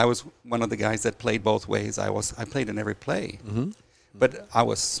injured. But I was one of the guys that played both ways. I played in every play, but I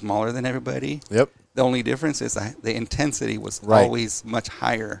was smaller than everybody. The only difference is the intensity was always much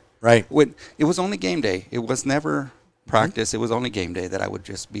higher. When it was only game day, it was never practice. It was only game day that I would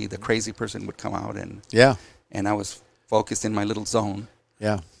just be the crazy person would come out and I was focused in my little zone.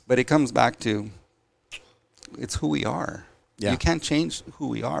 But it comes back to it's who we are. You can't change who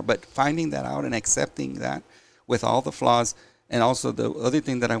we are, but finding that out and accepting that with all the flaws. And also the other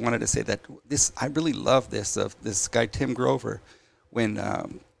thing that I wanted to say, that I really love this of this guy Tim Grover, when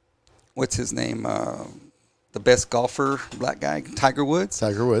what's his name? The best golfer, black guy, Tiger Woods.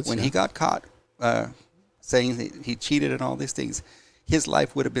 When he got caught saying he cheated and all these things, his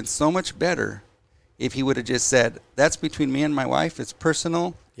life would have been so much better if he would have just said, that's between me and my wife. It's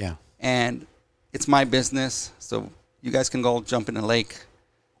personal. And it's my business. So you guys can go jump in the lake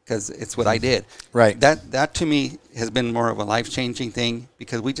because it's what I did. That to me has been more of a life-changing thing,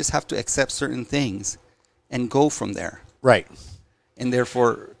 because we just have to accept certain things and go from there. Right. And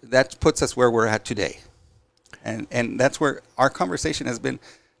therefore, that puts us where we're at today. And that's where our conversation has been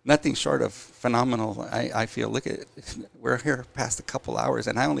nothing short of phenomenal. I feel, look at it, we're here past a couple hours,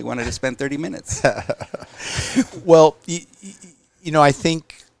 and I only wanted to spend 30 minutes. Well, I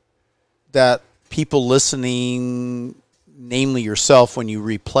think that people listening, namely yourself, when you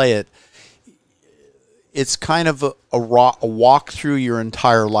replay it, it's kind of a walk through your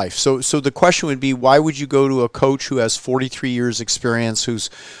entire life. So the question would be, why would you go to a coach who has 43 years experience, who's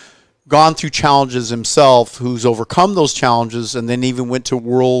gone through challenges himself, who's overcome those challenges, and then even went to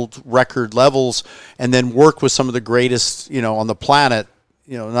world record levels, and then worked with some of the greatest, on the planet,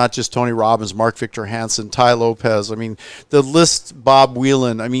 not just Tony Robbins, Mark Victor Hansen, Tai Lopez. I mean, the list, Bob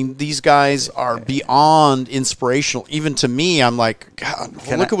Whelan. I mean, these guys are beyond inspirational. Even to me, I'm like, God,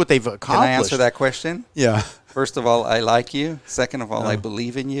 look at what they've accomplished. Can I answer that question? Yeah. First of all, I like you. Second of all, I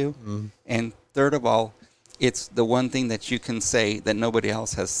believe in you. Mm. And third of all, it's the one thing that you can say that nobody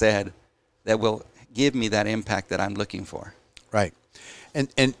else has said that will give me that impact that I'm looking for. Right.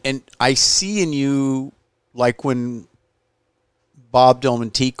 And I see in you, like when Bob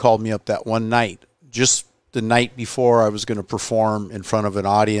Dillman Teague called me up that one night, just the night before I was going to perform in front of an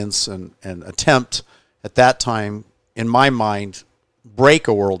audience and attempt at that time, in my mind, break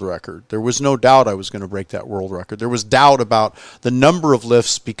a world record. There was no doubt I was going to break that world record. There was doubt about the number of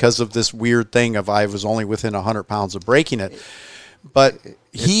lifts because of this weird thing of I was only within 100 pounds of breaking it. But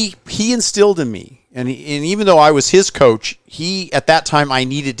he instilled in me, and even though I was his coach, at that time I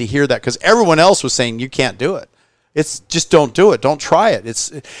needed to hear that because everyone else was saying you can't do it. It's just don't do it, don't try it.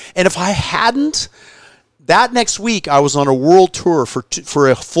 And if I hadn't, that next week I was on a world tour for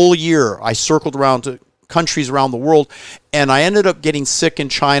a full year. I circled around to countries around the world, and I ended up getting sick in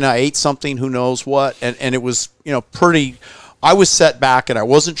China. I ate something, who knows what, and it was pretty. I was set back and I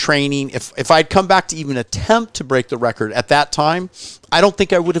wasn't training. If I'd come back to even attempt to break the record at that time, I don't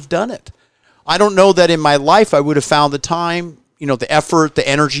think I would have done it. I don't know that in my life I would have found the time, the effort, the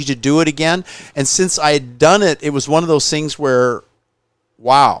energy to do it again. And since I had done it, it was one of those things where,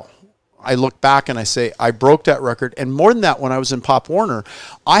 wow, I look back and I say, I broke that record. And more than that, when I was in Pop Warner,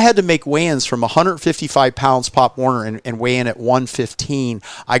 I had to make weigh-ins from 155 pounds Pop Warner and weigh in at 115.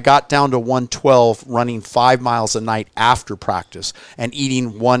 I got down to 112 running 5 miles a night after practice and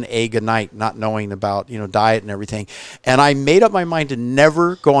eating 1 egg a night, not knowing about, diet and everything. And I made up my mind to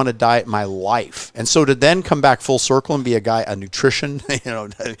never go on a diet in my life. And so to then come back full circle and be a nutrition,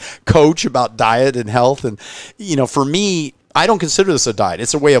 coach about diet and health. And, for me, I don't consider this a diet.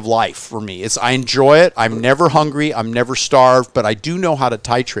 It's a way of life for me. I enjoy it. I'm never hungry. I'm never starved, but I do know how to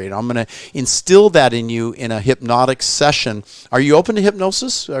titrate. I'm going to instill that in you in a hypnotic session. Are you open to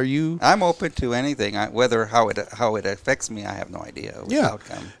hypnosis? I'm open to anything. Whether how it affects me, I have no idea. Yeah.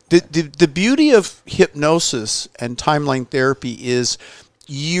 Outcome. The beauty of hypnosis and timeline therapy is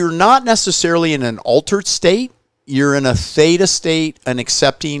you're not necessarily in an altered state. You're in a theta state, an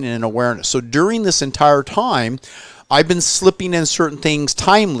accepting and an awareness. So during this entire time, I've been slipping in certain things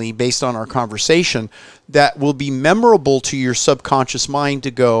timely based on our conversation that will be memorable to your subconscious mind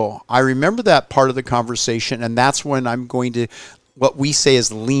to go, I remember that part of the conversation, and that's when I'm going to, what we say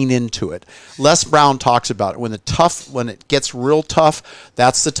is lean into it. Les Brown talks about it. When it gets real tough,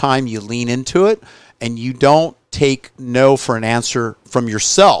 that's the time you lean into it, and you don't take no for an answer from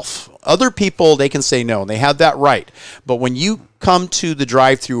yourself. Other people, they can say no, and they have that right. But when you come to the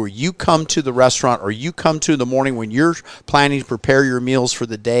drive-thru, or you come to the restaurant, or you come to the morning when you're planning to prepare your meals for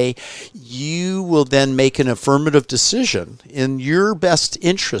the day, you will then make an affirmative decision in your best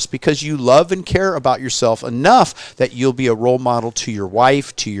interest because you love and care about yourself enough that you'll be a role model to your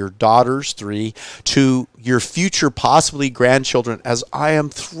wife, to your daughters, 3, to your future possibly grandchildren, as I am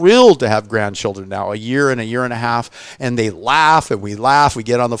thrilled to have grandchildren now, a year and a half, and they laugh and we laugh. We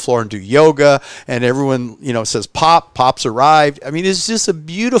get on the floor and do yoga, and everyone, says, Pop's arrived. I mean, it's just a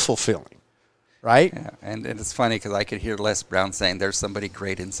beautiful feeling, right? Yeah, and it's funny because I could hear Les Brown saying, there's somebody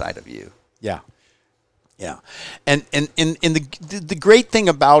great inside of you. Yeah. Yeah. And the great thing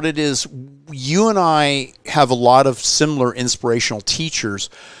about it is you and I have a lot of similar inspirational teachers,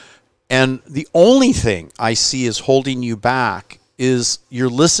 and the only thing I see is holding you back is you're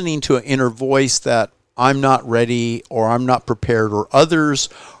listening to an inner voice that I'm not ready, or I'm not prepared, or others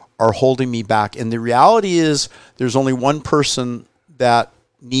are holding me back. And the reality is there's only one person that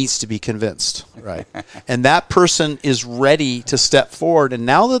needs to be convinced, right? And that person is ready to step forward. And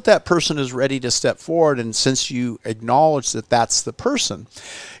now that person is ready to step forward, and since you acknowledge that that's the person,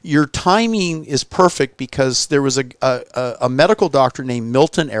 your timing is perfect because there was a medical doctor named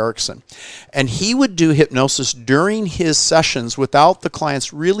Milton Erickson, and he would do hypnosis during his sessions without the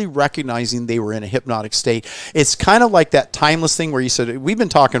clients really recognizing they were in a hypnotic state. It's kind of like that timeless thing where you said, we've been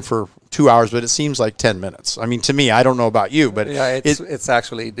talking for 2 hours, but it seems like 10 minutes. I mean, to me, I don't know about you, but yeah, it's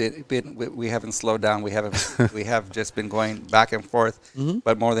actually been, we haven't slowed down. We have just been going back and forth.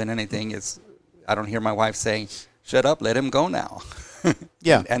 But more than anything, I don't hear my wife saying, "Shut up, let him go now."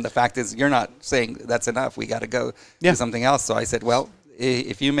 Yeah. And the fact is, you're not saying that's enough. We got to go do something else. So I said, well,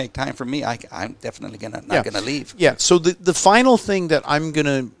 if you make time for me, I'm definitely not gonna leave. Yeah. So the final thing that I'm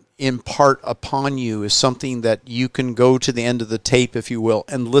gonna impart upon you is something that you can go to the end of the tape, if you will,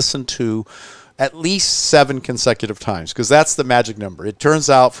 and listen to at least 7 consecutive times, because that's the magic number. It turns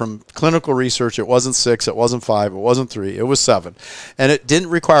out from clinical research, it wasn't 6, it wasn't 5, it wasn't 3, it was 7. And it didn't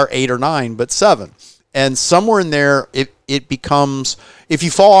require 8 or 9, but 7. And somewhere in there, it becomes, if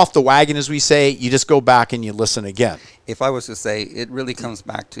you fall off the wagon, as we say, you just go back and you listen again. If I was to say, it really comes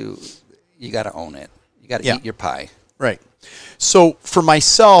back to, you got to own it. You got to eat your pie. Right. So for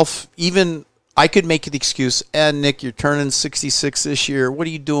myself, even I could make the excuse, and Nick, you're turning 66 this year. What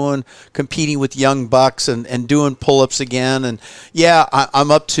are you doing competing with young bucks and doing pull-ups again? And yeah, I'm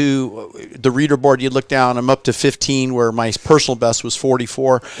up to the reader board. You look down, I'm up to 15 where my personal best was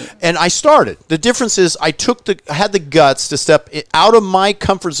 44. And I started. The difference is I had the guts to step out of my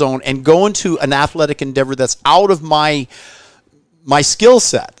comfort zone and go into an athletic endeavor that's out of my skill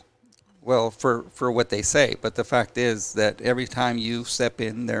set. Well, for what they say, but the fact is that every time you step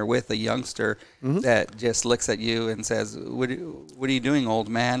in there with a youngster that just looks at you and says, "What are you doing, old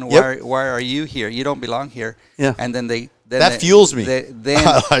man? Why are you here? You don't belong here." Yeah. And then that fuels me. Look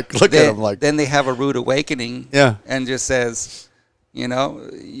at them like. Then they have a rude awakening. Yeah. And just says,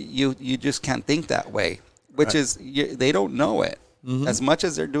 you just can't think that way, which is they don't know it. As much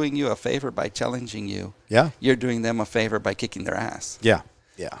as they're doing you a favor by challenging you, you're doing them a favor by kicking their ass. Yeah.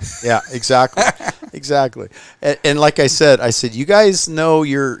 Yeah, exactly, exactly. And like I said, you guys know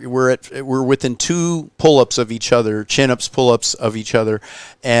we're within 2 pull-ups of each other, chin-ups, pull-ups of each other,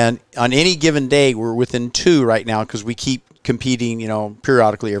 and on any given day we're within 2 right now because we keep competing,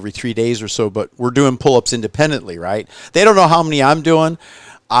 periodically every 3 days or so. But we're doing pull-ups independently, right? They don't know how many I'm doing.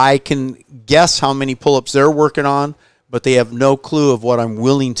 I can guess how many pull-ups they're working on, but they have no clue of what I'm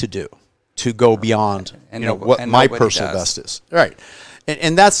willing to do to go beyond, what my personal best is. Right.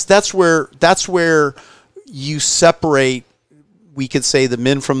 And that's where you separate, we could say, the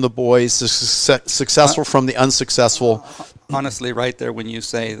men from the boys, the successful from the unsuccessful. Honestly, right there when you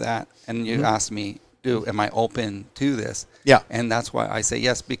say that, and you ask me, am I open to this? Yeah. And that's why I say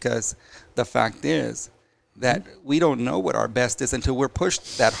yes, because the fact is that we don't know what our best is until we're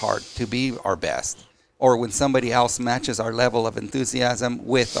pushed that hard to be our best, or when somebody else matches our level of enthusiasm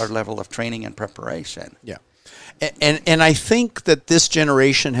with our level of training and preparation. Yeah. And I think that this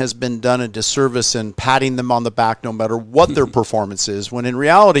generation has been done a disservice in patting them on the back no matter what their performance is, when in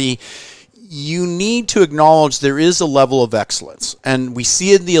reality, you need to acknowledge there is a level of excellence. And we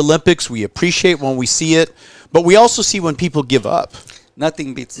see it in the Olympics. We appreciate when we see it. But we also see when people give up.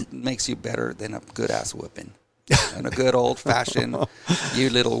 Nothing makes you better than a good ass whooping. And a good old-fashioned, you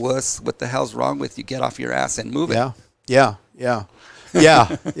little wuss, what the hell's wrong with you? Get off your ass and move it. Yeah.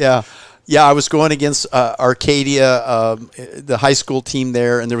 Yeah, I was going against Arcadia, the high school team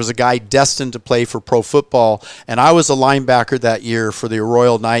there, and there was a guy destined to play for pro football, and I was a linebacker that year for the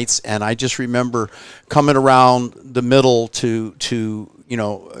Royal Knights, and I just remember coming around the middle to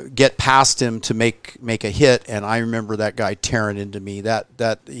get past him to make a hit, and I remember that guy tearing into me.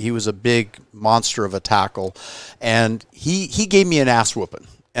 That he was a big monster of a tackle, and he gave me an ass whooping,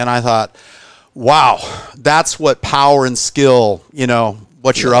 and I thought, wow, that's what power and skill,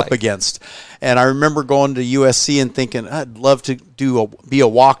 what you're up against. And I remember going to USC and thinking, I'd love to be a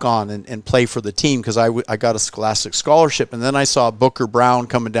walk-on and play for the team because I got a scholastic scholarship. And then I saw Booker Brown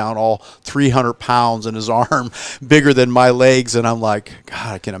coming down all 300 pounds and his arm bigger than my legs. And I'm like,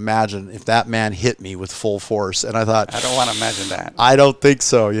 God, I can imagine if that man hit me with full force. And I thought, I don't want to imagine that. I don't think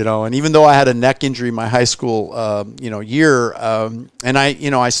so, And even though I had a neck injury my high school, year, and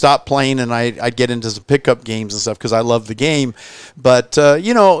I stopped playing and I'd get into some pickup games and stuff because I love the game. But,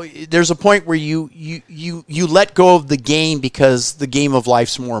 there's a point where you let go of the game because the game of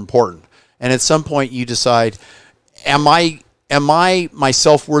life's more important. And at some point you decide, am I my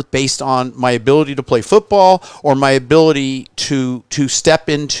self-worth based on my ability to play football or my ability to step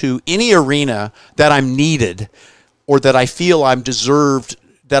into any arena that I'm needed or that I feel I'm deserved,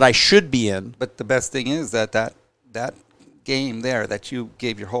 that I should be in? But the best thing is that game there that you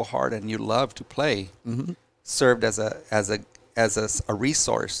gave your whole heart and you love to play served as a as a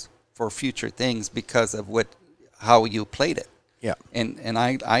resource for future things because of how you played it. Yeah. And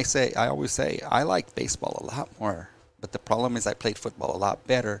I always say I like baseball a lot more, but the problem is I played football a lot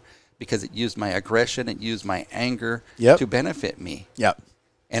better because it used my aggression, it used my anger to benefit me. Yep.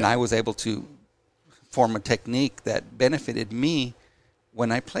 And I was able to form a technique that benefited me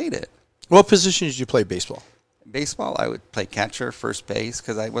when I played it. What position did you play baseball? Baseball, I would play catcher, first base,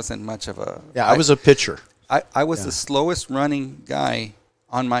 because I wasn't much of a... Yeah, I was a pitcher. I was the slowest running guy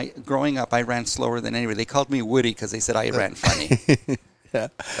on growing up. I ran slower than anybody. They called me Woody because they said I ran funny. Yeah.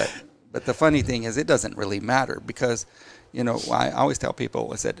 But the funny thing is, it doesn't really matter because, I always tell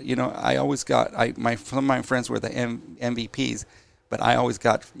people, I said, I always got, some of my friends were the MVPs, but I always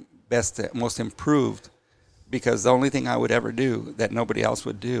got best, most improved, because the only thing I would ever do that nobody else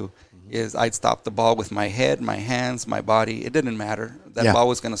would do is I'd stop the ball with my head, my hands, my body. It didn't matter. That ball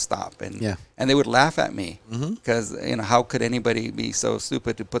was going to stop. And they would laugh at me because, how could anybody be so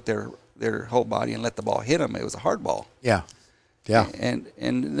stupid to put their whole body and let the ball hit them? It was a hard ball. Yeah. Yeah.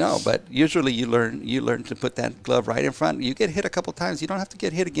 And no, but usually you learn to put that glove right in front. You get hit a couple times. You don't have to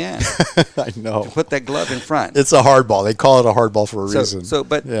get hit again. I know. To put that glove in front. It's a hard ball. They call it a hard ball for a reason.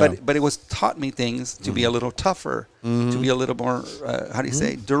 But it was taught me things to be a little tougher, to be a little more,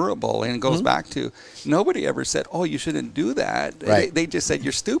 durable. And it goes back to, nobody ever said, oh, you shouldn't do that. Right. They just said,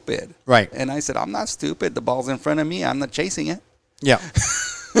 you're stupid. Right. And I said, I'm not stupid. The ball's in front of me. I'm not chasing it. Yeah.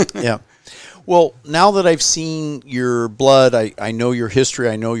 Yeah. Well, now that I've seen your blood, I know your history,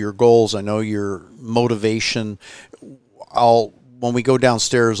 I know your goals, I know your motivation. When we go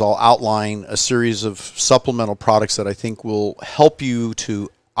downstairs, I'll outline a series of supplemental products that I think will help you to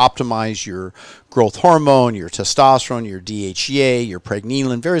optimize your growth hormone, your testosterone, your DHEA, your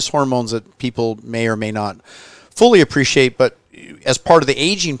pregnenolone, various hormones that people may or may not fully appreciate, but as part of the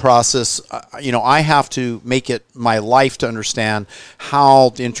aging process, I have to make it my life to understand how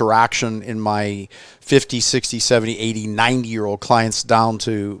the interaction in my 50, 60, 70, 80, 90-year-old clients down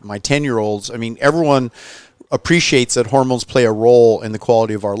to my 10-year-olds. I mean, everyone appreciates that hormones play a role in the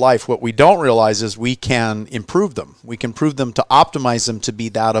quality of our life. What we don't realize is we can improve them. We can improve them to optimize them to be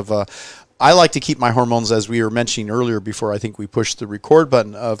that of a... I like to keep my hormones, as we were mentioning earlier before I think we pushed the record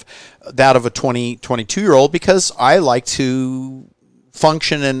button, of that of a 22-year-old, because I like to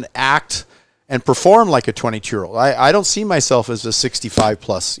function and act and perform like a 22-year-old. I don't see myself as a 65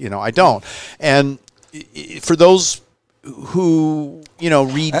 plus, I don't. And for those who,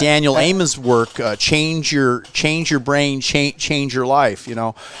 read Daniel Amen's work, change your brain, change your life,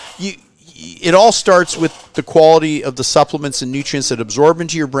 it all starts with the quality of the supplements and nutrients that absorb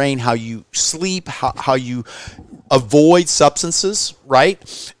into your brain, how you sleep, how you avoid substances,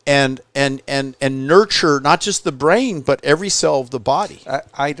 right? And nurture not just the brain, but every cell of the body.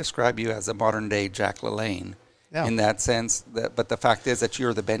 I describe you as a modern day Jack LaLanne in that sense. But the fact is that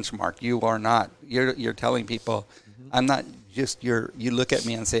you're the benchmark. You are not. You're telling people, I'm not just you look at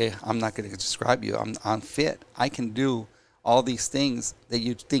me and say, I'm not going to describe you. I'm fit. I can do all these things that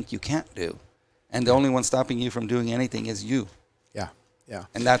you think you can't do, and the only one stopping you from doing anything is you. Yeah, yeah.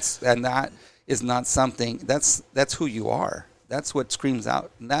 And that is not something. That's who you are. That's what screams out,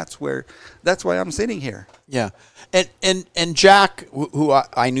 and that's why I'm sitting here. Yeah, and Jack, who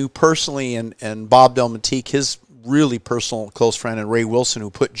I knew personally, and Bob Delmatique, his really personal close friend, and Ray Wilson, who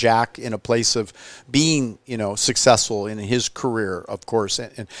put Jack in a place of being, successful in his career, of course,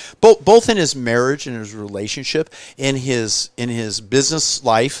 and both in his marriage and his relationship, in his business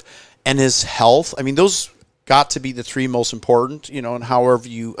life, and his health. I mean, those got to be the three most important, and however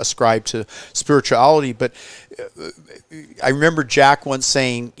you ascribe to spirituality. But I remember Jack once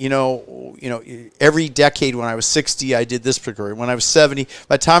saying, every decade, when I was 60, I did this particular. When I was 70,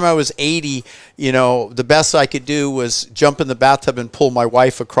 by the time I was 80, the best I could do was jump in the bathtub and pull my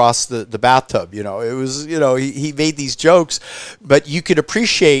wife across the bathtub. It was, he made these jokes, but you could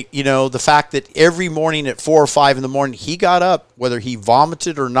appreciate, the fact that every morning at 4 or 5 in the morning, he got up, whether he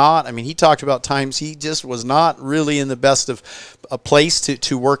vomited or not. I mean, he talked about times he just was not really in the best of a place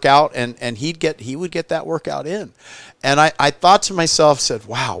to work out, and he would get that workout in. And I thought to myself, said,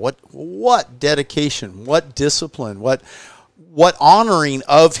 wow, what dedication, what discipline, what honoring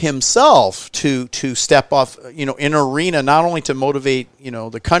of himself to step off, in an arena, not only to motivate,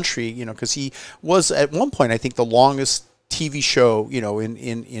 the country, because he was at one point, I think, the longest TV show,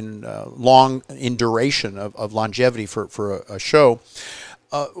 in long in duration of longevity for a show.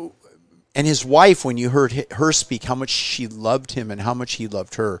 And his wife, when you heard her speak, how much she loved him and how much he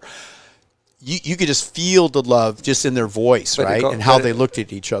loved her, you could just feel the love just in their voice, right? And how they looked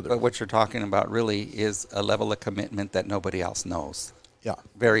at each other. But what you're talking about really is a level of commitment that nobody else knows. Yeah.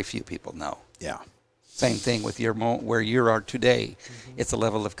 Very few people know. Yeah. Same thing with where you are today. It's a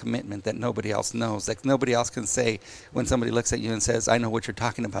level of commitment that nobody else knows. Like nobody else can say when somebody looks at you and says, "I know what you're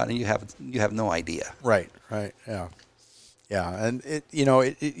talking about," and you have no idea. Right. Yeah. Yeah. And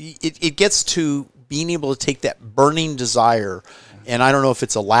it gets to being able to take that burning desire, and I don't know if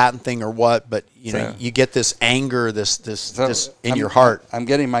it's a Latin thing or what, but you get this anger, this in your heart. I'm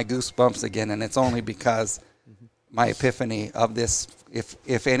getting my goosebumps again, and it's only because my epiphany of this,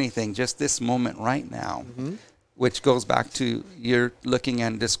 if anything, just this moment right now, which goes back to you're looking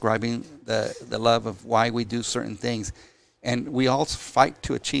and describing the love of why we do certain things. And we all fight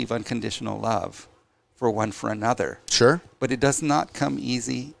to achieve unconditional love for one for another. Sure. But it does not come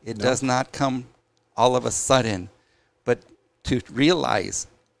easy. It does not come all of a sudden. But to realize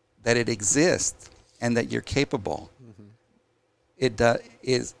that it exists and that you're capable, it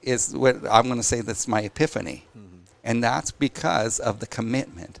is what I'm going to say, that's my epiphany. And that's because of the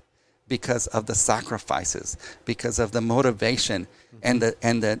commitment, because of the sacrifices, because of the motivation, and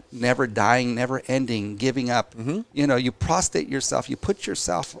the never dying, never ending, giving up. You prostrate yourself, you put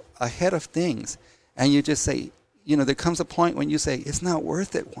yourself ahead of things, and you just say, there comes a point when you say, it's not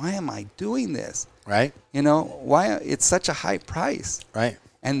worth it. Why am I doing this? Right. Why it's such a high price. Right.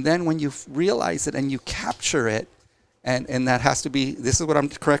 And then when you realize it and you capture it, and that has to be, this is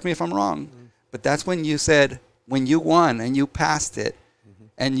what correct me if I'm wrong, but that's when you said, when you won and you passed it,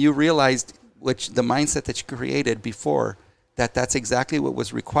 and you realized, which the mindset that you created before, that's exactly what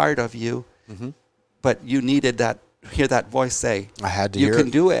was required of you, but you needed hear that voice say, I had to you hear can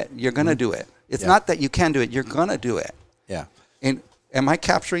it. do it. You're going to do it. It's not that you can do it. You're going to do it. Yeah. And am I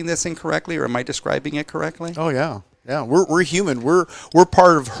capturing this incorrectly, or am I describing it correctly? Oh, yeah. Yeah, we're human. We're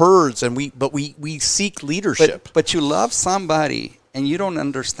part of herds, and we seek leadership. But you love somebody, and you don't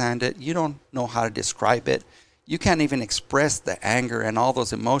understand it. You don't know how to describe it. You can't even express the anger and all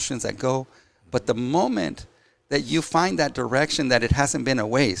those emotions that go. But the moment that you find that direction, that it hasn't been a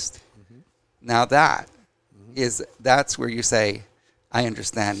waste, now that's where you say, I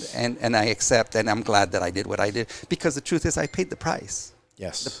understand, and I accept, and I'm glad that I did what I did. Because the truth is, I paid the price.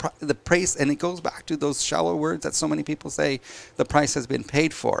 Yes. The price, and it goes back to those shallow words that so many people say, the price has been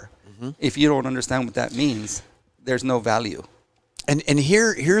paid for. If you don't understand what that means, there's no value. And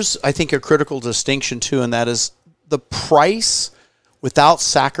here's, I think, a critical distinction, too, and that is the price without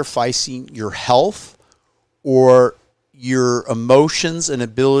sacrificing your health or your emotions and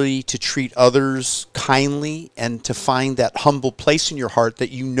ability to treat others kindly and to find that humble place in your heart that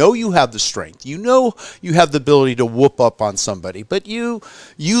you have the strength. You have the ability to whoop up on somebody, but you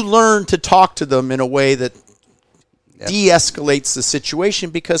learn to talk to them in a way that de-escalates the situation,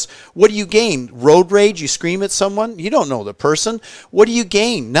 because what do you gain? Road rage? You scream at someone? You don't know the person. What do you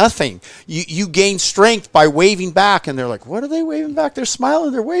gain? Nothing. You gain strength by waving back, and they're like, what are they waving back? They're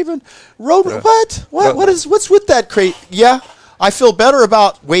smiling, they're waving. What's with that crate? Yeah, I feel better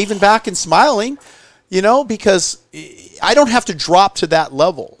about waving back and smiling, because I don't have to drop to that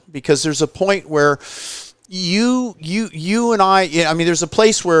level, because there's a point where you and I mean, there's a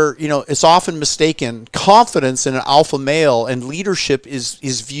place where, it's often mistaken. Confidence in an alpha male and leadership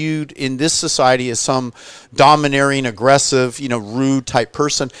is viewed in this society as some domineering, aggressive, rude type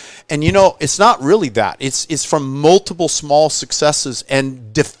person. And, it's not really that. It's from multiple small successes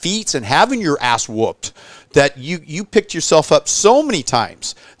and defeats and having your ass whooped that you picked yourself up so many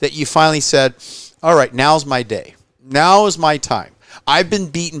times that you finally said, all right, now's my day. Now is my time. I've been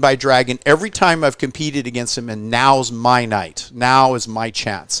beaten by Dragon every time I've competed against him, and now's my night. Now is my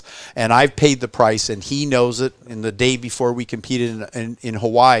chance. And I've paid the price, and he knows it. And the day before we competed in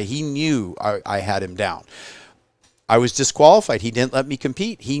Hawaii, he knew I had him down. I was disqualified. He didn't let me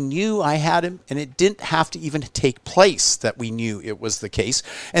compete. He knew I had him, and it didn't have to even take place that we knew it was the case.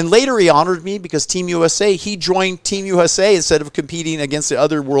 And later he honored me because Team USA, he joined Team USA instead of competing against the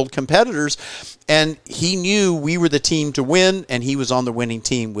other world competitors. And he knew we were the team to win, and he was on the winning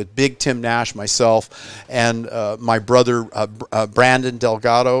team with Big Tim Nash, myself, and my brother Brandon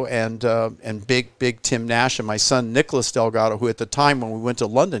Delgado, and Big Tim Nash, and my son Nicholas Delgado, who at the time when we went to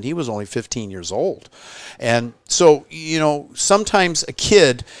London, he was only 15 years old. And so, sometimes a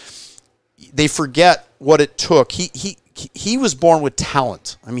kid, they forget what it took. He was born with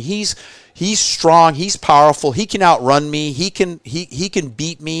talent. I mean, he's strong, he's powerful, he can outrun me, he can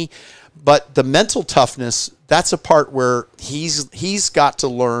beat me. But the mental toughness, that's a part where he's got to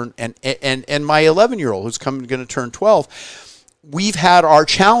learn. And my 11-year-old, who's going to turn 12, we've had our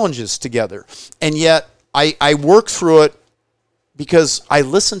challenges together. And yet I work through it because I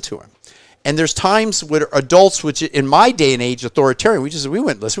listen to him. And there's times where adults, which in my day and age, authoritarian, we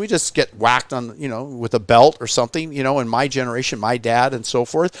wouldn't listen. We just get whacked on, with a belt or something, in my generation, my dad and so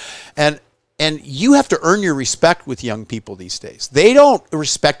forth. And And you have to earn your respect with young people these days. They don't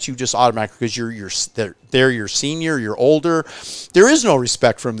respect you just automatically because they're your senior, you're older. There is no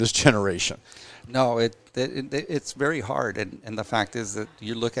respect from this generation. No, it's very hard. And the fact is that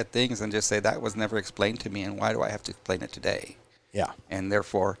you look at things and just say, that was never explained to me, and why do I have to explain it today? Yeah. And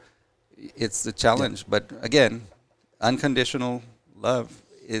therefore, it's the challenge. Yeah. But again, unconditional love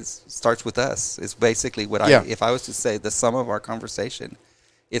starts with us. It's basically what if I was to say the sum of our conversation,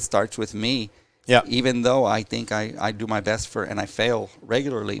 it starts with me. Yeah. Even though I think I do my best and I fail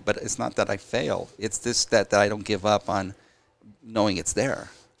regularly, but it's not that I fail. It's this that I don't give up on knowing it's there.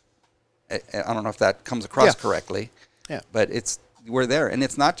 I don't know if that comes across correctly. Yeah. But we're there, and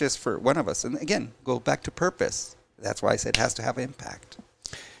it's not just for one of us. And again, go back to purpose. That's why I said it has to have impact.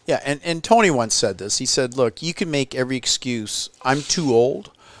 Yeah, and Tony once said this. He said, look, you can make every excuse. I'm too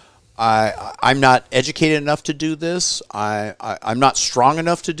old. I'm not educated enough to do this. I'm not strong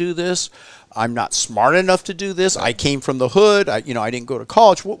enough to do this. I'm not smart enough to do this. I came from the hood. I didn't go to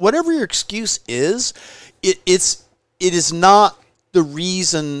college. Whatever your excuse is, it is not the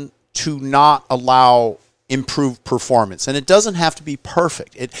reason to not allow improved performance. And it doesn't have to be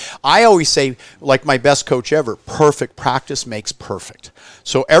perfect. I always say, like my best coach ever, perfect practice makes perfect.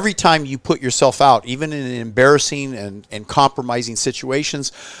 So every time you put yourself out, even in embarrassing and compromising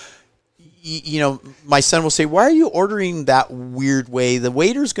situations, my son will say, why are you ordering that weird way? The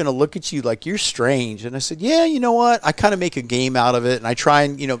waiter's going to look at you like you're strange. And I said, yeah, you know what? I kind of make a game out of it. And I try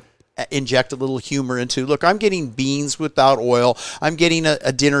and, inject a little humor into, look, I'm getting beans without oil. I'm getting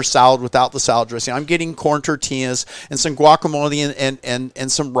a dinner salad without the salad dressing. I'm getting corn tortillas and some guacamole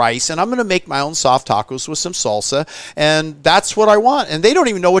and some rice. And I'm going to make my own soft tacos with some salsa. And that's what I want. And they don't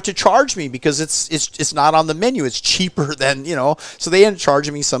even know what to charge me because it's not on the menu. It's cheaper than, so they end up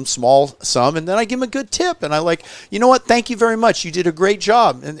charging me some small sum. And then I give them a good tip. And I like, you know what? Thank you very much. You did a great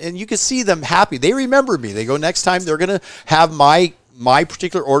job. And you can see them happy. They remember me. They go, next time they're going to have my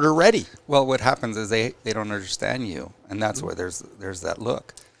particular order ready. Well, what happens is they don't understand you, and that's where there's that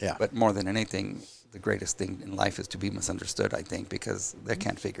look. Yeah. But more than anything, the greatest thing in life is to be misunderstood, I think, because they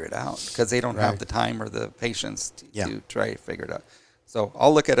can't figure it out, because they don't have the time or the patience to try to figure it out. So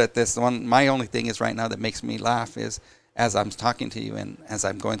I'll look at it this one. My only thing is right now that makes me laugh is as I'm talking to you and as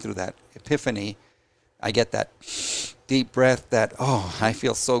I'm going through that epiphany, I get that deep breath that, I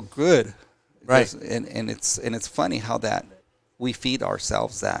feel so good. Right. And it's funny how that we feed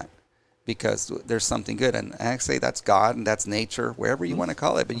ourselves that, because there's something good. And I say that's God and that's nature, wherever you want to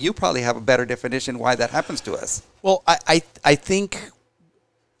call it. But you probably have a better definition why that happens to us. Well, I think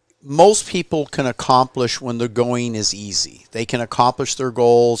most people can accomplish when the going is easy. They can accomplish their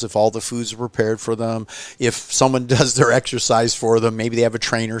goals if all the foods are prepared for them, if someone does their exercise for them, maybe they have a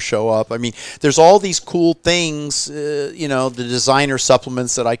trainer show up. I mean, there's all these cool things, the designer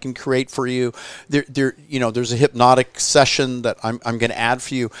supplements that I can create for you. There's a hypnotic session that I'm going to add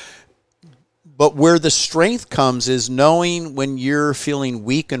for you. But where the strength comes is knowing when you're feeling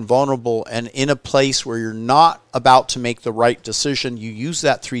weak and vulnerable and in a place where you're not about to make the right decision, you use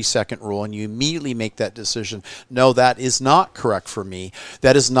that 3-second rule and you immediately make that decision. No, that is not correct for me.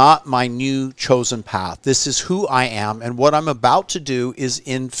 That is not my new chosen path. This is who I am, and what I'm about to do is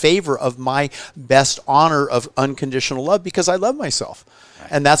in favor of my best honor of unconditional love, because I love myself. Right.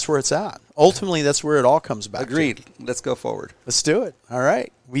 And that's where it's at. Ultimately, that's where it all comes back. Agreed. to. Let's go forward. Let's do it. All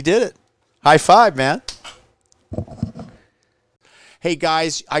right. We did it. High five, man. Hey,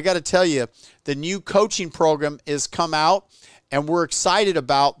 guys, I got to tell you, the new coaching program is come out, and we're excited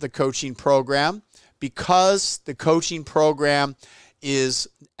about the coaching program because the coaching program is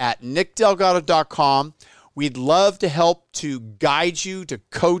at nickdelgado.com. We'd love to help to guide you, to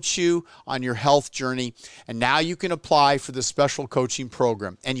coach you on your health journey. And now you can apply for the special coaching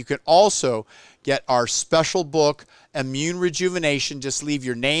program. And you can also get our special book, Immune Rejuvenation. Just leave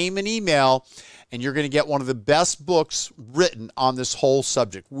your name and email, and you're going to get one of the best books written on this whole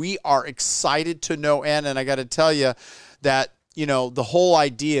subject. We are excited to no end, and I got to tell you that, the whole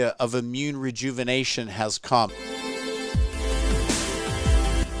idea of immune rejuvenation has come.